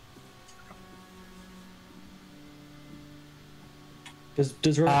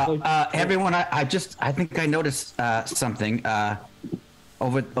 Does everyone, I think I noticed something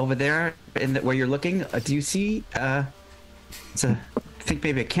over there where you're looking. Do you see? It's I think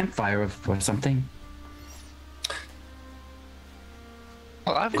maybe a campfire or something.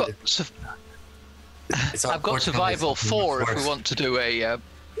 Well, I've got survival 4 if we want to do a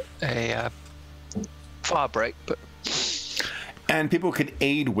fire break, but and people could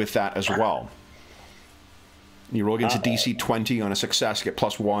aid with that as well. You roll against a DC 20 on a success, you get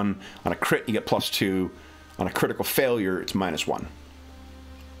 +1. On a crit, you get +2. On a critical failure, it's -1.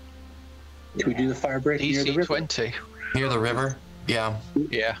 Can we do the fire break near the DC river? 20. Near the river? Yeah.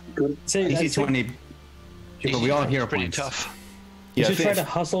 Yeah. Say, DC 20, but we all have hero Pretty points. tough. you Yeah, should the try thing, to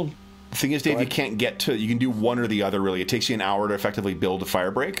hustle. the thing is, Dave, you can't get to. You can do one or the other. Really, it takes you an hour to effectively build a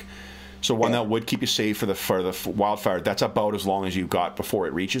fire break. So one that would keep you safe for the wildfire. That's about as long as you've got before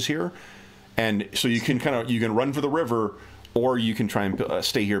it reaches here. And so you can run for the river, or you can try and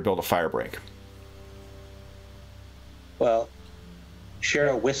stay here, build a fire break. Well,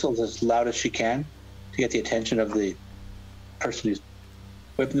 Shara whistles as loud as she can to get the attention of the person who's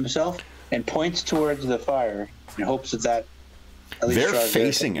whipping themselves, and points towards the fire in hopes that at least They're draws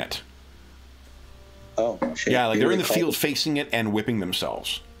facing it. Oh, shit. Yeah, like Maybe they're in they the called field it. facing it and whipping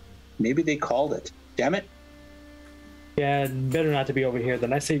themselves. Maybe they called it. Damn it. Yeah, better not to be over here.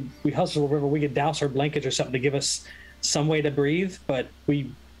 Then I say we hustle the river. We could douse our blankets or something to give us some way to breathe, but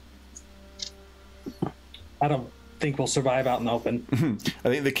I don't think we'll survive out in the open. I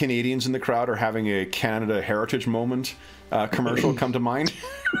think the Canadians in the crowd are having a Canada Heritage Moment commercial come to mind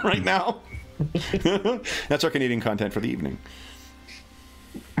right now. That's our Canadian content for the evening.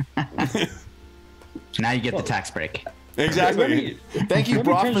 Now you get the tax break. Exactly. Thank you, Let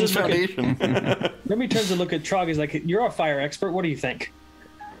me turn Brofman's this look at- Foundation. Let me turn to look at Trog. He's like, you're a fire expert. What do you think?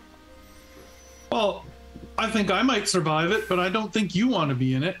 Well, I think I might survive it, but I don't think you want to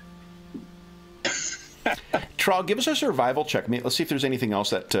be in it. Trog, give us a survival check, mate. Let's see if there's anything else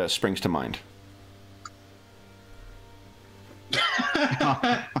that springs to mind.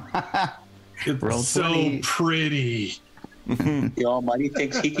 It's Roll so 20. pretty. The Almighty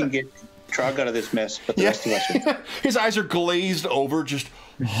thinks he can get Trog out of this mess, but the rest of us are. His eyes are glazed over, just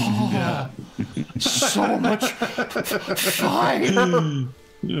Yeah. so much fire.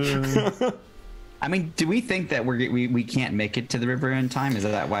 I mean, do we think that we can't make it to the river in time? Is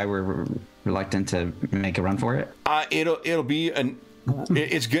that why we're reluctant to make a run for it? It'll be an.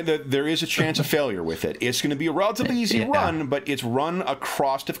 It's good that there is a chance of failure with it. It's going to be a relatively easy Yeah. run, but it's run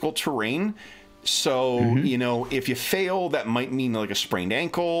across difficult terrain. So, if you fail, that might mean like a sprained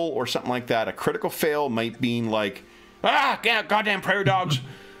ankle or something like that. A critical fail might mean like, goddamn prairie dogs.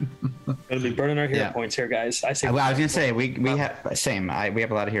 It'll be burning our hero Yeah. points here, guys. I say. I was gonna say we have same. We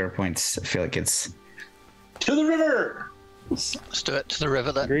have a lot of hero points. I feel like it's To the river! Let's do it to the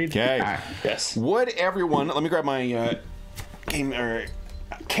river then. Agreed. Okay. all right. Yes. Would everyone? Let me grab my game or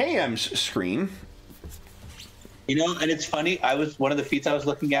KM's screen. You know, and it's funny. One of the feats I was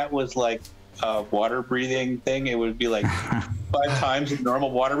looking at was like a water breathing thing. It would be like 5 times the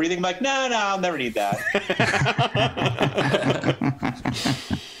normal water breathing. I'm like, no, I'll never need that.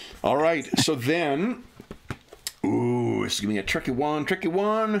 All right. So then, this is gonna be a tricky one. So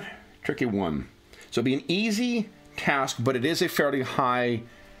it'll be an easy task, but it is a fairly high.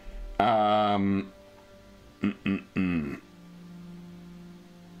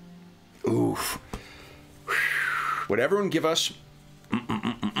 Oof. Would everyone give us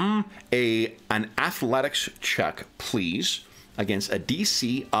an athletics check, please, against a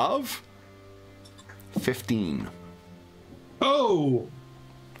DC of 15? Oh,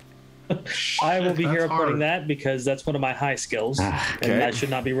 I will be that's hero pointing hard. that because that's one of my high skills, Okay. and I should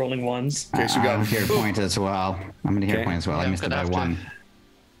not be rolling ones. Okay, so we got I'm hero point as well. I'm gonna hero Okay. point as well. Yeah, I I'm missed it gonna by have to- 1.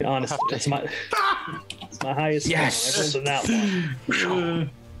 Be honest, it's my highest Yes! skill. I rolled in that one.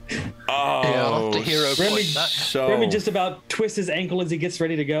 Oh, Yeah, I'll have to hero Remy- point that. so Remy just about twists his ankle as he gets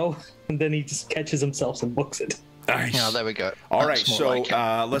ready to go, and then he just catches himself and books it. nice. Yeah, there we go. All right, That's more so like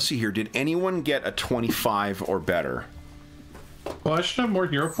it. let's see here. Did anyone get a 25 or better? well, I should have more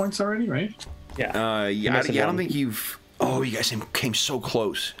hero points already, right? Yeah. Yeah, missing I don't one. think you've. Oh, you guys came so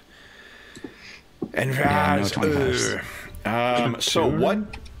close. And no Raz, 25s. so what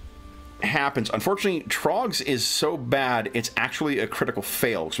happens? Unfortunately, Trog's is so bad, it's actually a critical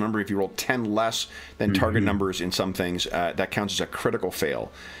fail. Because remember, if you roll 10 less than target numbers in some things, that counts as a critical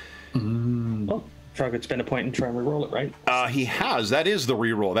fail. Well, Frog would spend a point and try and reroll it, right? He has. That is the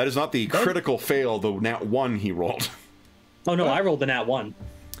reroll. That is not the critical fail, the nat 1 he rolled. Oh no, I rolled the nat 1.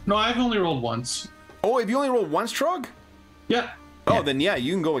 No, I've only rolled once. Oh, have you only rolled once, Trog? Yeah. Oh, then yeah,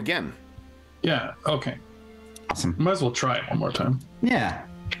 you can go again. Yeah. Okay. Awesome. Might as well try it one more time. Yeah.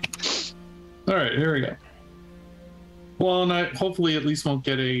 All right, here we go. Well, and I hopefully at least won't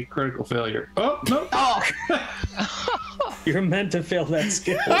get a critical failure. Oh no! You're meant to fail that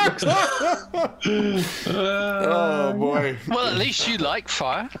skill. Oh boy. Well, at least you like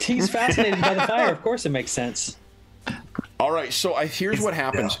fire. He's fascinated by the fire. Of course, it makes sense. All right, so here's what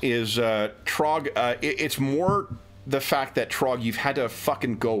happens is Trog, it's more the fact that Trog, you've had to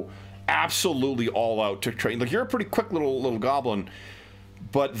fucking go absolutely all out to train. Like, you're a pretty quick little goblin,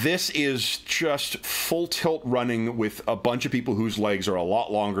 but this is just full tilt running with a bunch of people whose legs are a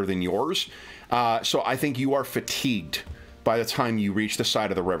lot longer than yours. So I think you are fatigued by the time you reach the side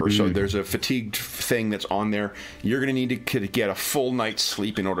of the river. So there's a fatigued thing that's on there. You're going to need to get a full night's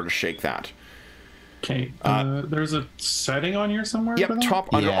sleep in order to shake that. Okay. There's a setting on here somewhere. Yep, for that?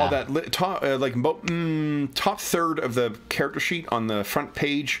 top under all that top top third of the character sheet on the front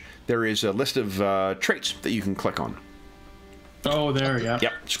page. There is a list of traits that you can click on. Oh, there. Yeah.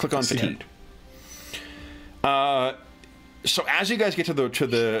 Yep, just click on fatigued. So as you guys get to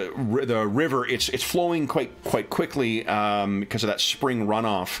the river, it's flowing quite quickly because of that spring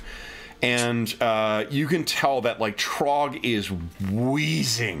runoff, and you can tell that like Trog is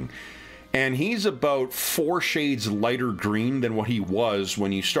wheezing, and he's about 4 shades lighter green than what he was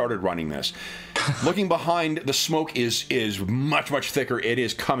when you started running this. Looking behind, the smoke is much thicker. It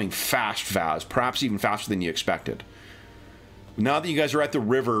is coming fast, Vaz, perhaps even faster than you expected. Now that you guys are at the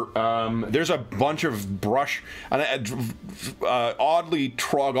river, there's a bunch of brush. Oddly,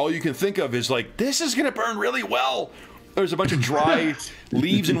 Trog, all you can think of is like, this is going to burn really well. There's a bunch of dry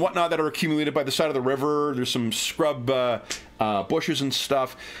leaves and whatnot that are accumulated by the side of the river. There's some scrub bushes and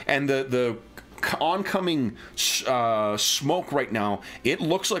stuff. And the oncoming smoke right now, it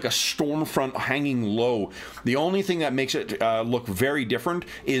looks like a storm front hanging low. The only thing that makes it look very different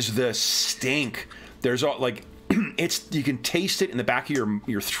is the stink. There's like... you can taste it in the back of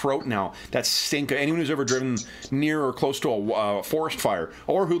your throat now. That stink. Anyone who's ever driven near or close to a forest fire,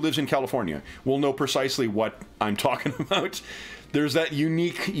 or who lives in California, will know precisely what I'm talking about. There's that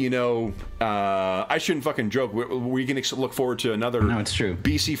unique, I shouldn't fucking joke. We can look forward to another it's true.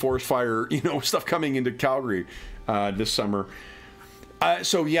 BC forest fire, stuff coming into Calgary this summer.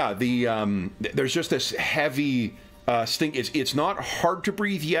 So yeah, there's just this heavy stink. It's not hard to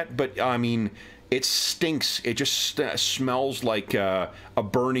breathe yet, but I mean. It stinks. It just smells like a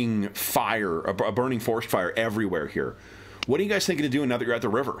burning fire, a burning forest fire everywhere here. What are you guys thinking of doing now that you're at the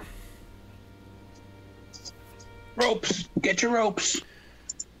river? Ropes. Get your ropes.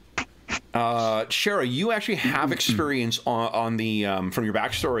 Shara, you actually have experience on the from your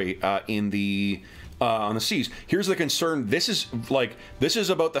backstory on the seas. Here's the concern. This is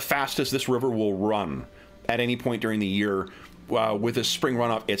about the fastest this river will run at any point during the year. With a spring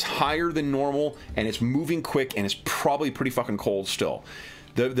runoff, it's higher than normal, and it's moving quick, and it's probably pretty fucking cold still.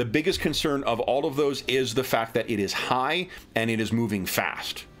 The biggest concern of all of those is the fact that it is high, and it is moving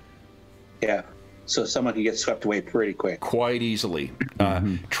fast. Yeah, so someone can get swept away pretty quick. Quite easily.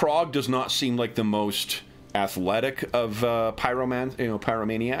 Trog does not seem like the most athletic of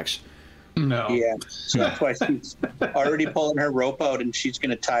pyromaniacs. No. Yeah, so that's why she's already pulling her rope out, and she's going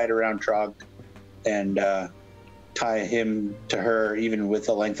to tie it around Trog, and... tie him to her even with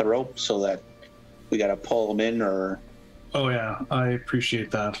the length of rope so that we got to pull him in or... Oh, yeah. I appreciate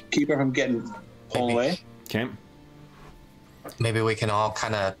that. Keep her from getting pulled away. Okay. Maybe we can all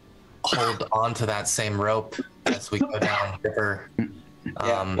kind of hold on to that same rope as we go down the river,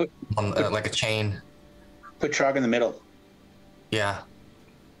 like a chain. Put Trog in the middle. Yeah.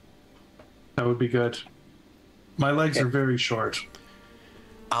 That would be good. My legs are very short.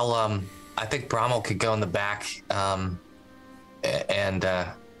 I think Brommel could go in the back, and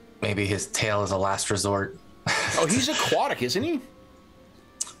maybe his tail is a last resort. Oh, he's aquatic, isn't he?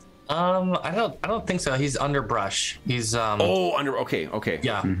 I don't think so. He's underbrush. He's okay.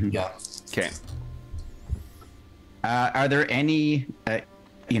 Yeah, yeah. Okay. Are there any?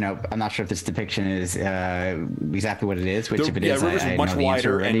 I'm not sure if this depiction is exactly what it is. Which, if it is, rivers I much know the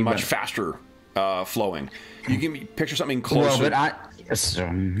wider already, and much faster flowing. You can picture something closer. Well, but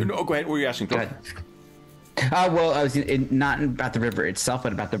no, go ahead. What were you asking? Go ahead. Well, I was not about the river itself,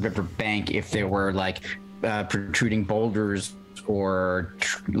 but about the river bank. If there were like protruding boulders or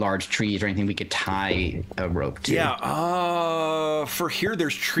large trees or anything, we could tie a rope to. Yeah. For here,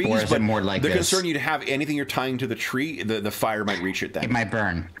 there's trees, or is but it more like the this? concern you'd have anything you're tying to the tree, the fire might reach it then. It might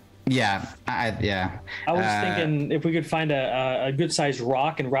burn. Yeah, yeah. I was thinking if we could find a good sized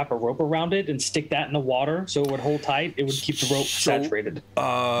rock and wrap a rope around it and stick that in the water so it would hold tight, it would keep the rope saturated.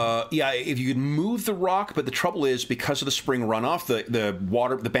 Yeah, if you could move the rock, but the trouble is because of the spring runoff,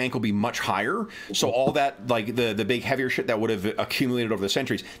 the bank will be much higher. So all that, like the big heavier shit that would have accumulated over the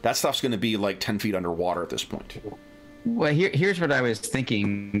centuries, that stuff's going to be like 10 feet underwater at this point. Well, here's what I was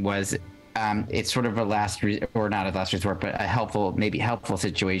thinking was. It's sort of a or not a last resort, but a helpful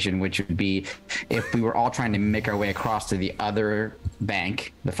situation, which would be if we were all trying to make our way across to the other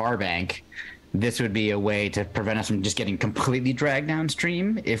bank, the far bank. This would be a way to prevent us from just getting completely dragged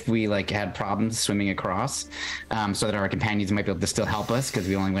downstream if we had problems swimming across, so that our companions might be able to still help us because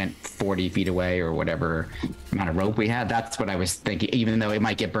we only went 40 feet away or whatever amount of rope we had. That's what I was thinking, even though it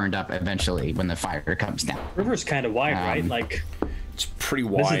might get burned up eventually when the fire comes down. River's kind of wide, right? pretty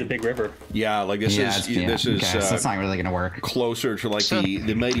wide. This is the big river. Yeah, like this is so it's not really gonna work. Closer to like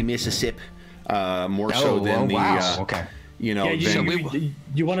the mighty Mississippi, more so than the. Wow. Okay. You know,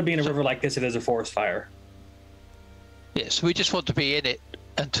 you want to be in a river like this. It is a forest fire. Yes, we just want to be in it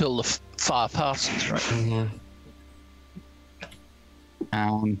until the fire passes, right?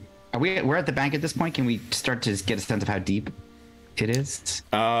 We're at the bank at this point. Can we start to get a sense of how deep it is?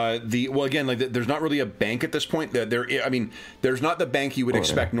 Well, again, like there's not really a bank at this point. I mean, there's not the bank you would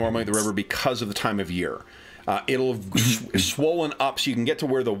expect normally at the river because of the time of year. It'll have swollen up so you can get to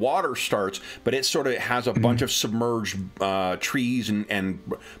where the water starts, but it sort of has a bunch of submerged trees and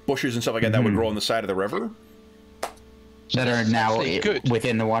bushes and stuff like that that would grow on the side of the river. That are now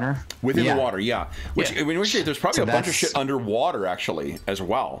within the water? Within the water, yeah. Which, in which case, there's probably a bunch of shit underwater, actually, as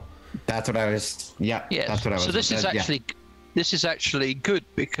well. That's what I was... Yeah, yes. That's what I was... So this is actually... This is actually good,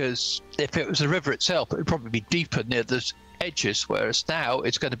 because if it was the river itself, it would probably be deeper near the edges, whereas now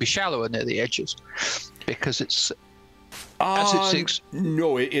it's going to be shallower near the edges, because it's...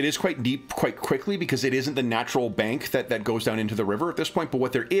 No, it is quite deep quite quickly because it isn't the natural bank that goes down into the river at this point. But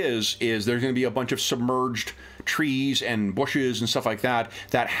what there is there's going to be a bunch of submerged trees and bushes and stuff like that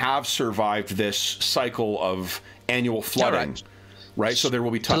have survived this cycle of annual flooding. Right, so there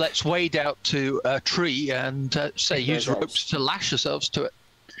will be... So let's wade out to a tree and, use ropes to lash ourselves to it.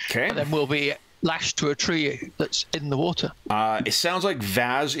 Okay. And then we'll be lashed to a tree that's in the water. It sounds like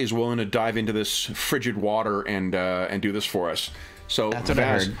Vaz is willing to dive into this frigid water and do this for us. So, that's what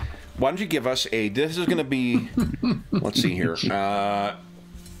Vaz, I heard. why don't you give us a... This is going to be... let's see here. I'm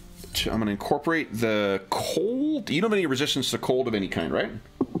going to incorporate the cold. You don't have any resistance to cold of any kind, right?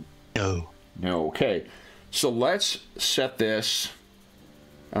 No. No, okay. So let's set this...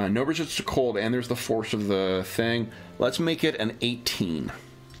 no resistance to cold, and there's the force of the thing. Let's make it an 18.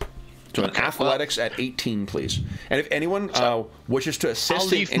 So an athletics at 18, please. And if anyone wishes to assist, I'll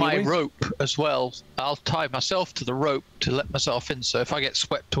leave my rope as well. I'll tie myself to the rope to let myself in. So if I get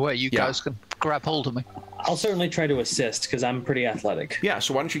swept away, you guys can grab hold of me. I'll certainly try to assist because I'm pretty athletic. Yeah.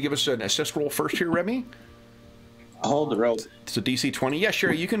 So why don't you give us an assist roll first here, Remy? I'll hold the rope. It's a DC 20. Yeah,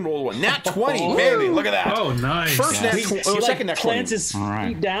 sure. You can roll one. Nat 20, baby. Look at that. Oh, nice. First nat 20. Second nat 20. Plants his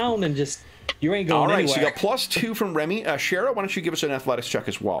feet down and just you ain't going anywhere. All right. So you got +2 from Remy. Shara, why don't you give us an athletics check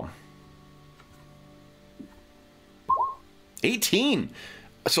as well? 18.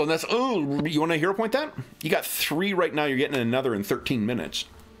 So that's, you want to hero point that? You got 3 right now. You're getting another in 13 minutes.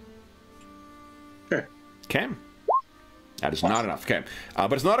 Sure. Okay. That is not enough. Okay.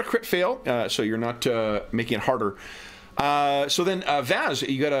 But it's not a crit fail, so you're not making it harder. So then, Vaz,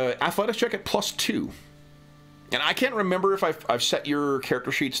 you got an athletics check at +2. And I can't remember if I've set your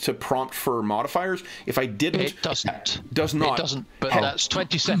character sheets to prompt for modifiers. If I didn't... It doesn't. Does not. It doesn't, but that's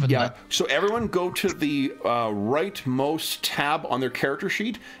 27. Yeah. Then. So everyone go to the rightmost tab on their character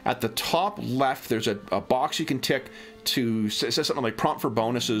sheet. At the top left, there's a box you can tick to... It says something like prompt for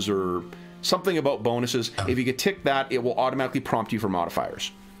bonuses or something about bonuses. If you could tick that, it will automatically prompt you for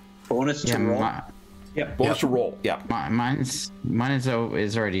modifiers. Bonus to roll? Yep. Bonus to roll, yeah. Mine is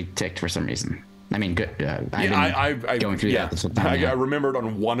already ticked for some reason. I mean, good. I've been going through that. I remembered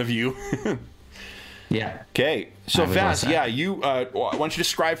on one of you. Yeah. Okay. So Vaz, you. Why don't you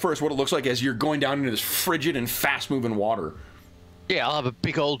describe for us what it looks like as you're going down into this frigid and fast-moving water? Yeah, I'll have a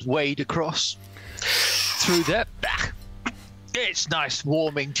big old wade across through there. It's nice,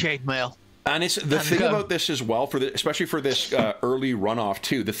 warming chainmail. And it's the thing about this as well, especially for this early runoff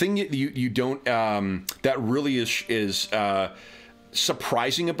too. The thing you don't that really is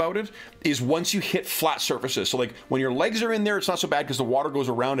surprising about it is once you hit flat surfaces. So like when your legs are in there, it's not so bad because the water goes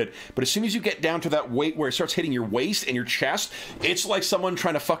around it. But as soon as you get down to that weight where it starts hitting your waist and your chest, it's like someone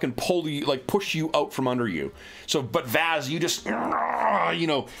trying to fucking pull you, like push you out from under you. So, but Vaz, you just,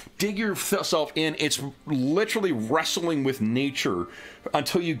 dig yourself in. It's literally wrestling with nature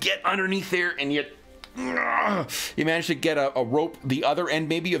until you get underneath there and you manage to get a rope, the other end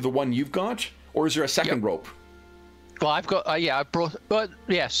maybe of the one you've got, or is there a second rope? Well, I've got, I brought, but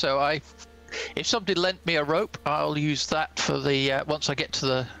yeah, so if somebody lent me a rope, I'll use that for the, once I get to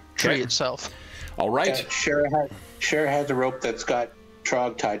the tree itself. All right. Shara has a rope that's got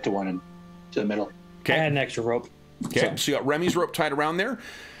Trog tied to one and to the middle. Okay. I had an extra rope. Okay, so you got Remy's rope tied around there.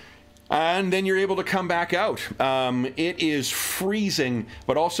 And then you're able to come back out. It is freezing,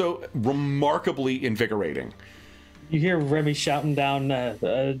 but also remarkably invigorating. You hear Remy shouting down,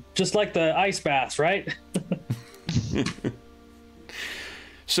 just like the ice baths, right?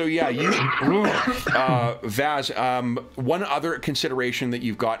 So yeah, you, Vaz. One other consideration that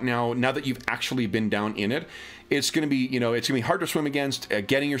you've got now that you've actually been down in it, it's going to be, it's going to be hard to swim against.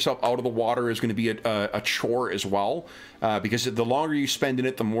 Getting yourself out of the water is going to be a chore as well, because the longer you spend in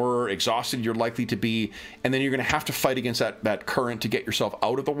it, the more exhausted you're likely to be, and then you're going to have to fight against that current to get yourself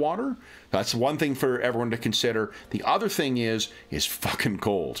out of the water. That's one thing for everyone to consider. The other thing is fucking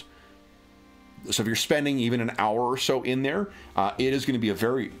cold. So if you're spending even an hour or so in there, it is going to be a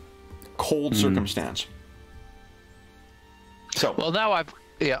very cold circumstance. So well, now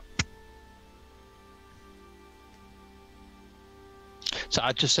So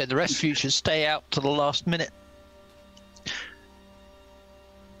I'd just say the rest of you should stay out to the last minute.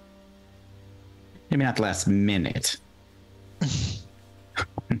 Maybe not the last minute.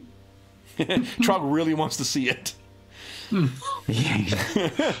 Trog really wants to see it.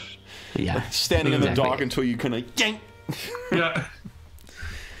 Yeah. Standing in the dock until you kind of yank. Yeah.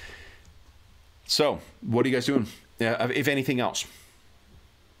 So, what are you guys doing? If anything else?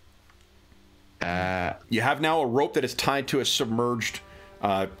 You have now a rope that is tied to a submerged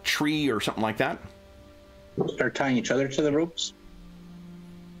tree or something like that. Start tying each other to the ropes.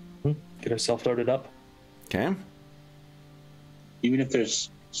 Get ourselves loaded up. Okay. Even if there's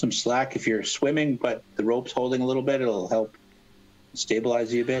some slack, if you're swimming, but the rope's holding a little bit, it'll help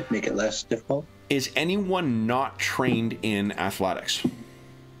stabilize you a bit, make it less difficult. Is anyone not trained in athletics?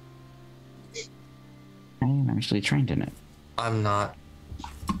 I'm actually trained in it. I'm not.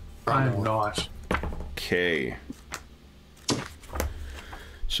 I'm not. Okay.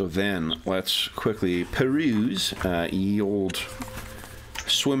 So then, let's quickly peruse ye old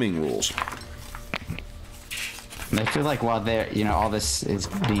swimming rules. And I feel like while all this is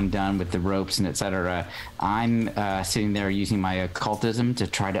being done with the ropes and etc., I'm sitting there using my occultism to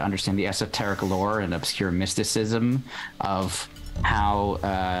try to understand the esoteric lore and obscure mysticism of how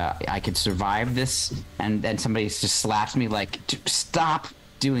I could survive this. And then somebody just slaps me like, stop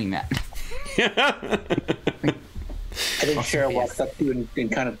doing that. I think Cheryl walks up to you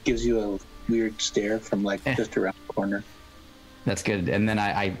and kind of gives you a weird stare from just around the corner. That's good. And then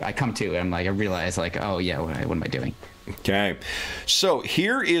I come to and I realize oh yeah, what am I doing? Okay. So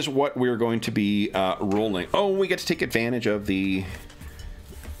here is what we're going to be rolling. Oh, we get to take advantage of the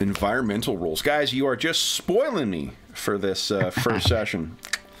environmental rules. Guys, you are just spoiling me for this first session.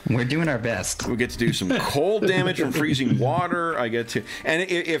 We're doing our best. We get to do some cold damage from freezing water. I get to, and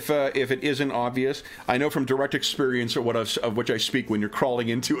if it isn't obvious, I know from direct experience of which I speak when you're crawling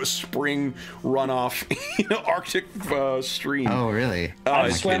into a spring runoff, Arctic stream. Oh, really?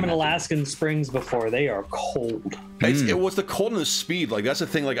 I've swam in Alaskan springs before. They are cold. It was the cold and the speed. That's the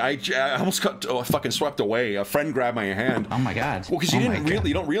thing. I almost got fucking swept away. A friend grabbed my hand. Oh my god. Well, because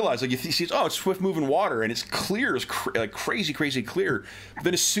you don't realize you see it's swift moving water and it's clear, it's crazy crazy clear.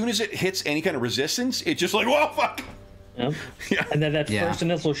 Then as soon as it hits any kind of resistance, it's just whoa, fuck. Yep. Yeah. And then that first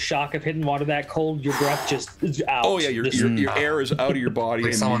initial shock of hitting water that cold, your breath just is out. Oh yeah, your air is out of your body.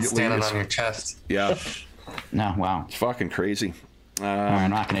 Like someone standing on your chest. Yeah. No, wow. It's fucking crazy. I'm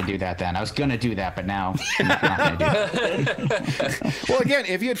not going to do that then. I was going to do that, but now I'm not going to do that. Well, again,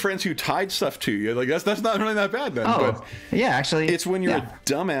 if you had friends who tied stuff to you, that's not really that bad then. Oh, but yeah, actually. It's when you're a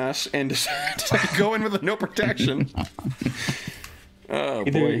dumbass and decide to go in with no protection. Oh,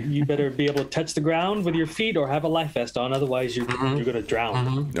 Either boy. you better be able to touch the ground with your feet or have a life vest on, otherwise you're going to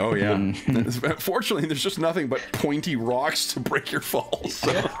drown. Oh, yeah. Fortunately, there's just nothing but pointy rocks to break your fall.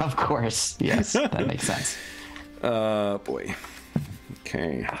 So. Of course. Yes, that makes sense. Boy.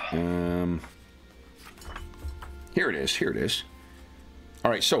 Okay. Here it is.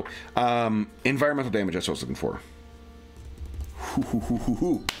 All right, so environmental damage, that's what I was looking for.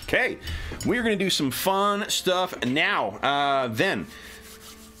 Okay, we're going to do some fun stuff now. Then,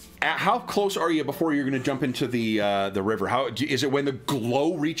 how close are you before you're going to jump into the river? Is it when the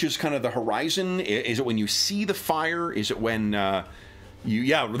glow reaches kind of the horizon? Is it when you see the fire? Is it when you?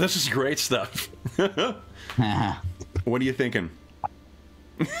 Yeah, this is great stuff. What are you thinking?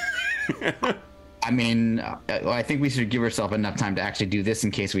 I mean, I think we should give ourselves enough time to actually do this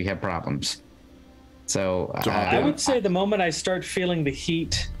in case we have problems. So I would say the moment I start feeling the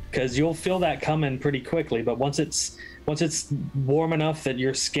heat, because you'll feel that coming pretty quickly, but once it's warm enough that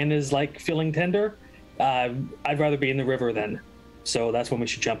your skin is feeling tender, I'd rather be in the river then. So that's when we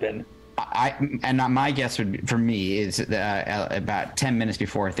should jump in. My guess for me is about 10 minutes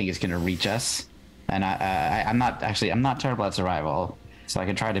before I think it's going to reach us. And I'm not terrible at survival, so I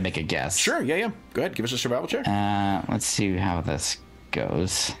can try to make a guess. Sure, yeah. Go ahead, give us a survival check. Let's see how this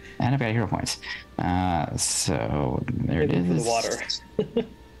goes. And I've got hero points. So there it is. For the water.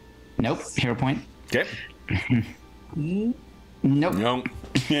 Nope, hero point. Okay. Nope. No.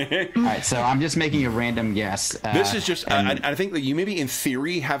 All right, so I'm just making a random guess. This is just, I think that you maybe in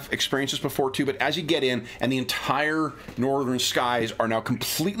theory have experienced this before too, but as you get in and the entire northern skies are now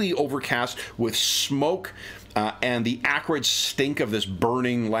completely overcast with smoke and the acrid stink of this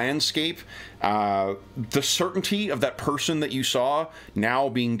burning landscape, the certainty of that person that you saw now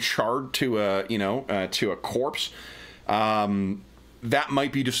being charred to a corpse, that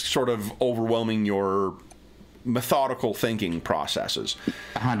might be just sort of overwhelming your methodical thinking processes.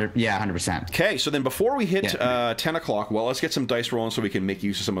 100%. Okay, so then before we hit 10 o'clock, well, let's get some dice rolling so we can make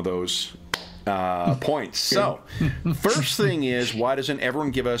use of some of those points. So, first thing is, why doesn't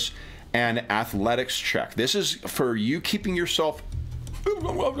everyone give us an athletics check? This is for you keeping yourself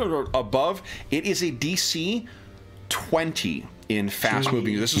above. It is a DC 20 in fast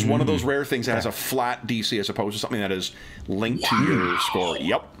moving. This is one of those rare things that has a flat DC as opposed to something that is linked to your score.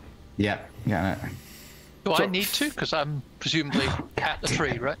 Yep. Yeah. Do I need to? Because I'm presumably at the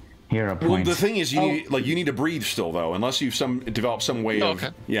tree, right? Hero points. Well, the thing is, you need to breathe still, though, unless you've developed some way of.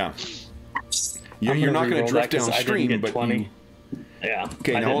 Yeah. You're not going to drift downstream, but 20. Yeah.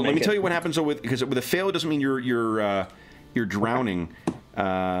 Okay, now let me tell you what happens because with a fail, it doesn't mean you're drowning.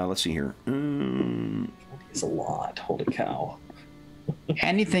 Let's see here. It's a lot. Holy cow.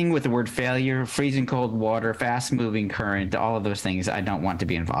 Anything with the word failure, freezing cold water, fast moving current, all of those things I don't want to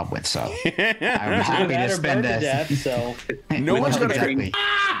be involved with. So I'm happy to spend this. So no one's going to.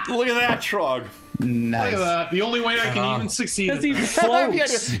 Look at that, Trog. Nice. Look at that. The only way I can even succeed. Because he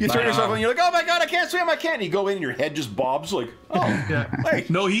floats. You turn yourself on, you're like, oh my god, I can't swim, I can't. And you go in and your head just bobs like, oh. Yeah. Hey.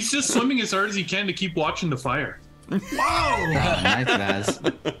 No, he's just swimming as hard as he can to keep watching the fire. Wow. Nice, Vaz.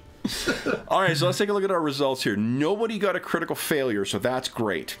 All right, so let's take a look at our results here. Nobody got a critical failure, so that's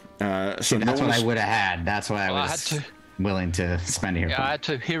great. So that's what I would have had. That's why I was willing to spend a hero point. I had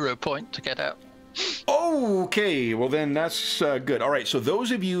to hero point to get out. Okay, well then that's good. All right, so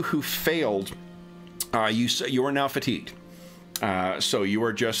those of you who failed, you are now fatigued. So you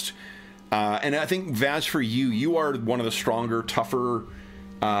are just, and I think Vaz, for you are one of the stronger, tougher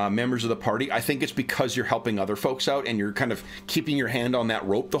members of the party. I think it's because you're helping other folks out and you're kind of keeping your hand on that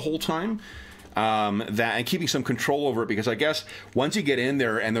rope the whole time, and keeping some control over it. Because I guess once you get in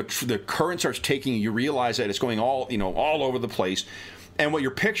there and the current starts taking you, realize that it's going all over the place. And what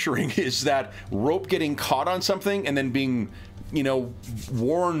you're picturing is that rope getting caught on something and then being,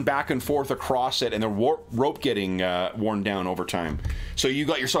 worn back and forth across it, and the rope getting worn down over time. So you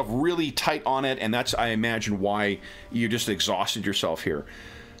got yourself really tight on it, and that's, I imagine, why you just exhausted yourself here.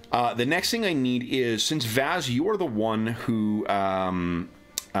 The next thing I need is, since Vaz, you are the one who tied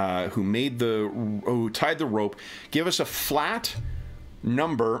the rope, give us a flat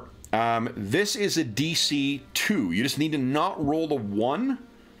number. This is a DC 2. You just need to not roll a 1,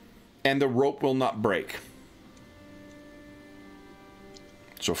 and the rope will not break.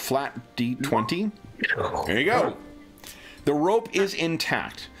 So flat D20. There you go. The rope is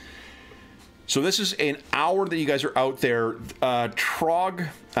intact. So this is an hour that you guys are out there. Trog,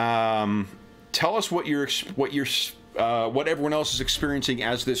 tell us what everyone else is experiencing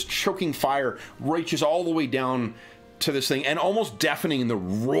as this choking fire reaches all the way down to this thing and almost deafening the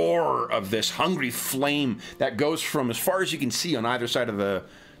roar of this hungry flame that goes from as far as you can see on either side of the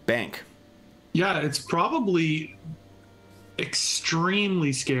bank. Yeah, it's probably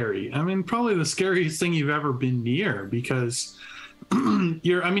extremely scary. I mean, probably the scariest thing you've ever been near, because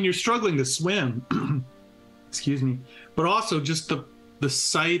you're struggling to swim. Excuse me. But also just the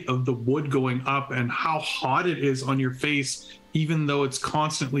sight of the wood going up and how hot it is on your face, even though it's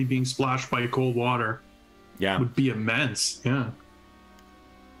constantly being splashed by cold water. Yeah. Would be immense. Yeah.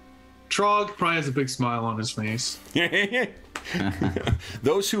 Trog probably has a big smile on his face.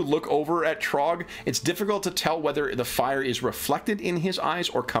 Those who look over at Trog, it's difficult to tell whether the fire is reflected in his eyes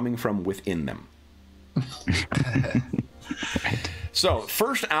or coming from within them. So,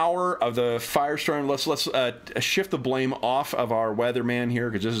 first hour of the firestorm, let's shift the blame off of our weatherman here,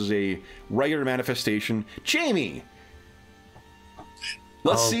 because this is a regular manifestation. Jamie!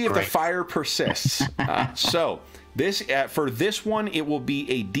 Let's see if the fire persists. So, for this one, it will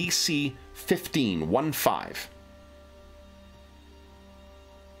be a DC 15, 15.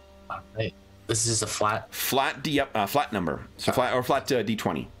 Right. This is just a flat. Flat number. So flat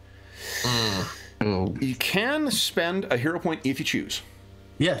D20. You can spend a hero point if you choose.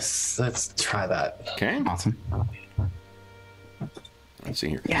 Yes, let's try that. Okay. Awesome. Let's see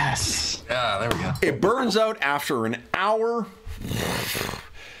here. Yes. Yeah, there we go. It burns out after an hour.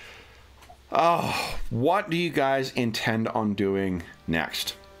 Oh, what do you guys intend on doing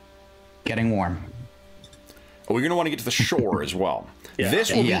next? Getting warm. We're going to want to get to the shore as well.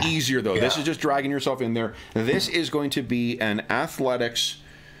 This will be easier, though. This is just dragging yourself in there. This is going to be an athletics.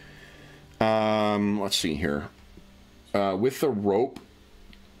 Let's see here. With the rope,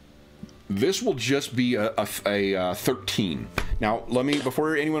 this will just be a 13. Now,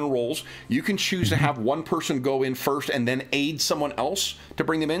 before anyone rolls, you can choose to have one person go in first and then aid someone else to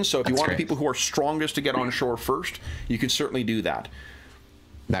bring them in. So if you want people who are strongest to get on shore first, you can certainly do that.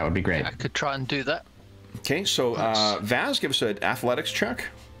 That would be great. I could try and do that. Okay, so Vaz, give us an athletics check.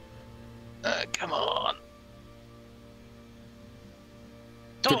 Come on.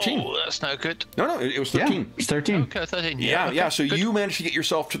 13. Oh, that's no good. No, it was 13. Yeah, it's 13. Okay, 13. Yeah. So you managed to get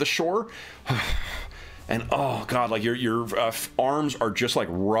yourself to the shore, and oh god, like your arms are just like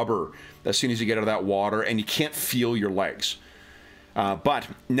rubber as soon as you get out of that water, and you can't feel your legs. But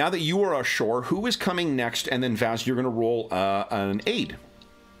now that you are ashore, who is coming next? And then Vaz, you're going to roll an aid.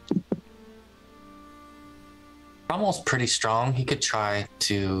 Brommel's pretty strong. He could try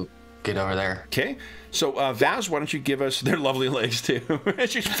to get over there. Okay. So, Vaz, why don't you give us their lovely legs, too?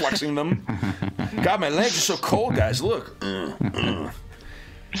 She's flexing them. God, my legs are so cold, guys. Look. There's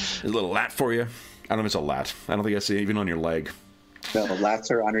a little lat for you. I don't know if it's a lat. I don't think that's even on your leg. No, lats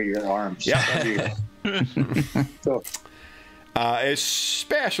are under your arms. Yeah. So,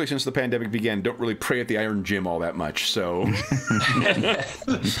 especially since the pandemic began, don't really pray at the Iron Gym all that much. So,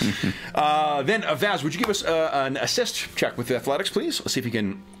 then, Vaz, would you give us an assist check with athletics, please? Let's see if you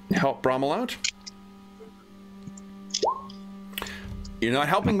can help Brommel out. You're not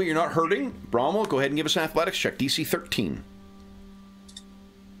helping, but you're not hurting. Brommel, go ahead and give us an athletics check. DC 13.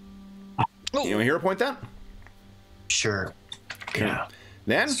 You want to hero point that? Sure. Okay. Yeah.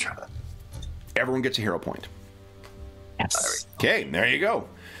 Then, everyone gets a hero point. Yes. Okay, there you go.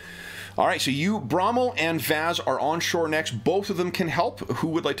 All right, so you, Brommel, and Vaz are on shore next. Both of them can help. Who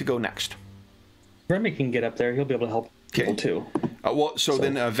would like to go next? Remy can get up there. He'll be able to help people too. So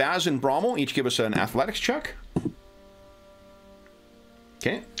then Vaz and Brommel each give us an athletics check.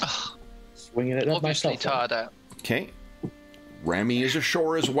 Okay. Swinging it up Obviously myself. tired out. Okay. Remy is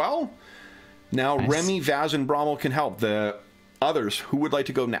ashore as well. Now, Remy, Vaz, and Brommel can help. The others, who would like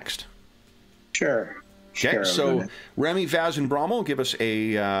to go next? sure. Okay, Sure, so Remy, Vaz, and Brommel give us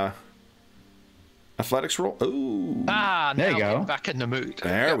a athletics roll. Ooh. Now There you go. I'm back in the mood.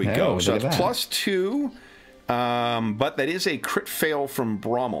 There we go. So look at it's that. +2, but that is a crit fail from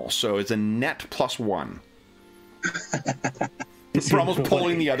Brommel, so it's a net +1. Brommel's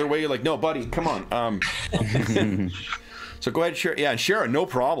pulling the other way. You're like, no, buddy, come on. So go ahead, Shara. Yeah, Shara, no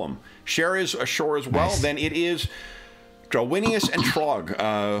problem. Shara is ashore as well. Then it is Drowinius and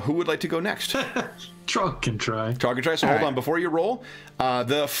Trog. Who would like to go next? Trog can try. Trog can try. So hold on. Before you roll,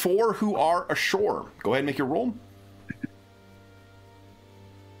 the 4 who are ashore, go ahead and make your roll.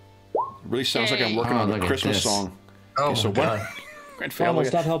 Really sounds like I'm working on a look at Christmas this. song. Oh, So my God. Almost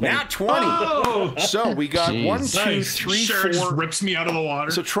stop helping. Nat 20. Oh, So we got Jeez. 1, 2, nice. 3, Sure, just 4. rips me out of the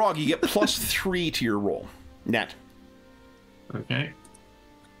water. So Trog, you get +3 to your roll. Net. Okay.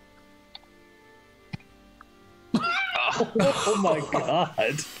 Oh my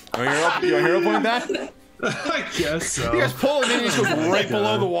god. You want hero point that? I guess so. You guys pull it in, it goes right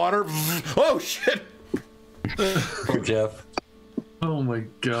below the water. Oh shit! Poor Jeff. Oh my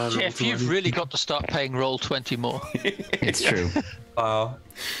god. Jeff, you've really got to start paying Roll20 more. It's true. Wow.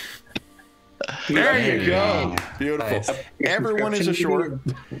 There you go. Beautiful. Nice. Everyone is ashore.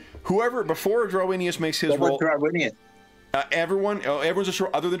 Whoever before Drowinius makes his roll. Everyone's ashore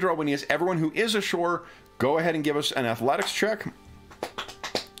other than Drowinius. Everyone who is ashore, go ahead and give us an athletics check.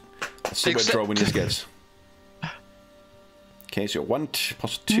 Let's see what Except- Drowinius gets. Okay, so 1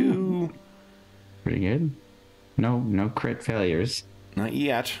 +2. Pretty good. No crit failures. Not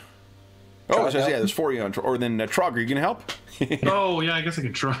yet. Oh, it says, yeah, there's 4 of you on. Or then Trog, are you gonna help? Oh yeah, I guess I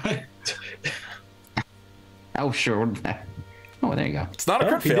can try. Oh, sure. Oh, there you go. It's not a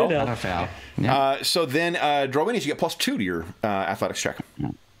crit he did fail. help. Not a foul. Yeah. So then, Drowinius, you get +2 to your athletics check.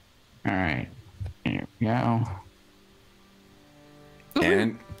 All right. Here we go.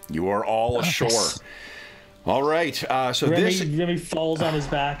 And you are all ashore. All right. So Remy falls on his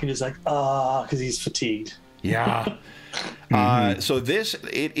back and is like, because he's fatigued. Yeah. So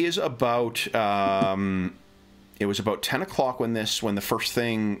it is about. It was about 10 o'clock when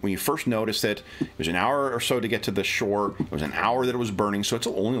you first noticed it. It was an hour or so to get to the shore. It was an hour that it was burning, so it's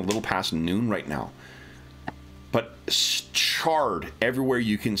only a little past noon right now. But charred everywhere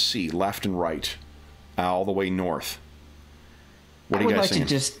you can see, left and right, all the way north. What I are you would guys like thinking?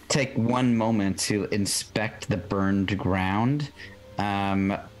 to just take one moment to inspect the burned ground,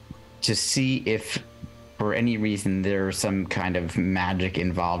 to see if, for any reason, there's some kind of magic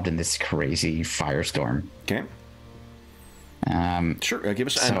involved in this crazy firestorm. Okay. Sure. Give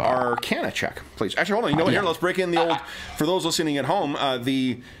us an Arcana check, please. Actually, hold on. You know what? Here, let's break in the old. For those listening at home,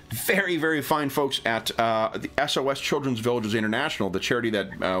 the very, very fine folks at the SOS Children's Villages International, the charity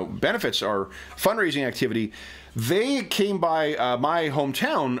that benefits our fundraising activity, they came by my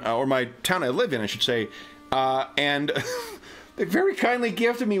hometown, or my town I live in, I should say, and they very kindly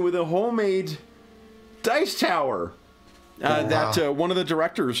gifted me with a homemade dice tower. That one of the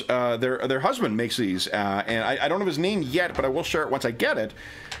directors, their husband makes these, and I don't have his name yet, but I will share it once I get it.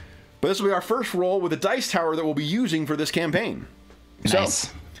 But this will be our first roll with a dice tower that we'll be using for this campaign. Nice.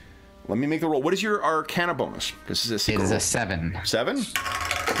 So, let me make the roll. What is your Arcana bonus? This is a secret. It is roll. a 7. 7?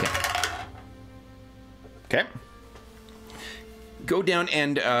 Yeah. Okay. Go down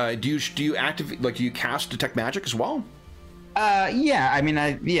and do you activate, like, do you cast Detect Magic as well? Yeah, I mean,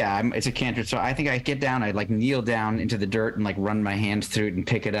 it's a cantrip, so I think I get down, I like kneel down into the dirt and like run my hands through it and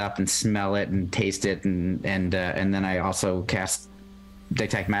pick it up and smell it and taste it, and then I also cast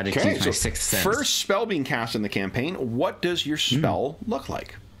Detect Magic to use my sixth sense. First spell being cast in the campaign. What does your spell look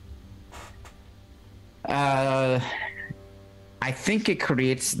like? I think it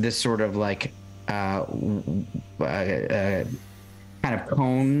creates this sort of like kind of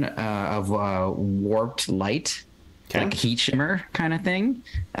cone of warped light. Okay. Like heat shimmer kind of thing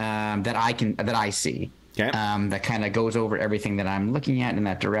that I see. Okay. That kind of goes over everything that I'm looking at in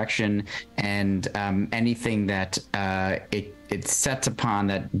that direction, and anything that it sets upon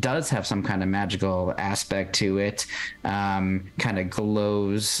that does have some kind of magical aspect to it, kind of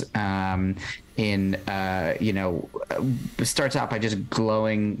glows in starts out by just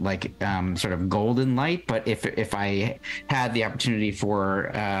glowing like sort of golden light. But if I had the opportunity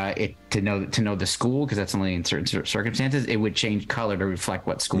for it to know the school, because that's only in certain circumstances, it would change color to reflect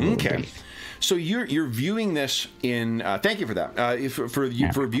what school it would be. So you're viewing this in. Thank you for that.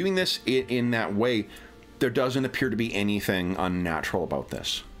 For viewing this in that way, there doesn't appear to be anything unnatural about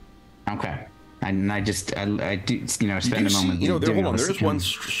this. Okay. And I do spend a moment. Hold on. There is one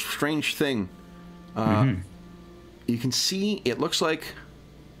strange thing. You can see it looks like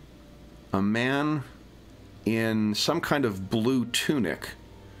a man in some kind of blue tunic.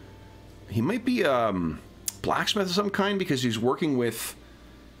 He might be a blacksmith of some kind, because he's working with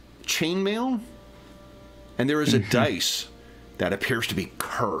chainmail, and there is a dice that appears to be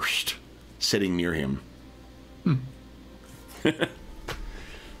cursed sitting near him.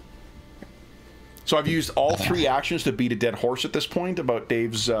 So I've used all 3 actions to beat a dead horse at this point about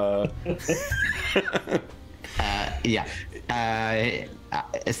Dave's yeah. I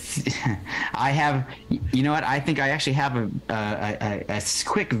have, you know what? I think I actually have a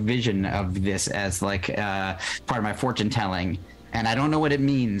quick vision of this as like part of my fortune telling, and I don't know what it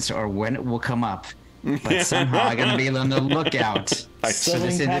means or when it will come up, but somehow I'm gonna be on the lookout. So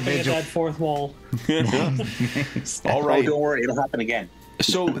this individual at that fourth wall. All right. Oh, don't worry, it'll happen again.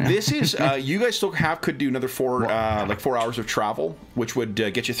 So this is you guys still could do another 4 hours of travel, which would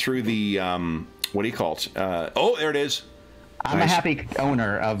get you through the what do you call it? Oh, there it is. I'm a happy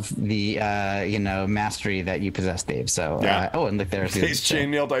owner of the mastery that you possess, Dave. So and look, there's these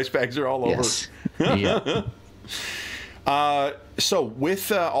chainmail dice bags are all over. Yeah. So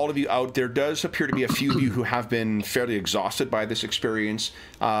with all of you out, there does appear to be a few of you who have been fairly exhausted by this experience.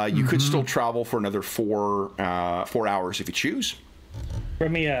 You could still travel for another 4 hours if you choose.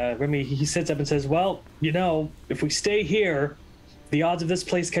 Remy, he sits up and says, well, if we stay here, the odds of this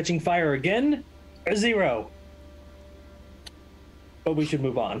place catching fire again are 0. But we should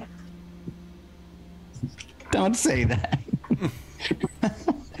move on. Don't say that.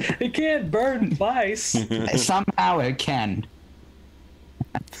 It can't burn twice. Somehow it can.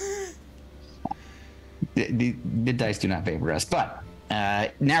 The dice do not favor us, but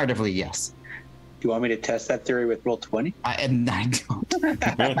narratively, yes. Do you want me to test that theory with roll 20? I don't.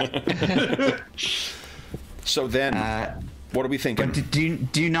 So then, what are we thinking? But do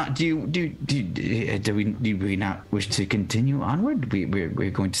we not wish to continue onward? We're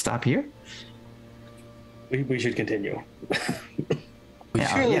going to stop here. We should continue.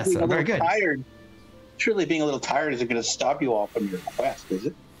 Yes, very good. Surely being a little tired isn't going to stop you all from your quest, is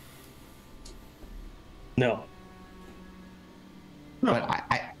it? No. But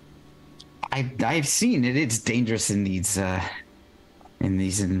I've seen it. It's dangerous in these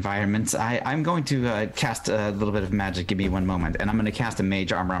environments. I'm going to cast a little bit of magic. Give me one moment, and I'm going to cast a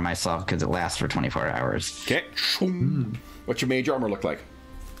mage armor on myself because it lasts for 24 hours. Okay. What's your mage armor look like?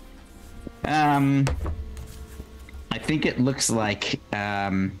 I think it looks like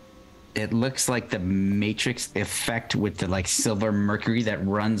it looks like the Matrix effect with the like silver mercury that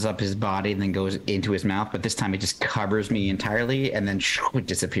runs up his body and then goes into his mouth, but this time it just covers me entirely and then it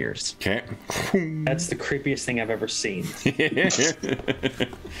disappears. Okay. That's the creepiest thing I've ever seen.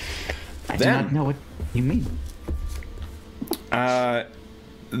 I do not know what you mean. The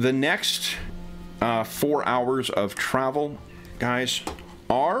next 4 hours of travel, guys,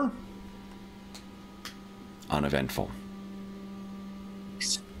 are uneventful.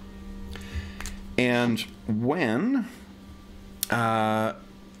 And when,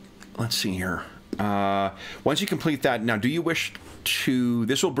 let's see here. Once you complete that, now do you wish to,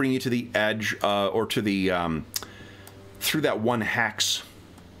 this will bring you to the edge, or to the, through that one hex,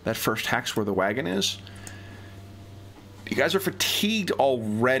 that first hex where the wagon is. You guys are fatigued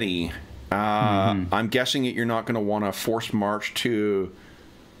already. I'm guessing that you're not going to want to force march to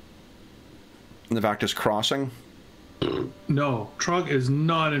Navactus Crossing. No, Trug is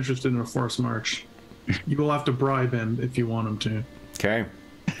not interested in a forced march. You will have to bribe him if you want him to. Okay.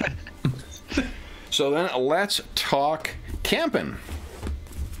 So then let's talk camping.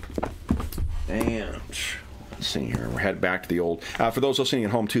 And let's see here. We're heading back to the old. For those listening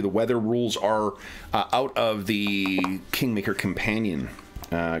at home too, the weather rules are out of the Kingmaker Companion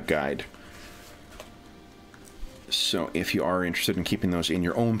guide. So if you are interested in keeping those in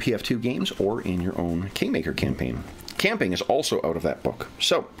your own PF2 games or in your own Kingmaker campaign, camping is also out of that book.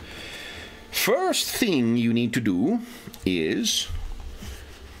 So first thing you need to do is,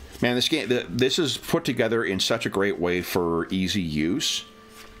 man, this game, this is put together in such a great way for easy use.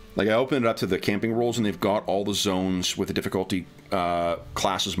 Like, I opened it up to the camping rules, and they've got all the zones with the difficulty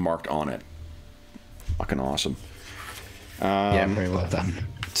classes marked on it. Fucking awesome. Yeah, very well done.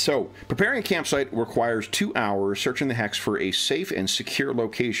 So, preparing a campsite requires 2 hours searching the hex for a safe and secure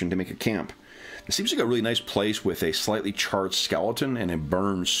location to make a camp. It seems like a really nice place with a slightly charred skeleton and a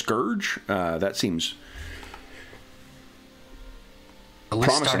burned scourge. That seems At least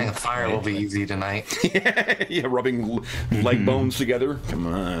promising. starting a fire will be easy tonight. Yeah, rubbing leg bones together.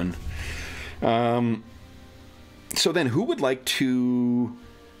 Come on. So then, who would like to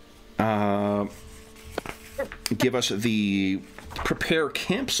give us the prepare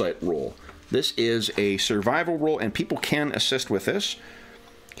campsite roll? This is a survival roll, and people can assist with this.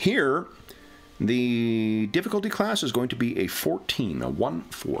 Here, the difficulty class is going to be a 14, a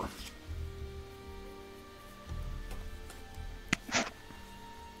 1-4.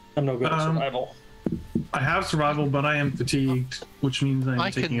 I'm no good at survival. I have survival, but I am fatigued, which means I'm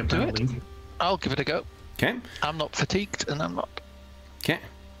I taking a can do it. penalty. I'll give it a go. Okay. I'm not fatigued, and I'm not. Okay.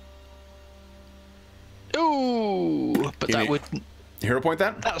 Ooh, but Give that me- wouldn't. Hero point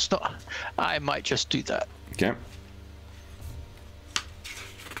that? That's not. I might just do that. Okay.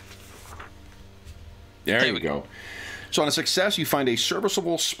 There we go. So on a success, you find a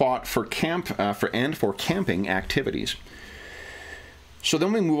serviceable spot for camp for camping activities. So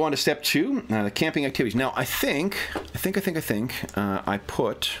then we move on to step 2, the camping activities. Now I think I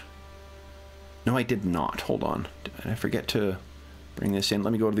put. No, I did not. Hold on. Did I forget to bring this in?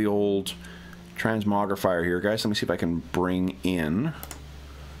 Let me go to the old transmogrifier here, guys. Let me see if I can bring in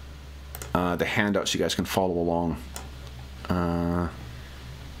the handout so you guys can follow along.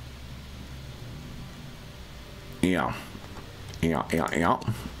 Yeah.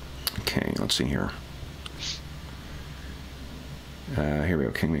 Okay, let's see here. Here we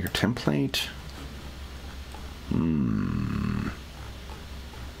go, Kingmaker template.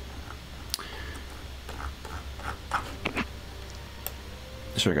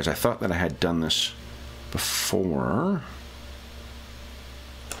 Sorry guys, I thought that I had done this before.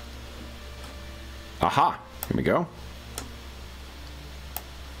 Aha! Here we go.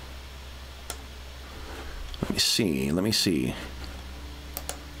 Let me see.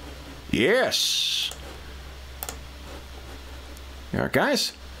 Yes! All right,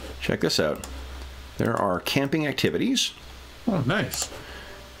 guys, check this out. There are camping activities. Oh, nice.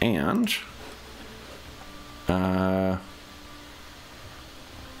 And yeah,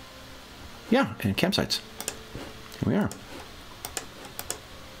 and campsites. Here we are.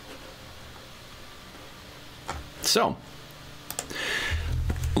 So,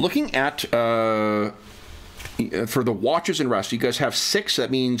 looking at for the watches and rest, you guys have 6.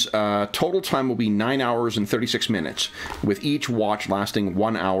 That means total time will be 9 hours and 36 minutes, with each watch lasting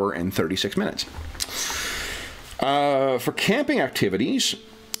 1 hour and 36 minutes. For camping activities,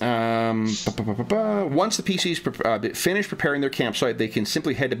 once the PCs finish preparing their campsite, they can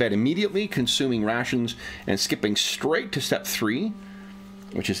simply head to bed immediately, consuming rations and skipping straight to step 3,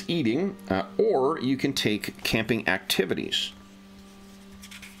 which is eating, or you can take camping activities.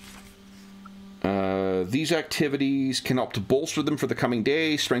 These activities can help to bolster them for the coming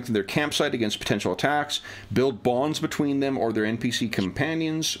day, strengthen their campsite against potential attacks, build bonds between them or their NPC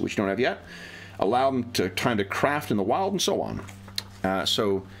companions, which you don't have yet, allow them to time to craft in the wild, and so on.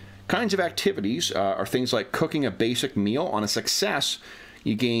 So kinds of activities are things like cooking a basic meal. On a success,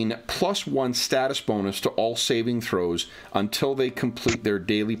 you gain +1 status bonus to all saving throws until they complete their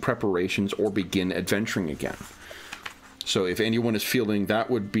daily preparations or begin adventuring again. So if anyone is feeling, that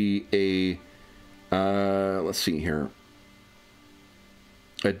would be a, let's see here,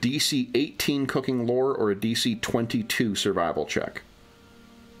 a DC 18 cooking lore or a DC 22 survival check.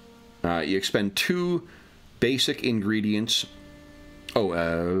 You expend 2 basic ingredients.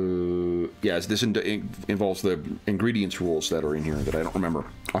 Oh, yes, this involves the ingredients rules that are in here that I don't remember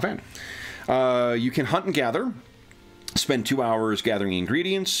offhand. You can hunt and gather. Spend 2 hours gathering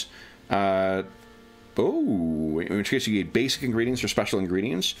ingredients. In which case you get basic ingredients or special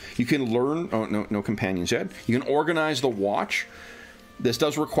ingredients. You can learn... Oh, no companions yet. You can organize the watch. This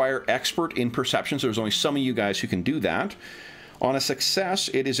does require expert in perception, so there's only some of you guys who can do that. On a success,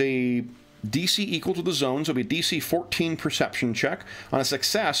 it is a DC equal to the zone, so it'll be a DC 14 perception check. On a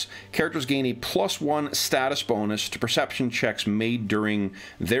success, characters gain a +1 status bonus to perception checks made during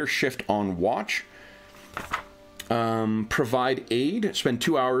their shift on watch. Provide aid, spend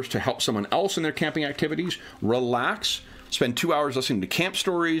 2 hours to help someone else in their camping activities. Relax, spend 2 hours listening to camp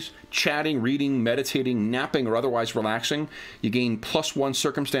stories, chatting, reading, meditating, napping, or otherwise relaxing. You gain +1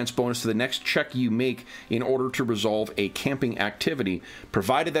 circumstance bonus to the next check you make in order to resolve a camping activity,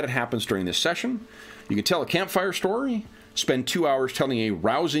 provided that it happens during this session. You can tell a campfire story, spend 2 hours telling a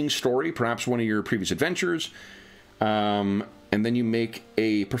rousing story, perhaps one of your previous adventures, and then you make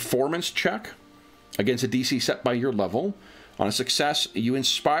a performance check against a DC set by your level. On a success, you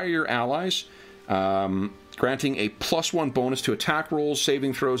inspire your allies, granting a +1 bonus to attack rolls,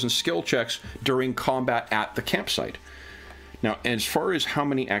 saving throws, and skill checks during combat at the campsite. Now, as far as how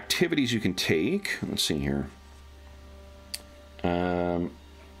many activities you can take, let's see here.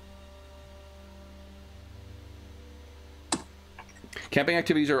 Camping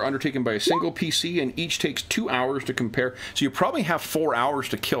activities are undertaken by a single PC and each takes 2 hours to compare. So you probably have 4 hours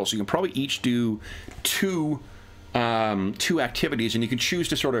to kill. So you can probably each do two activities, and you can choose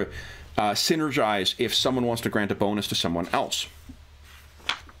to sort of synergize if someone wants to grant a bonus to someone else.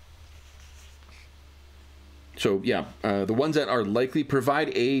 So yeah, the ones that are likely: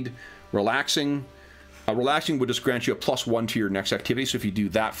 provide aid, relaxing. Relaxing would just grant you a +1 to your next activity. So if you do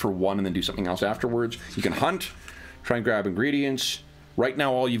that for one and then do something else afterwards, you can hunt, try and grab ingredients. Right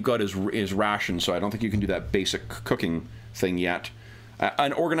now, all you've got is rations, so I don't think you can do that basic cooking thing yet.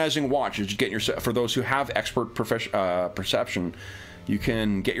 An organizing watch is just getting yourself, for those who have expert perception, you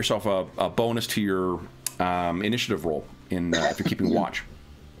can get yourself a bonus to your initiative roll if you're keeping watch.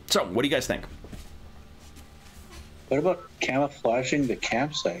 So, what do you guys think? What about camouflaging the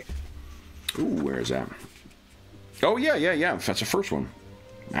campsite? Ooh, where is that? Oh, yeah. That's the first one.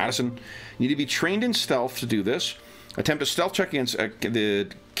 Madison, you need to be trained in stealth to do this. Attempt a stealth check against the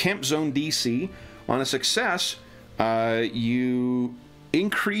camp zone DC. On a success, you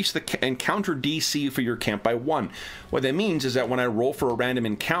increase the encounter DC for your camp by 1. What that means is that when I roll for a random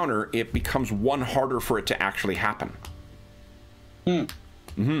encounter, it becomes 1 harder for it to actually happen.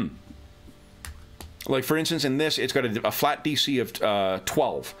 Like, for instance, in this, it's got a flat DC of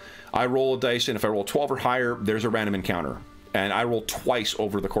 12. I roll a dice, and if I roll 12 or higher, there's a random encounter. And I roll twice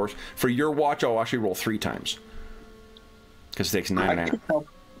over the course. For your watch, I'll actually roll 3 times. Because it takes 9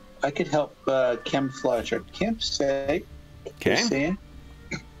 I could help camouflage our campsite. Okay.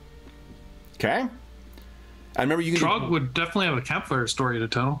 Okay. I remember you can... Trog would definitely have a campfire story to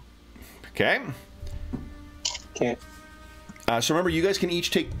tell. Okay. Okay. So remember, you guys can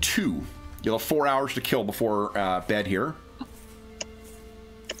each take 2. You'll have 4 hours to kill before bed here.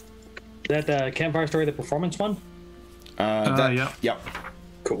 Is that campfire story, the performance one? Yeah. Yep.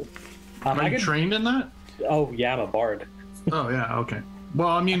 Cool. Are you trained in that? Oh, yeah, I'm a bard. Oh, yeah, okay. Well,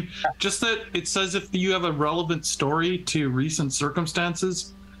 I mean, just that it says if you have a relevant story to recent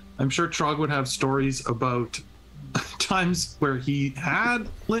circumstances, I'm sure Trog would have stories about times where he had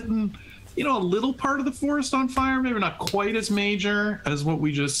lit a little part of the forest on fire, maybe not quite as major as what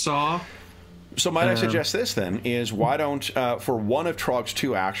we just saw. So might I suggest this then, is why don't, for one of Trog's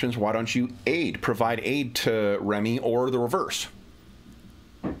 2 actions, why don't you provide aid to Remy, or the reverse?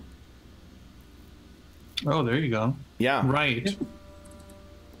 Oh, there you go. Yeah. Right.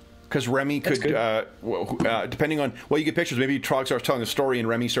 Because Remy could, depending on, well, you get pictures, maybe Trog starts telling a story and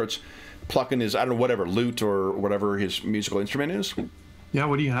Remy starts plucking his, I don't know, whatever, lute or whatever his musical instrument is. Yeah,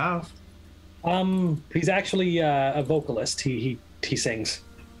 what do you have? He's actually a vocalist. He sings.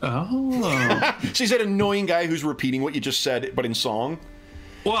 Oh. So he's that annoying guy who's repeating what you just said, but in song.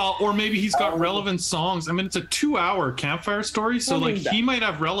 Well, or maybe he's got relevant songs. I mean, it's a 2-hour campfire story, so like he might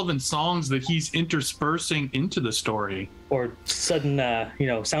have relevant songs that he's interspersing into the story. Or sudden,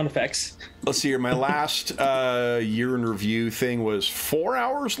 sound effects. Let's see here. My last year in review thing was 4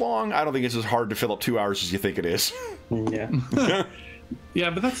 hours long. I don't think it's as hard to fill up 2 hours as you think it is. Yeah. Yeah,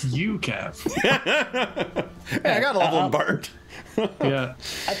 but that's you, Kev. Hey, I got a level in Bard. Yeah.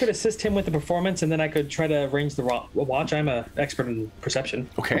 I could assist him with the performance, and then I could try to arrange the watch. I'm an expert in perception.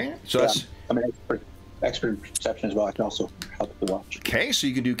 Okay, so that's... I'm an expert in perception as well. I can also help with the watch. Okay, so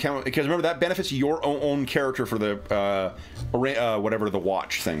you can do count, because remember that benefits your own character for the whatever the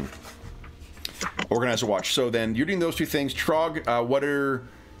watch thing. Organize a watch. So then you're doing those two things. Trog,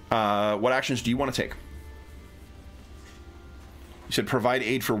 what actions do you want to take? You said provide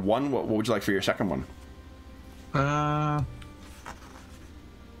aid for one. What would you like for your second one? And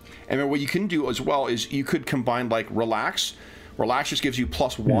then what you can do as well is you could combine like relax. Relax just gives you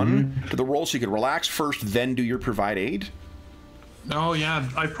 +1 to the roll, so you could relax first, then do your provide aid. Oh yeah,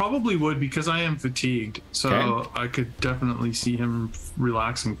 I probably would because I am fatigued, so I could definitely see him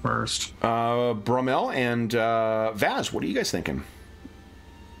relaxing first. Bromel and Vaz, what are you guys thinking?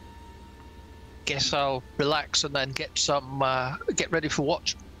 Guess I'll relax and then get ready for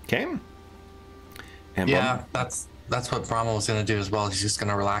watch. Okay. And yeah, that's what Brahma was gonna do as well. He's just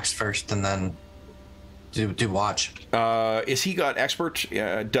gonna relax first and then do watch. Is he got expert?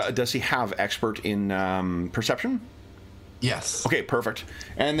 Does he have expert in perception? Yes. Okay, perfect.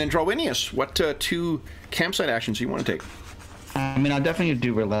 And then Drawinius, what 2 campsite actions do you want to take? I mean, I'll definitely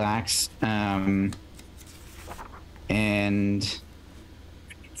do relax. And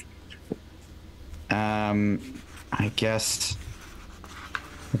I guess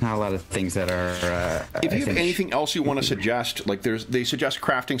not a lot of things that are. If you have anything else you want to suggest, like they suggest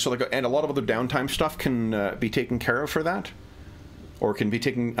crafting, so like, and a lot of other downtime stuff can be taken care of for that, or can be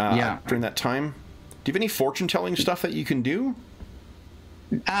taken during that time. Do you have any fortune telling stuff that you can do?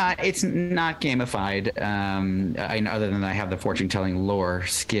 It's not gamified, other than I have the fortune telling lore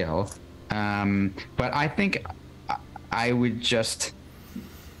skill. But I think I would just.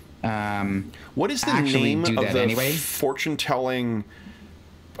 What is the name of the anyway? fortune telling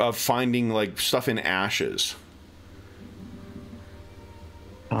of finding like stuff in ashes?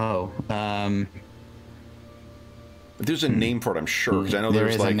 Oh, there's a name for it, I'm sure, because I know there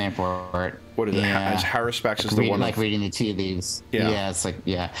there's is like a name for it. What is it? As Haruspex is the one like reading the tea leaves. Yeah, it's like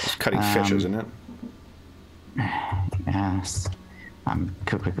it's cutting fish, isn't it? Yes, I'm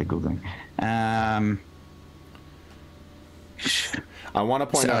quickly googling. I want to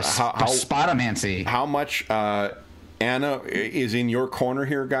point out how spotomancy. How much Anna is in your corner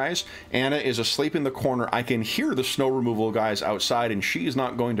here, guys. Anna is asleep in the corner. I can hear the snow removal guys outside, and she is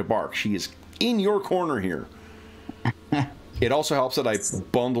not going to bark. She is in your corner here. It also helps that I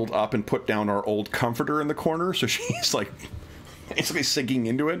bundled up and put down our old comforter in the corner, so she's like basically sinking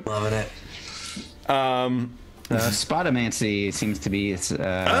into it. Loving it. Spotomancy seems to be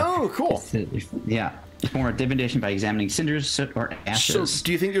oh, cool. Yeah. Form a divination by examining cinders, soot, or ashes. So,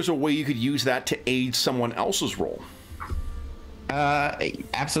 do you think there's a way you could use that to aid someone else's role?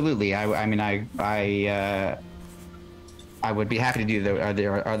 Absolutely. I mean, I would be happy to do that. Are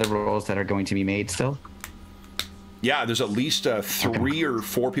there other roles that are going to be made still? Yeah, there's at least 3 or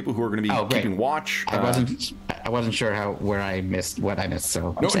 4 people who are going to be keeping watch. I wasn't sure what I missed.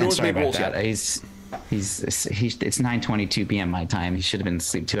 So no I'm sorry about roles that. Yet. It's 9:22 p.m. my time. He should have been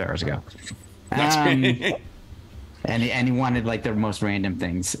asleep 2 hours ago. That's and he wanted like the most random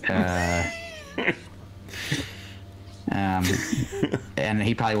things. And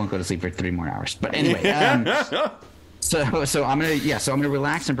he probably won't go to sleep for 3 more hours. But anyway, so I'm gonna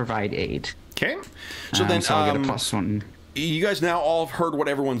relax and provide aid. Okay. So then I'll get a +1. You guys now all have heard what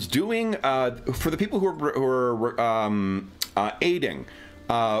everyone's doing. For the people who are aiding,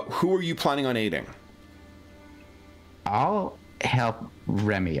 who are you planning on aiding? I'll help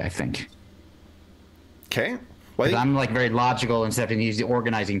Remy, I think. Okay. Well, I'm like very logical and stuff, and he's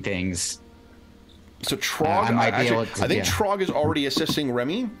organizing things. So Trog, I think Trog is already assisting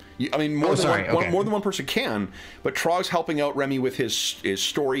Remy. I mean, more than one person can, but Trog's helping out Remy with his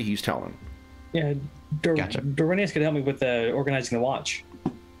story he's telling. Yeah, Gotcha. Dorinius could help me with organizing the watch.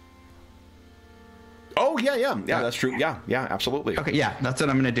 Oh yeah, that's true. Yeah, absolutely. Okay, yeah, that's what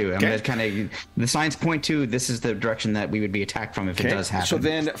I'm going to do. I'm going to kind of the signs point to this is the direction that we would be attacked from if it does happen. So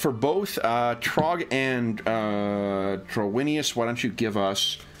then, for both Trog and Drawinius, why don't you give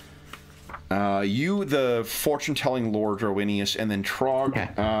us you the fortune-telling lore, Drawinius, and then Trog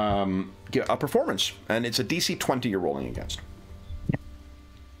get a performance, and it's a DC 20 you're rolling against.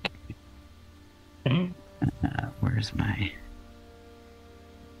 Where's my?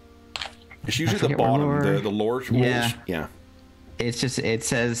 It's usually the bottom, the lore rules. Yeah. Yeah. It's just, it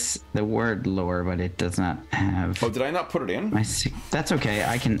says the word lore, but it does not have. Oh, did I not put it in? That's okay.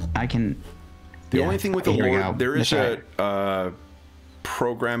 I can. The only thing with the lore, there is That's a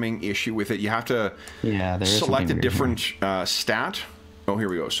programming issue with it. You have to select a different stat. Oh, here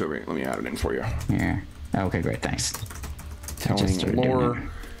we go. So let me add it in for you. Yeah. Okay, great. Thanks. Telling lore.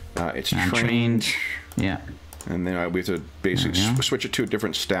 It's trained. Yeah. And then we have to basically switch it to a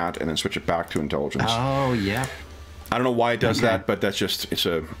different stat and then switch it back to intelligence. Oh, yeah. I don't know why it does that, but that's just, it's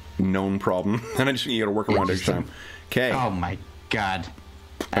a known problem. And you got to work around it every time. Okay. Oh, my God.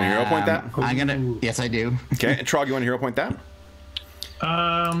 Want to hero point that? I'm going to, yes, I do. Okay. And Trog, you want to hero point that?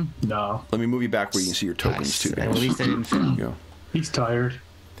 No. Let me move you back where you can see your tokens too. At least I didn't fail. Go. He's tired.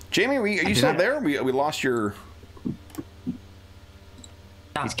 Jamie, are you still there? We lost your...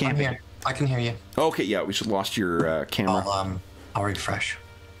 He's camping. I'm here. I can hear you. Okay, yeah, we just lost your camera. I'll refresh.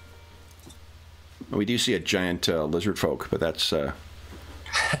 We do see a giant lizard folk, but that's...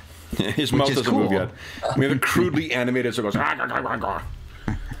 his mouth doesn't move yet. We have it crudely animated, so it goes...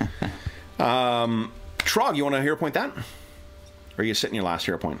 Trog, you want to hero point that? Or are you sitting your last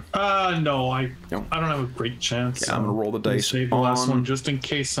hero point? No, I don't have a great chance. Okay, I'm gonna roll the dice. Save the last one just in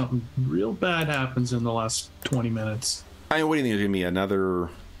case something real bad happens in the last 20 minutes. What do you think is gonna be another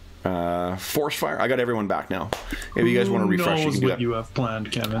force fire? I got everyone back now. If you guys want to refresh, you can do what that. You have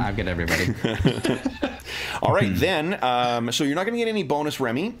planned, Kevin. I've got everybody. All right, then. So you're not going to get any bonus,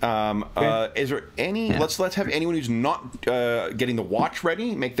 Remy. Is there any? Yeah. Let's have anyone who's not getting the watch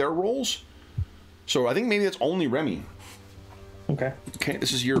ready make their rolls. So I think maybe that's only Remy. Okay. Okay.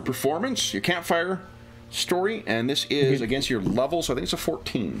 This is your performance, your campfire story, and this is against your level. So I think it's a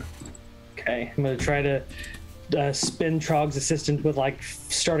 14. Okay. I'm going to try to spin Trog's assistant with like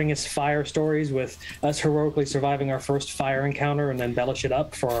starting his fire stories with us heroically surviving our first fire encounter and then embellish it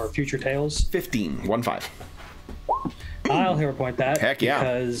up for our future tales. 15. 1-5. I'll hero point that. Heck yeah.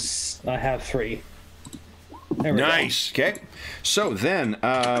 Because I have 3. There we nice. go. Okay. So then,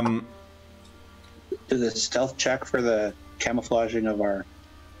 do the stealth check for the camouflaging of our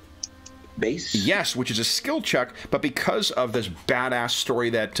base? Yes, which is a skill check, but because of this badass story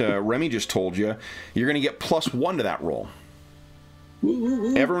that Remy just told you, you're going to get +1 to that roll.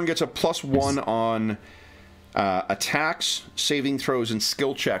 Everyone gets a +1 on attacks, saving throws, and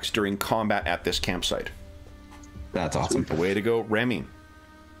skill checks during combat at this campsite. That's awesome. Way to go, Remy.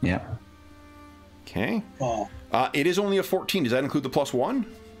 Yeah. Okay. Oh. It is only a 14. Does that include the +1?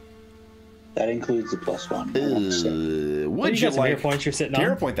 That includes the +1. Would you like hero points you're sitting on?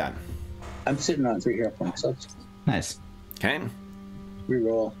 hero point that? I'm sitting on 3 hero points. So Nice. Okay.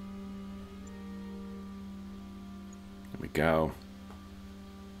 reroll. There we go.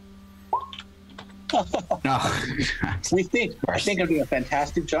 Oh. I think I'm doing a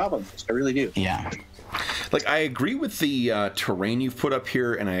fantastic job on this. I really do. Yeah. Like, I agree with the terrain you've put up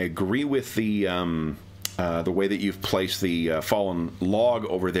here, and I agree with the way that you've placed the fallen log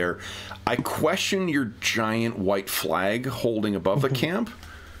over there. I question your giant white flag holding above the camp.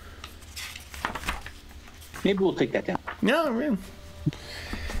 Maybe we'll take that down. No, man.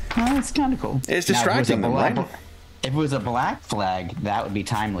 Oh, it's kind of cool. It's distracting them, right? If it was a black flag, that would be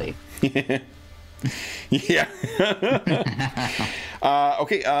timely. Yeah.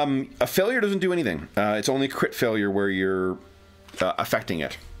 Okay, a failure doesn't do anything. It's only crit failure where you're affecting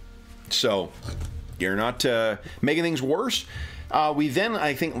it. So you're not making things worse. We then,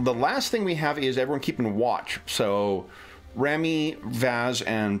 I think, the last thing we have is everyone keeping watch. So Remy, Vaz,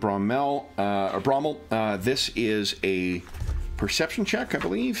 and Brommel, this is a perception check, I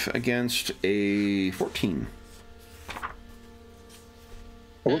believe, against a 14.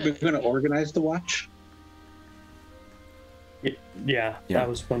 Are we going to organize the watch? Yeah, that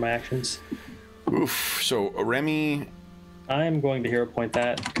was one of my actions. Oof. So Remy, I'm going to hero point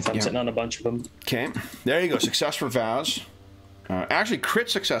that because I'm sitting on a bunch of them. okay, there you go. Success for Vaz. Actually, crit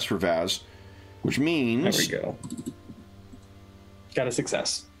success for Vaz, which means... There we go. Got a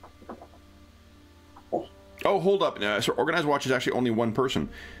success. Oh, hold up. So organized watch is actually only one person.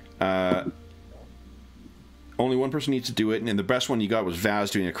 Only one person needs to do it, and the best one you got was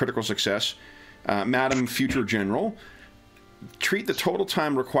Vaz doing a critical success. Madam Future General, treat the total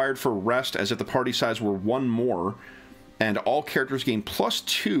time required for rest as if the party size were 1 more, and all characters gain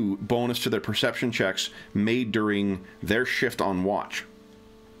 +2 bonus to their perception checks made during their shift on watch.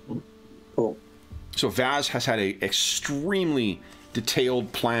 Cool. So Vaz has had a extremely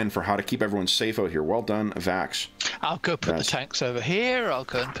detailed plan for how to keep everyone safe out here. Well done, Vax. I'll go put the tanks over here. I'll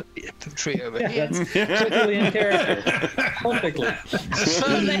go and put the infantry over here. That's totally in character. Perfectly.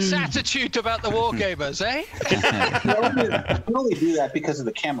 So this attitude about the wargamers, eh? You only do that because of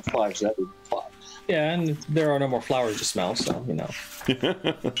the camouflage that we apply. Yeah, and there are no more flowers to smell, so you know.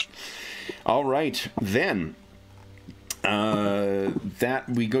 All right, then. That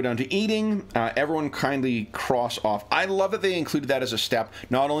we go down to eating. Everyone kindly cross off. I love that they included that as a step,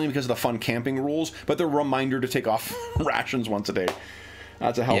 not only because of the fun camping rules, but the reminder to take off rations once a day.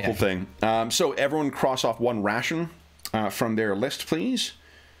 That's a helpful thing. So everyone cross off one ration from their list, please.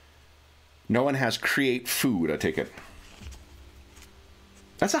 No one has create food, I take it.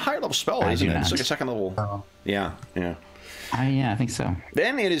 That's a high level spell, isn't it? It's like a second level. Oh. Yeah. Yeah, I think so.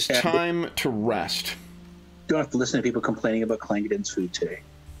 Then it is time to rest. Don't have to listen to people complaining about Clangeddon's food today.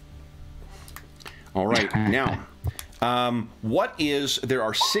 All right, now, there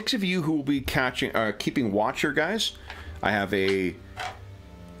are 6 of you who will be keeping watch here, guys. I have a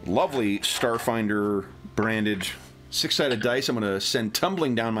lovely Starfinder branded 6-sided dice. I'm going to send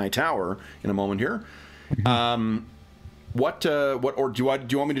tumbling down my tower in a moment here. What order do you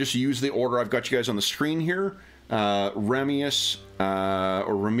want me to just use the order I've got you guys on the screen here? Remius,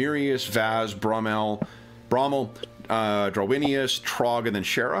 or Ramirius, Vaz, Brommel, Drowinius, Trog, and then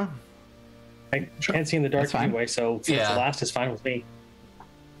Shara. I can't see in the dark anyway, so the last is fine with me.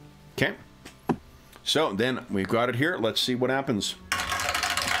 Okay. So then we've got it here. Let's see what happens.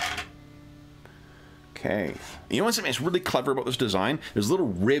 Okay. You know what's really clever about this design? There's little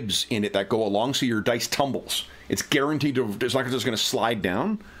ribs in it that go along so your dice tumbles. It's guaranteed to, it's not just going to slide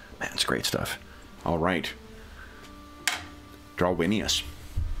down. Man, it's great stuff. All right. Drowinius.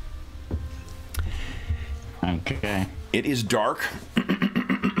 Okay. It is dark.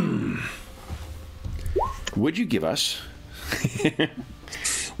 Would you give us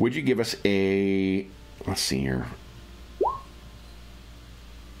a, let's see here.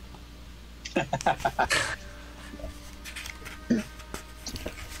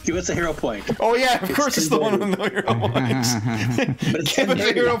 Give us a hero point. Oh yeah, of course it's the one with no hero points. Give us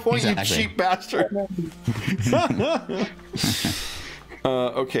a hero point, you cheap bastard.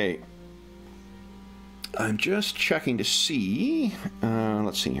 Okay. I'm just checking to see.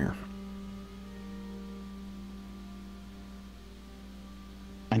 Let's see here.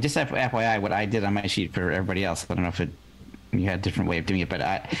 And just FYI, what I did on my sheet for everybody else, I don't know if you had a different way of doing it,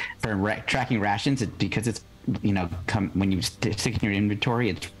 but for tracking rations, because it's when you stick in your inventory,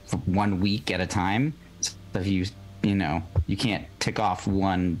 it's for 1 week at a time. So if you can't tick off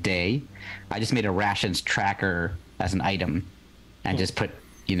one day. I just made a rations tracker as an item, and just put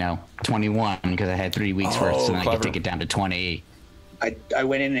 21 because I had 3 weeks worth, so then I could take it down to 20. I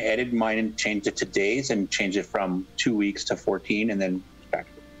went in and edited mine and changed it to days and changed it from 2 weeks to 14 and then back.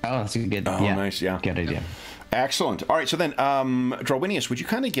 Oh, that's a good. Oh, yeah. Nice. Yeah. Good idea. Excellent. All right. So then, Drowinius, would you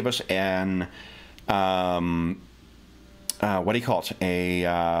kind of give us an what do you call it?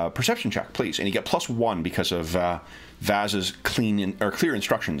 A perception check, please. And you get +1 because of Vaz's clear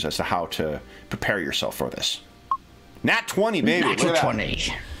instructions as to how to prepare yourself for this. Nat 20, baby. Nat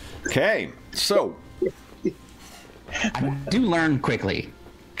 20. Okay, so I do learn quickly.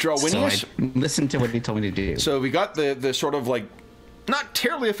 Drowinius, so I listen to what he told me to do. So we got the sort of like not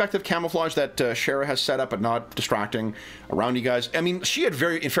terribly effective camouflage that Shara has set up, but not distracting around you guys. I mean, she had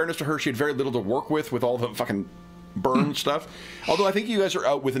in fairness to her, she had very little to work with all the fucking burn stuff. Although I think you guys are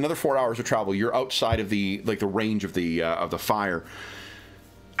out with another 4 hours of travel. You're outside of the range of the fire.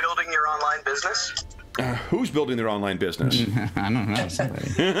 Building your online business? Who's building their online business? I don't know. Somebody.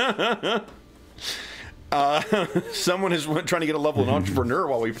 Someone is trying to get a level of entrepreneur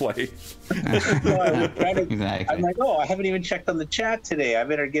while we play. Exactly. I'm like, I haven't even checked on the chat today. I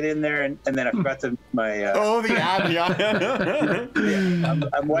better get in there, and then I forgot to my. The ad, yeah.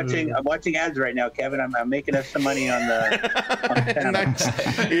 I'm watching ads right now, Kevin. I'm making us some money on the.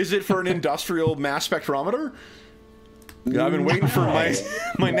 Nice. Is it for an industrial mass spectrometer? Yeah, I've been waiting for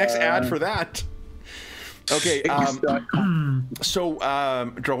my next ad for that. Okay. So,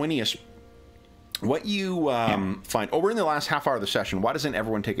 Drowinius, what you find? Oh, we're in the last half hour of the session. Why doesn't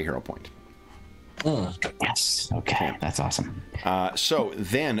everyone take a hero point? Yes. Okay. That's awesome. So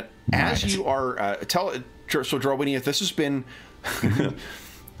then, as you are so Drowinius, this has been,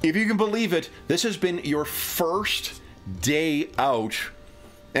 if you can believe it, this has been your first day out,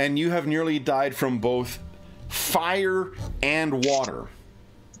 and you have nearly died from both fire and water.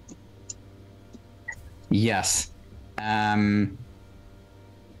 Yes. Being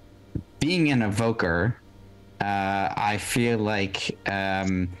an evoker, I feel like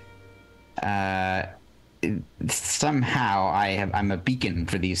somehow I'm a beacon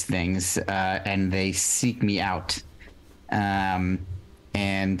for these things, and they seek me out. And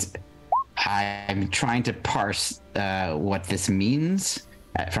I'm trying to parse what this means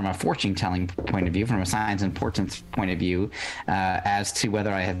from a fortune-telling point of view, from a science and portents point of view, as to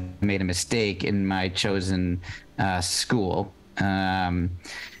whether I have made a mistake in my chosen school. And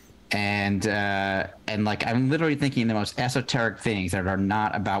like I'm literally thinking the most esoteric things that are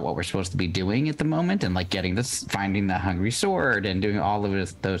not about what we're supposed to be doing at the moment, and like getting this, finding the hungry sword, and doing all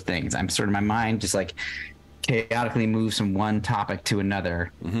of those things. I'm sort of, my mind just like chaotically moves from one topic to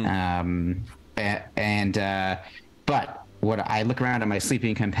another. But what I look around at my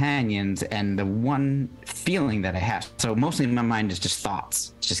sleeping companions, and the one feeling that I have, so mostly my mind is just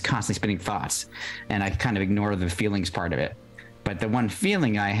thoughts, just constantly spinning thoughts, and I kind of ignore the feelings part of it. But the one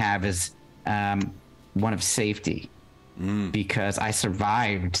feeling I have is one of safety, because I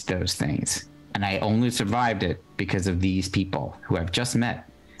survived those things, and I only survived it because of these people who I've just met,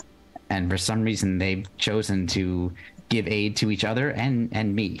 and for some reason they've chosen to give aid to each other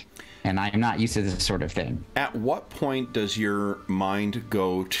and me, and I'm not used to this sort of thing. At what point does your mind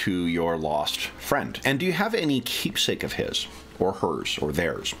go to your lost friend? And do you have any keepsake of his, or hers, or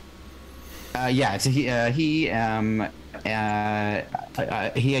theirs? Yeah, so he had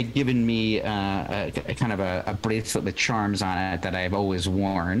given me a kind of a bracelet with charms on it that I've always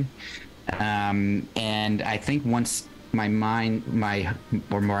worn, and I think once my mind,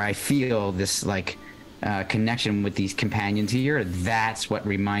 where I feel this like connection with these companions here, that's what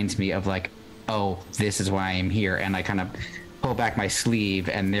reminds me of like, oh, this is why I'm here. And I kind of pull back my sleeve,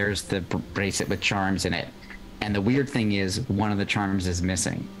 and there's the bracelet with charms in it. And the weird thing is, one of the charms is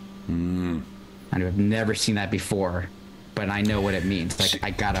missing. And I've never seen that before, but I know what it means. Like,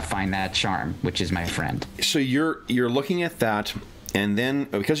 I gotta find that charm, which is my friend. So you're looking at that, and then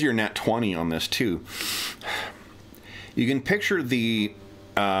because you're nat 20 on this too, you can picture the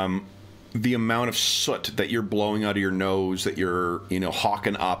amount of soot that you're blowing out of your nose, that you're,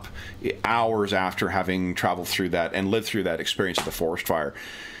 hawking up hours after having traveled through that and lived through that experience of the forest fire.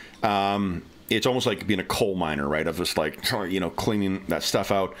 It's almost like being a coal miner, right? Of just like, cleaning that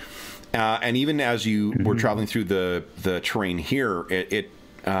stuff out. And even as you were traveling through the terrain here, it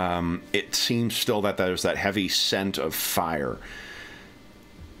seems still that there's that heavy scent of fire.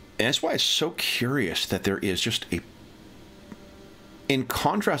 And that's why it's so curious that there is just in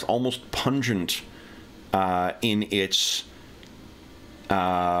contrast, almost pungent in its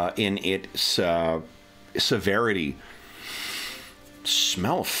severity,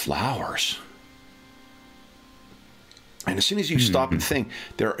 smell of flowers. And as soon as you stop and think,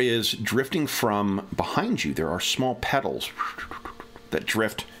 there is drifting from behind you, there are small petals that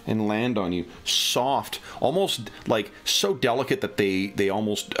drift and land on you, soft, almost like so delicate that they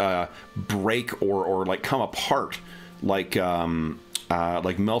almost break or like come apart, like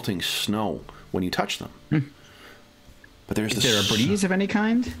melting snow when you touch them. But there's is there a breeze of any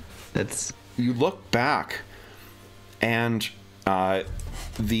kind? You look back, and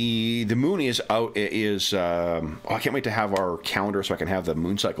the moon is out. I can't wait to have our calendar so I can have the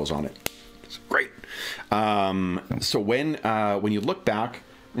moon cycles on it. It's great. So when you look back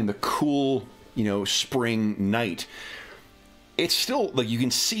in the cool, spring night, it's still like you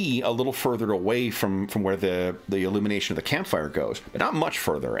can see a little further away from where the illumination of the campfire goes, but not much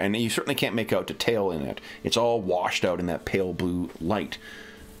further, and you certainly can't make out detail in it. It's all washed out in that pale blue light.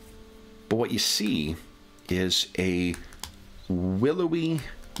 But what you see is a willowy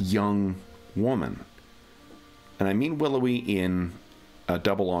young woman. And I mean willowy in a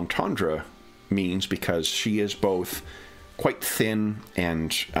double entendre means, because she is both quite thin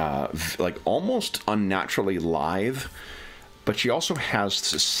and like almost unnaturally lithe, but she also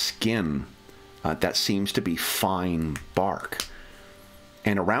has this skin that seems to be fine bark.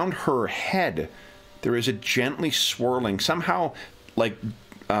 And around her head, there is a gently swirling, somehow like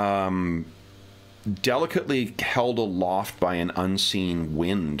delicately held aloft by an unseen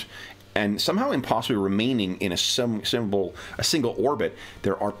wind, and somehow impossibly remaining in a single orbit.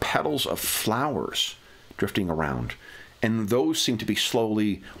 There are petals of flowers drifting around, and those seem to be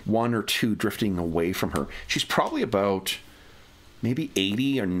slowly, one or two, drifting away from her. She's probably about maybe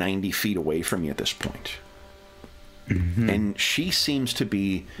 80 or 90 feet away from you at this point. And she seems to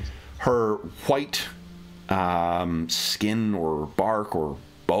be, her white skin or bark or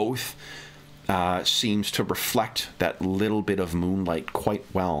both seems to reflect that little bit of moonlight quite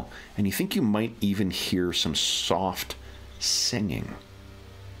well. And you think you might even hear some soft singing.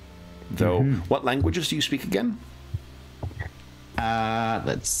 Though, what languages do you speak again?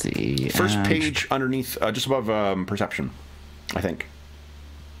 Let's see. First page underneath, just above perception, I think.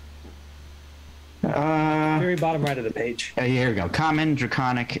 very bottom right of the page. Here we go. Common,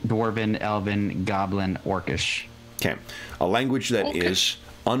 Draconic, Dwarven, Elven, Goblin, Orcish. Okay. A language that is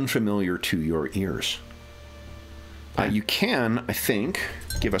unfamiliar to your ears. You can, I think,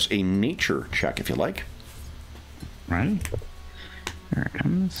 give us a nature check if you like. Right. There it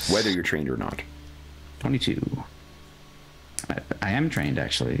comes. Whether you're trained or not. 22. I am trained,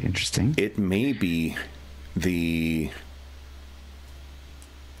 actually. Interesting. It may be the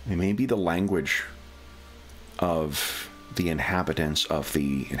language of the inhabitants of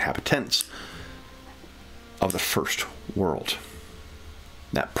the first world.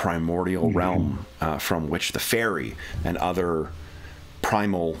 That primordial realm from which the fairy and other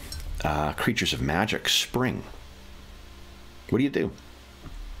primal creatures of magic spring. What do you do?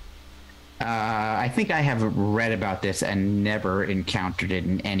 I think I have read about this and never encountered it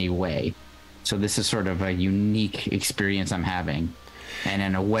in any way. So this is sort of a unique experience I'm having. And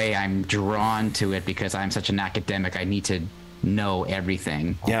in a way, I'm drawn to it because I'm such an academic. I need to know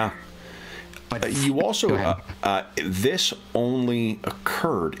everything. Yeah. But you also, this only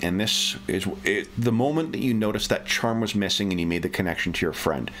occurred, and this is the moment that you noticed that charm was missing and you made the connection to your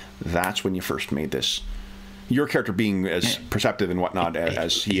friend. That's when you first made this. Your character, being as perceptive and whatnot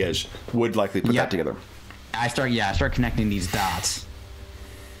as he is, would likely put that together. I start connecting these dots.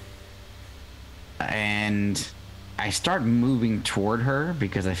 And I start moving toward her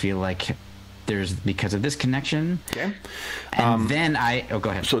because I feel like because of this connection. Okay. And then go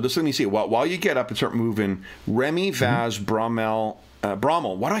ahead. So this, let me see. While you get up and start moving, Remy, Vaz, Brommel.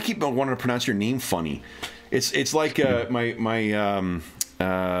 Why do I keep wanting to pronounce your name funny? It's like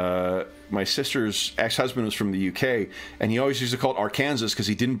my sister's ex-husband was from the UK, and he always used to call it Arkansas because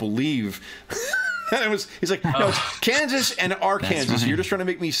he didn't believe. He's like, no, it's Kansas and Arkansas. So you're just trying to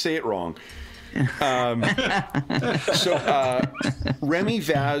make me say it wrong. So Remy,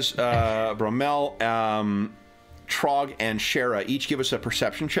 Vaz, Brommel, Trog, and Shara each give us a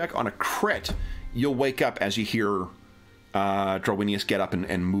perception check. On a crit, you'll wake up as you hear Drowinius get up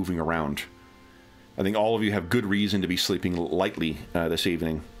and moving around. I think all of you have good reason to be sleeping lightly this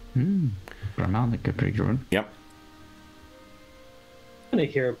evening. Brommel, that could be good. Yep. I'm gonna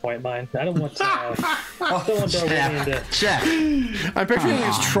hero point mine. I don't want to. Check. I'm picturing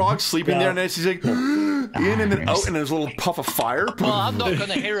this Trog sleeping there, and he's like in and then out, and there's a little puff of fire. Well, I'm not going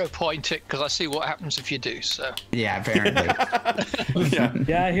to hero point it because I see what happens if you do. So yeah, apparently.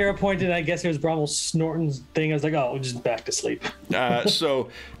 Yeah, hero pointed. I guess it was Bromwell's snorting thing. I was like, oh, just back to sleep. So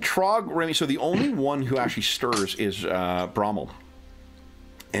Trog, Remy. So the only one who actually stirs is Brommel,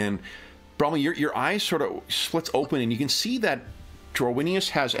 and Brommel, your eyes sort of splits open, and you can see that Drowinius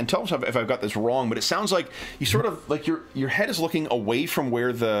has, and tell us if I've got this wrong, but it sounds like you sort of, like your head is looking away from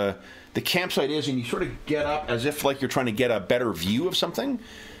where the campsite is, and you sort of get up as if like you're trying to get a better view of something.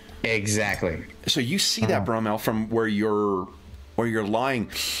 Exactly. So you see that, Brommel, from where you're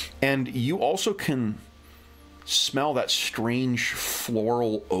lying, and you also can smell that strange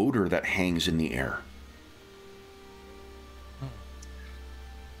floral odor that hangs in the air.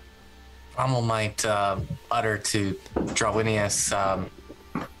 Rommel might utter to Drowinius,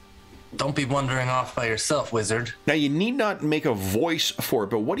 don't be wandering off by yourself, wizard. Now, you need not make a voice for it,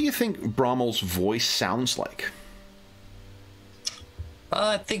 but what do you think Brommel's voice sounds like?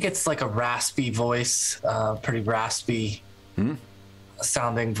 I think it's like a raspy voice, pretty raspy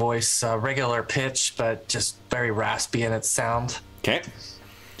sounding voice, regular pitch, but just very raspy in its sound. Okay.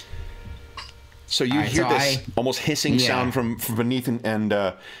 So you hear this almost hissing sound from beneath, and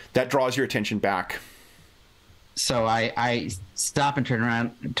that draws your attention back. So I stop and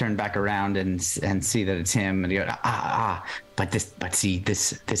turn back around and see that it's him, and you go, but see,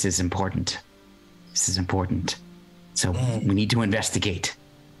 this is important. This is important. So we need to investigate.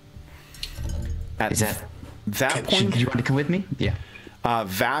 At that point, do you want to come with me? Yeah.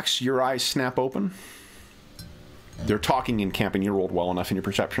 Vax, your eyes snap open. They're talking in camp, and you rolled well enough in your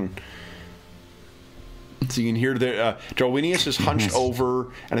perception. So you can hear Drowinius is hunched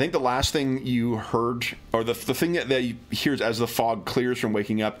over, and I think the last thing you heard, or the thing that he hears as the fog clears from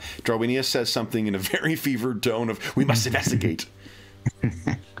waking up, Drowinius says something in a very fevered tone of, "We must investigate."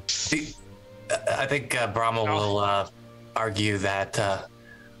 I think Brommel will argue that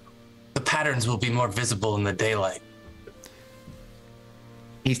the patterns will be more visible in the daylight.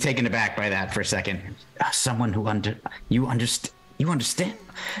 He's taken aback by that for a second. Someone who you understand.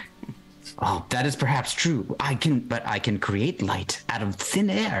 Oh, that is perhaps true. I can create light out of thin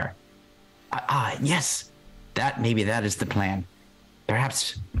air. Yes. Maybe that is the plan.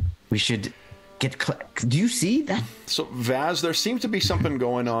 Perhaps we should get. Do you see that? So, Vaz, there seems to be something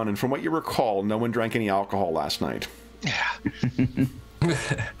going on, and from what you recall, no one drank any alcohol last night. Yeah.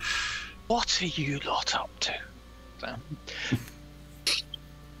 What are you lot up to? So,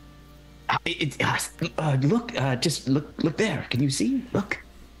 Look, just look there. Can you see? Look.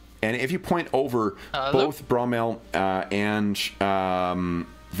 And if you point over, both Brommel and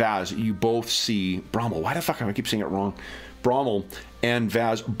Vaz, you both see Brommel. Why the fuck am I keep saying it wrong? Brommel and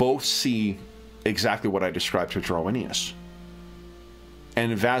Vaz both see exactly what I described to Drowinius.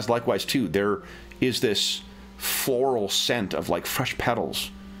 And Vaz likewise too. There is this floral scent of like fresh petals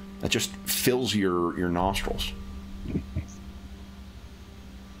that just fills your nostrils.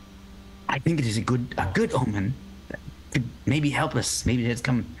 I think it is a good omen. That could maybe help us. Maybe it's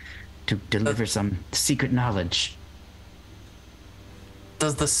come to deliver some secret knowledge.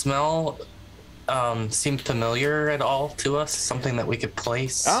 Does the smell seem familiar at all to us? Something that we could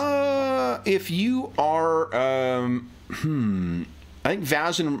place? If you are, I think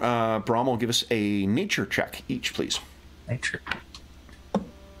Vaz and Brommel give us a nature check each, please. Nature.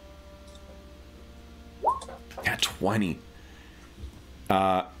 Yeah, 20.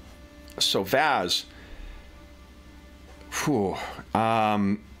 So Vaz, we'll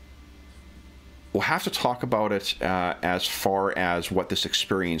have to talk about it as far as what this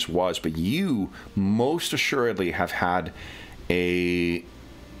experience was, but you most assuredly have had a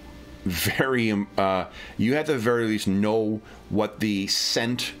very, you at the very least know what the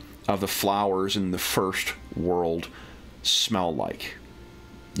scent of the flowers in the first world smell like.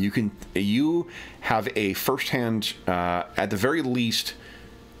 You have a firsthand, at the very least,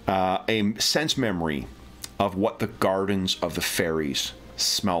 a sense memory of what the gardens of the fairies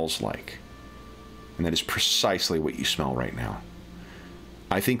smells like. And that is precisely what you smell right now.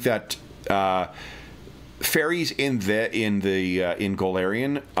 I think that fairies in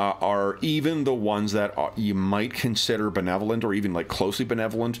Golarion are even the ones that you might consider benevolent or even like closely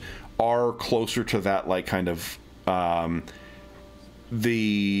benevolent are closer to that like kind of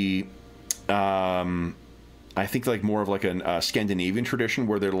I think like more of like a Scandinavian tradition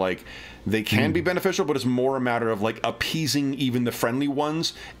where they're like they can be beneficial, but it's more a matter of like appeasing even the friendly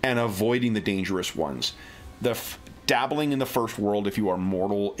ones and avoiding the dangerous ones. Dabbling in the first world, if you are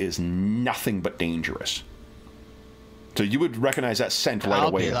mortal, is nothing but dangerous. So you would recognize that scent right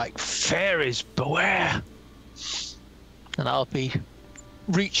away. I'll be like, fairies beware, and I'll be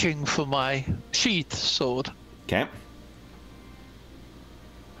reaching for my sheath sword. Okay.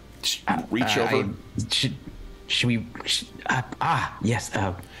 Reach over. Should we? Yes.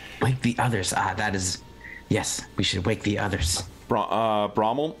 Wake the others. That is. Yes, we should wake the others.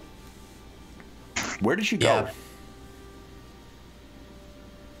 Brommel, where did you go? Yeah.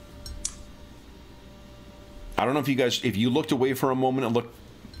 I don't know if you looked away for a moment and looked.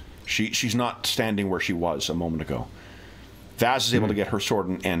 She's not standing where she was a moment ago. Vaz is able to get her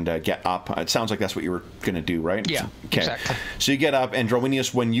sword and get up. It sounds like that's what you were going to do, right? Yeah, okay. Exactly. So you get up, and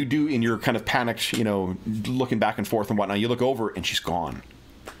Drowinius, when you do, and you're kind of panicked, looking back and forth and whatnot, you look over, and she's gone.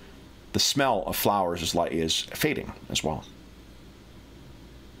 The smell of flowers is fading as well.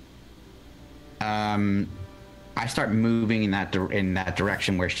 I start moving in that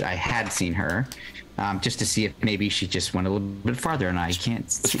direction where I had seen her, just to see if maybe she just went a little bit farther, and I can't.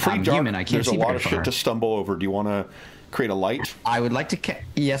 It's pretty dark. Human, I can't There's see a lot very of far. shit to stumble over. Do you want to create a light? I would like to.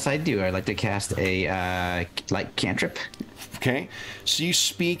 Yes, I do. I'd like to cast a light cantrip. Okay, so you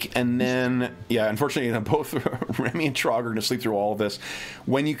speak, and then unfortunately, both Remy and Trog are going to sleep through all of this.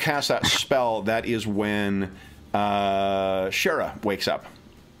 When you cast that spell, that is when Shara wakes up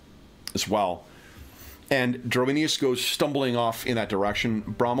as well. And Drowinius goes stumbling off in that direction.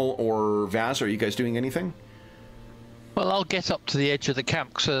 Brommel or Vaz, are you guys doing anything? Well, I'll get up to the edge of the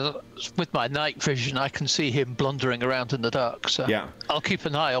camp, so with my night vision, I can see him blundering around in the dark. So yeah. I'll keep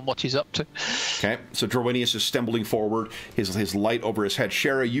an eye on what he's up to. Okay, so Drowinius is stumbling forward, his light over his head.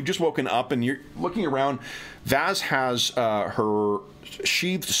 Shara, you've just woken up and you're looking around. Vaz has her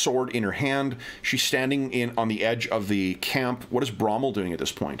sheathed sword in her hand. She's standing on the edge of the camp. What is Brommel doing at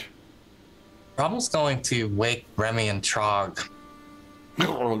this point? Brommel's going to wake Remy and Trog.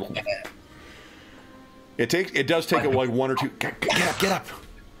 It does take like one or two. Get up!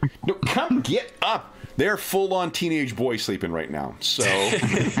 No, come get up! They're full-on teenage boys sleeping right now. So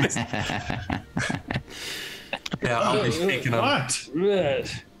yeah, I'll be speaking of. What?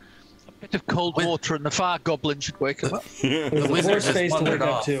 A bit of cold water and the fire goblin should wake him up. The wizard Worst has face to wandered wake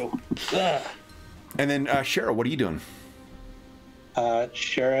up off. to. and then Shara, what are you doing?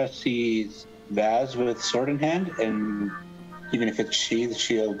 Shara sees Vaz with sword in hand, and even if it's sheathed,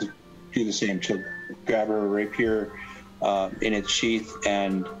 she'll do the same. She'll grab her rapier in its sheath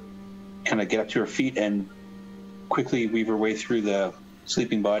and kind of get up to her feet and quickly weave her way through the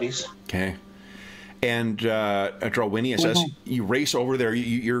sleeping bodies. Okay. And Drowinius, as you race over there,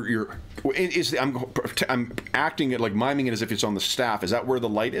 I'm acting it like miming it as if it's on the staff. Is that where the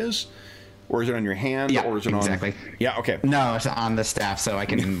light is, or is it on your hand? Yeah, or is it exactly. On... Yeah, okay. No, it's on the staff, so I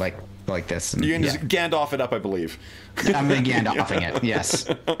can like this. And, you can just Gandalf it up, I believe. I'm Gandalfing it. Yes.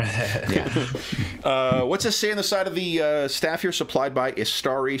 Yeah. What's this say on the side of the staff here? Supplied by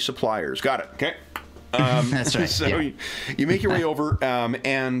Istari Suppliers. Got it. Okay. That's right. So you make your way over,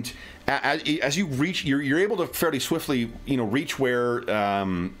 and as you reach, you're able to fairly swiftly, reach where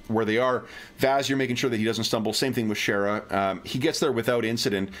they are. Vaz, you're making sure that he doesn't stumble. Same thing with Shara. He gets there without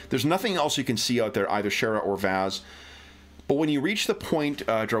incident. There's nothing else you can see out there, either Shara or Vaz. But when you reach the point,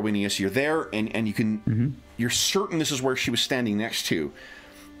 Drowinius, you're there, and you can, you're certain this is where she was standing next to,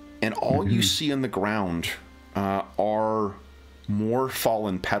 and all you see on the ground are more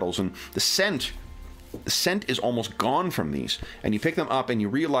fallen petals, and the scent is almost gone from these. And you pick them up, and you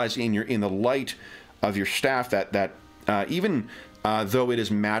realize in the light of your staff that even though it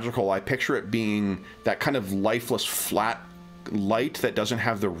is magical, I picture it being that kind of lifeless, flat light that doesn't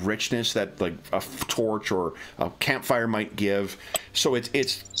have the richness that like a torch or a campfire might give. So it's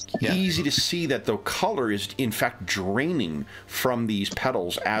easy to see that the color is in fact draining from these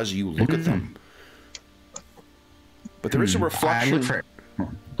petals as you look at them. But there is a reflection.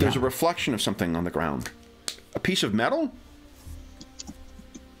 There's a reflection of something on the ground. A piece of metal?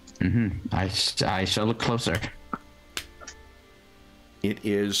 I shall look closer. It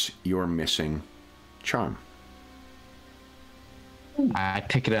is your missing charm. I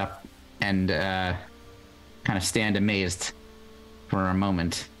pick it up and kind of stand amazed for a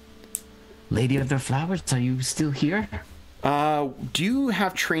moment. Lady of the Flowers, are you still here? Do you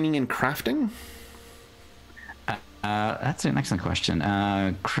have training in crafting? That's an excellent question.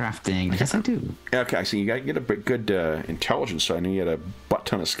 Crafting, yes, I do. Okay, so you got to get a bit good intelligence. So I know you had a butt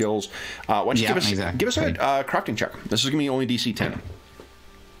ton of skills. Why don't you give us a crafting check? This is going to be only DC 10.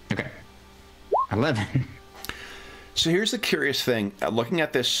 Okay. 11. So here's the curious thing. Looking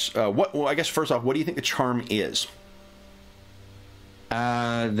at this, I guess first off, what do you think the charm is?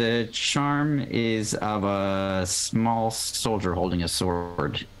 The charm is of a small soldier holding a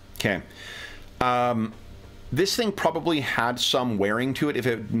sword. Okay. This thing probably had some wearing to it. If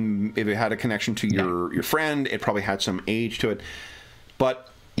it had a connection to your friend, it probably had some age to it. But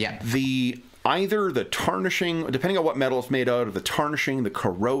either the tarnishing, depending on what metal it's made out of, the tarnishing, the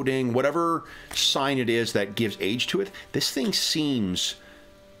corroding, whatever sign it is that gives age to it, this thing seems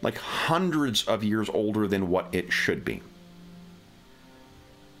like hundreds of years older than what it should be.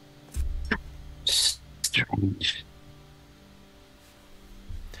 Strange.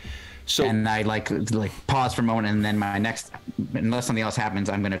 So, and I like pause for a moment, and then my next, unless something else happens,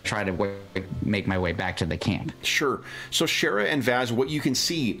 I'm going to try to make my way back to the camp. Sure. So Shara and Vaz, what you can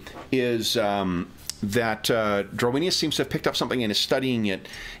see is that Drowinius seems to have picked up something and is studying it.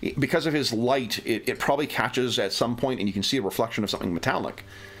 Because of his light, it probably catches at some point, and you can see a reflection of something metallic.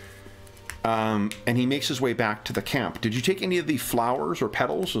 And he makes his way back to the camp. Did you take any of the flowers or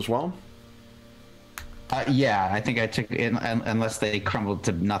petals as well? Yeah, I think I took it, unless they crumbled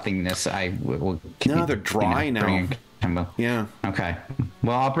to nothingness. I will. No, they're dry now. Yeah. Okay.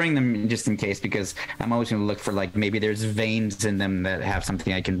 Well, I'll bring them just in case, because I'm always going to look for maybe there's veins in them that have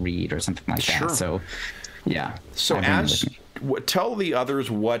something I can read or something like that. So, yeah. So tell the others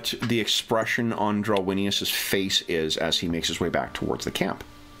what the expression on Drowinius's face is as he makes his way back towards the camp.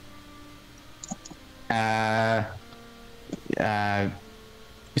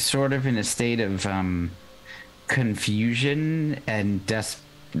 Sort of in a state of confusion and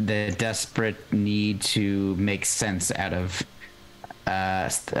the desperate need to make sense out of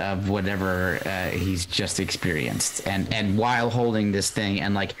whatever he's just experienced, and while holding this thing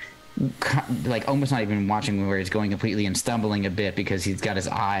and like almost not even watching where he's going completely, and stumbling a bit because he's got his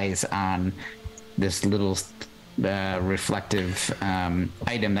eyes on this little reflective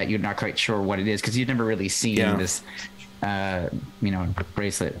item that you're not quite sure what it is, because you've never really seen this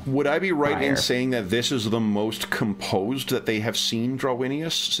bracelet. Would I be right in saying that this is the most composed that they have seen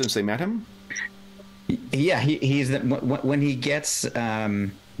Drowinius since they met him? Yeah, he's when he gets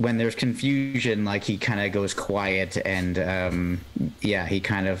when there's confusion, he kind of goes quiet, and he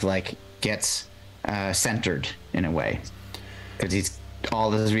kind of gets centered in a way, because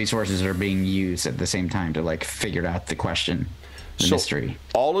all his resources are being used at the same time to figure out the question. Mystery.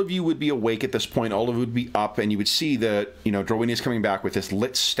 All of you would be awake at this point. All of you would be up, and you would see that Drowinius coming back with this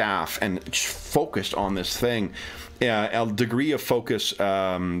lit staff and focused on this thing. A degree of focus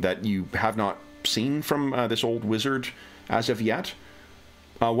that you have not seen from this old wizard as of yet.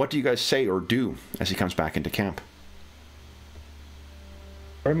 What do you guys say or do as he comes back into camp?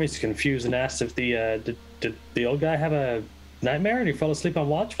 Hermes confused and asked if did the old guy have a nightmare and he fell asleep on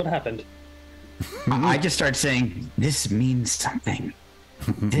watch? What happened? I just started saying, "This means something.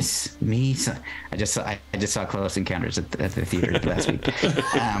 This means." I just saw Close Encounters at the theater last week.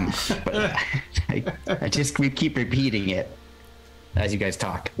 But I just keep repeating it as you guys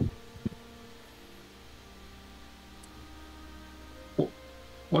talk.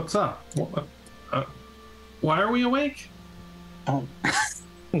 What's up? Why are we awake?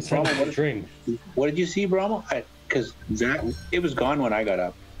 It's probably a dream. What did you see, Brommel? Because it was gone when I got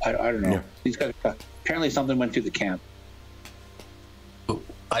up. I don't know. Yeah. These guys apparently something went through the camp.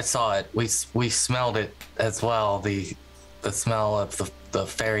 I saw it. We smelled it as well. The smell of the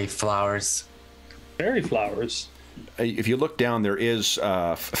fairy flowers. Fairy flowers. If you look down, there is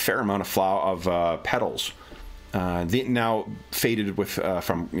a fair amount of petals. Now faded with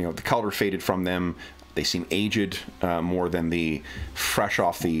from the color faded from them. They seem aged more than the fresh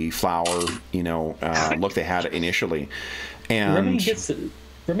off the flower look they had initially. And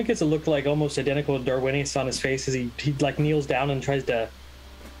Remy gets to look like almost identical to Darwinius on his face as he like kneels down and tries to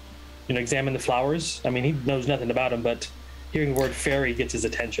examine the flowers. I mean, he knows nothing about them, but hearing the word fairy gets his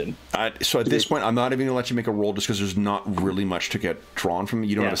attention. So at this point, I'm not even going to let you make a roll just because there's not really much to get drawn from.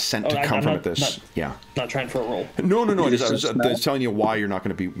 You don't have a scent to come from this. Not trying for a roll. No. I was telling you why you're not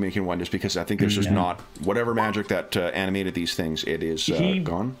going to be making one, just because I think there's just not whatever magic that animated these things. It is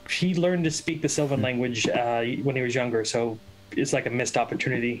gone. He learned to speak the Sylvan language when he was younger, so it's like a missed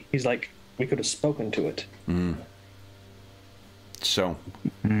opportunity. He's like, we could have spoken to it. So.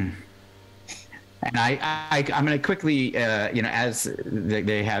 And I'm going to quickly, as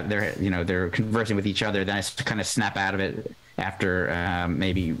they're conversing with each other, then I kind of snap out of it after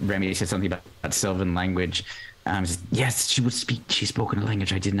maybe Remy said something about Sylvan language. Yes, she spoke in a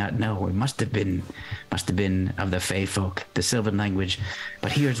language I did not know. It must have been of the Fey folk, the Sylvan language.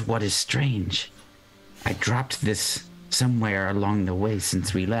 But here's what is strange. I dropped this somewhere along the way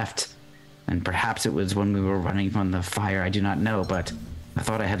since we left, and perhaps it was when we were running from the fire. I do not know, but I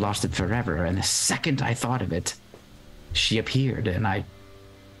thought I had lost it forever, and the second I thought of it, she appeared, and I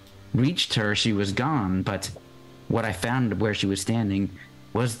reached her. She was gone, but what I found where she was standing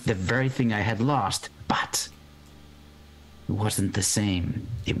was the very thing I had lost, but it wasn't the same.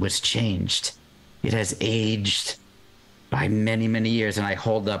 It was changed. It has aged by many, many years, and I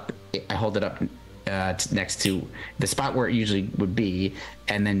hold it up next to the spot where it usually would be,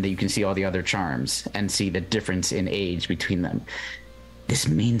 and then you can see all the other charms and see the difference in age between them. This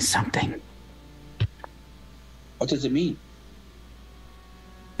means something. What does it mean?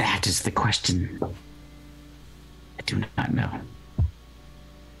 That is the question. I do not know.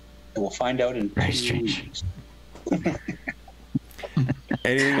 We'll find out in very strange.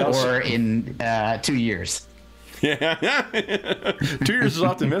 Anything else? Or in 2 years. Yeah, 2 years is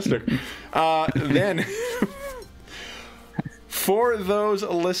optimistic. Then, for those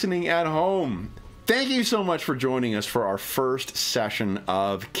listening at home, thank you so much for joining us for our first session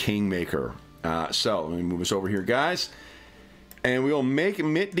of Kingmaker. So let me move us over here, guys, and we'll make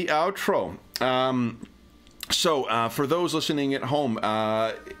the outro. So for those listening at home,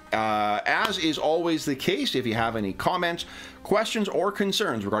 as is always the case, if you have any comments, questions, or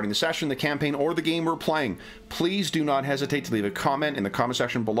concerns regarding the session, the campaign, or the game we're playing, please do not hesitate to leave a comment in the comment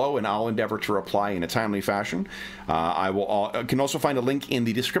section below, and I'll endeavor to reply in a timely fashion. I can also find a link in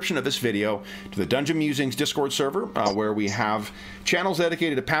the description of this video to the Dungeon Musings Discord server, where we have channels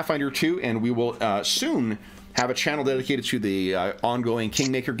dedicated to Pathfinder 2, and we will soon have a channel dedicated to the ongoing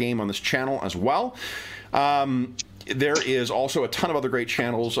Kingmaker game on this channel as well. There is also a ton of other great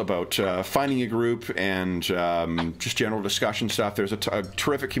channels about finding a group and just general discussion stuff. There's a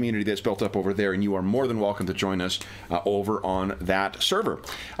terrific community that's built up over there, and you are more than welcome to join us over on that server.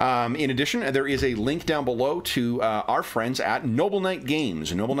 In addition, there is a link down below to our friends at Noble Knight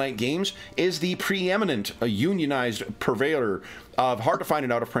Games. Noble Knight Games is the preeminent unionized purveyor of hard-to-find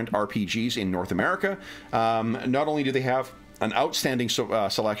and out-of-print RPGs in North America. Not only do they have an outstanding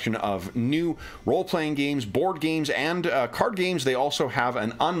selection of new role-playing games, board games, and card games, they also have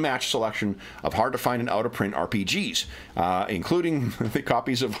an unmatched selection of hard-to-find and out-of-print RPGs, including the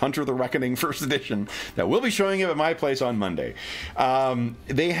copies of Hunter the Reckoning First Edition that will be showing up at my place on Monday.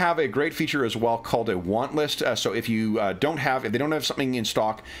 They have a great feature as well called a want list. So if you if they don't have something in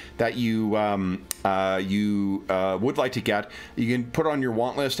stock that you would like to get, you can put it on your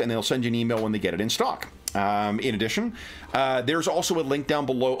want list, and they'll send you an email when they get it in stock. In addition, there's also a link down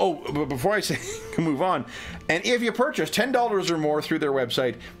below. Oh, but before I say move on, and if you purchase $10 or more through their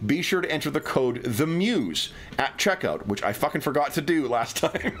website, be sure to enter the code THEMUSE at checkout, which I fucking forgot to do last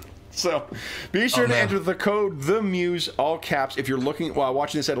time. So be sure to enter the code TheMuse, all caps. If you're looking while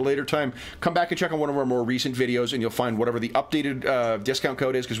watching this at a later time, come back and check on one of our more recent videos, and you'll find whatever the updated discount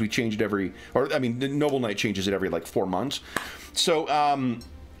code is, because we change it every, or I mean, the Noble Knight changes it every like 4 months. So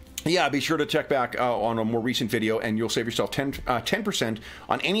yeah, be sure to check back on a more recent video, and you'll save yourself 10%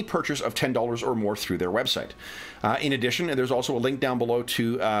 on any purchase of $10 or more through their website. In addition, there's also a link down below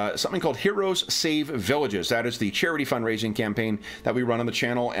to something called Heroes Save Villages. That is the charity fundraising campaign that we run on the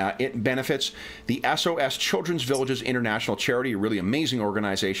channel. It benefits the SOS Children's Villages International Charity, a really amazing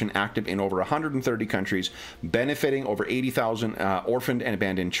organization active in over 130 countries, benefiting over 80,000 orphaned and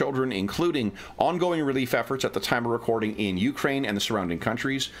abandoned children, including ongoing relief efforts at the time of recording in Ukraine and the surrounding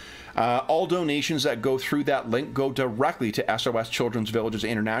countries. All donations that go through that link go directly to SOS Children's Villages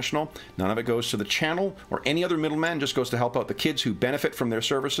International. None of it goes to the channel or any other middleman, just goes to help out the kids who benefit from their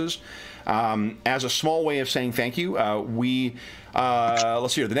services. As a small way of saying thank you,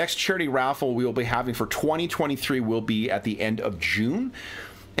 let's see here, the next charity raffle we will be having for 2023 will be at the end of June.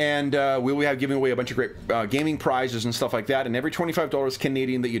 And we will have giving away a bunch of great gaming prizes and stuff like that. And every $25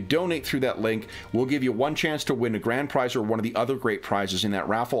 Canadian that you donate through that link will give you one chance to win a grand prize or one of the other great prizes in that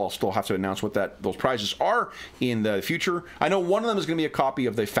raffle. I'll still have to announce what those prizes are in the future. I know one of them is going to be a copy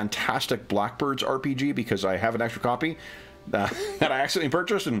of the fantastic Blackbirds RPG, because I have an extra copy that I accidentally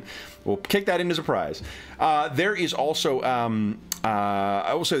purchased, and we'll kick that in as a prize. There is also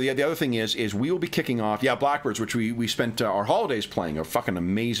I will say the other thing is we will be kicking off Blackbirds, which we spent our holidays playing, a fucking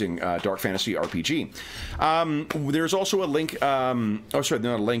amazing dark fantasy RPG. There's also a link, oh sorry,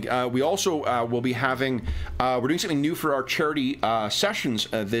 not a link, we also will be having, we're doing something new for our charity sessions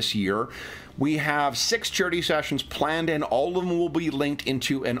this year. We have 6 charity sessions planned, and all of them will be linked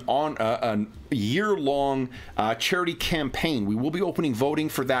into a year-long charity campaign. We will be opening voting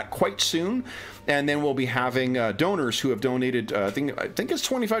for that quite soon, and then we'll be having donors who have donated, I think it's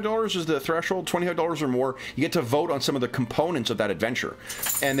 $25 is the threshold, $25 or more. You get to vote on some of the components of that adventure.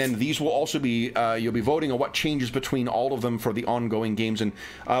 And then these will also be, you'll be voting on what changes between all of them for the ongoing games. And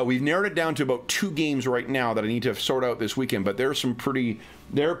we've narrowed it down to about 2 games right now that I need to sort out this weekend, but there's some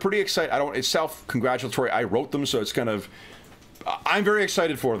they're pretty exciting. It's self-congratulatory. I wrote them, so it's kind of, I'm very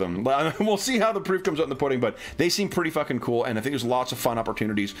excited for them. We'll see how the proof comes out in the pudding, but they seem pretty fucking cool, and I think there's lots of fun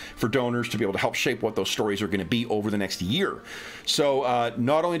opportunities for donors to be able to help shape what those stories are going to be over the next year. So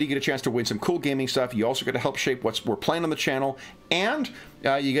not only do you get a chance to win some cool gaming stuff, you also get to help shape what we're playing on the channel, and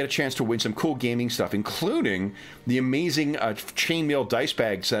you get a chance to win some cool gaming stuff, including the amazing chainmail dice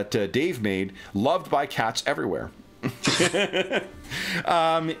bags that Dave made, loved by cats everywhere.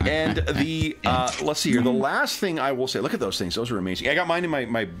 And the let's see here, the last thing I will say, look at those things, those are amazing. I got mine in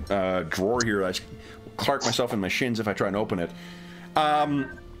my drawer here. I clark myself in my shins if I try and open it. The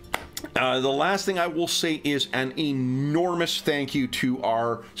last thing I will say is an enormous thank you to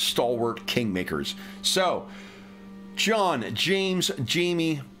our stalwart Kingmakers. So John, James,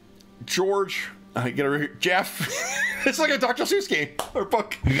 Jamie, George, get over here, Jeff. It's like a Dr. Seuss game or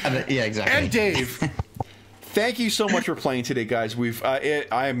book. Yeah, exactly. And Dave. Thank you so much for playing today, guys.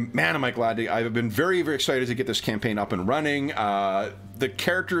 Am I glad I've been very, very excited to get this campaign up and running. The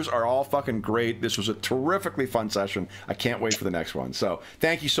characters are all fucking great. This was a terrifically fun session. I can't wait for the next one. So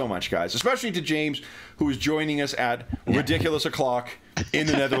thank you so much, guys, especially to James, who is joining us at ridiculous o'clock in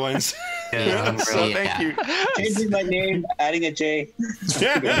the Netherlands. Yeah, so thank you. Changing my name, adding a J.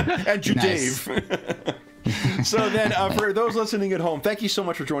 And you, Nice. Dave. So then, for those listening at home, thank you so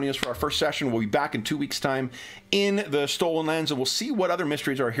much for joining us for our first session. We'll be back in 2 weeks' time in the Stolen Lands, and we'll see what other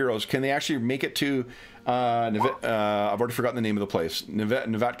mysteries our heroes can they actually make it to. I've already forgotten the name of the place.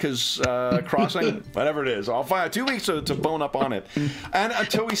 Nevatka's Crossing, whatever it is. I'll find out 2 weeks to bone up on it. And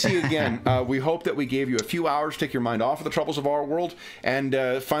until we see you again, we hope that we gave you a few hours to take your mind off of the troubles of our world and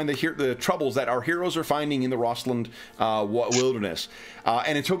find the troubles that our heroes are finding in the Rostland wilderness.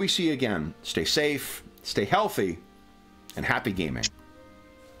 And until we see you again, stay safe, stay healthy, and happy gaming.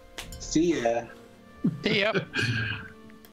 See ya. Yep.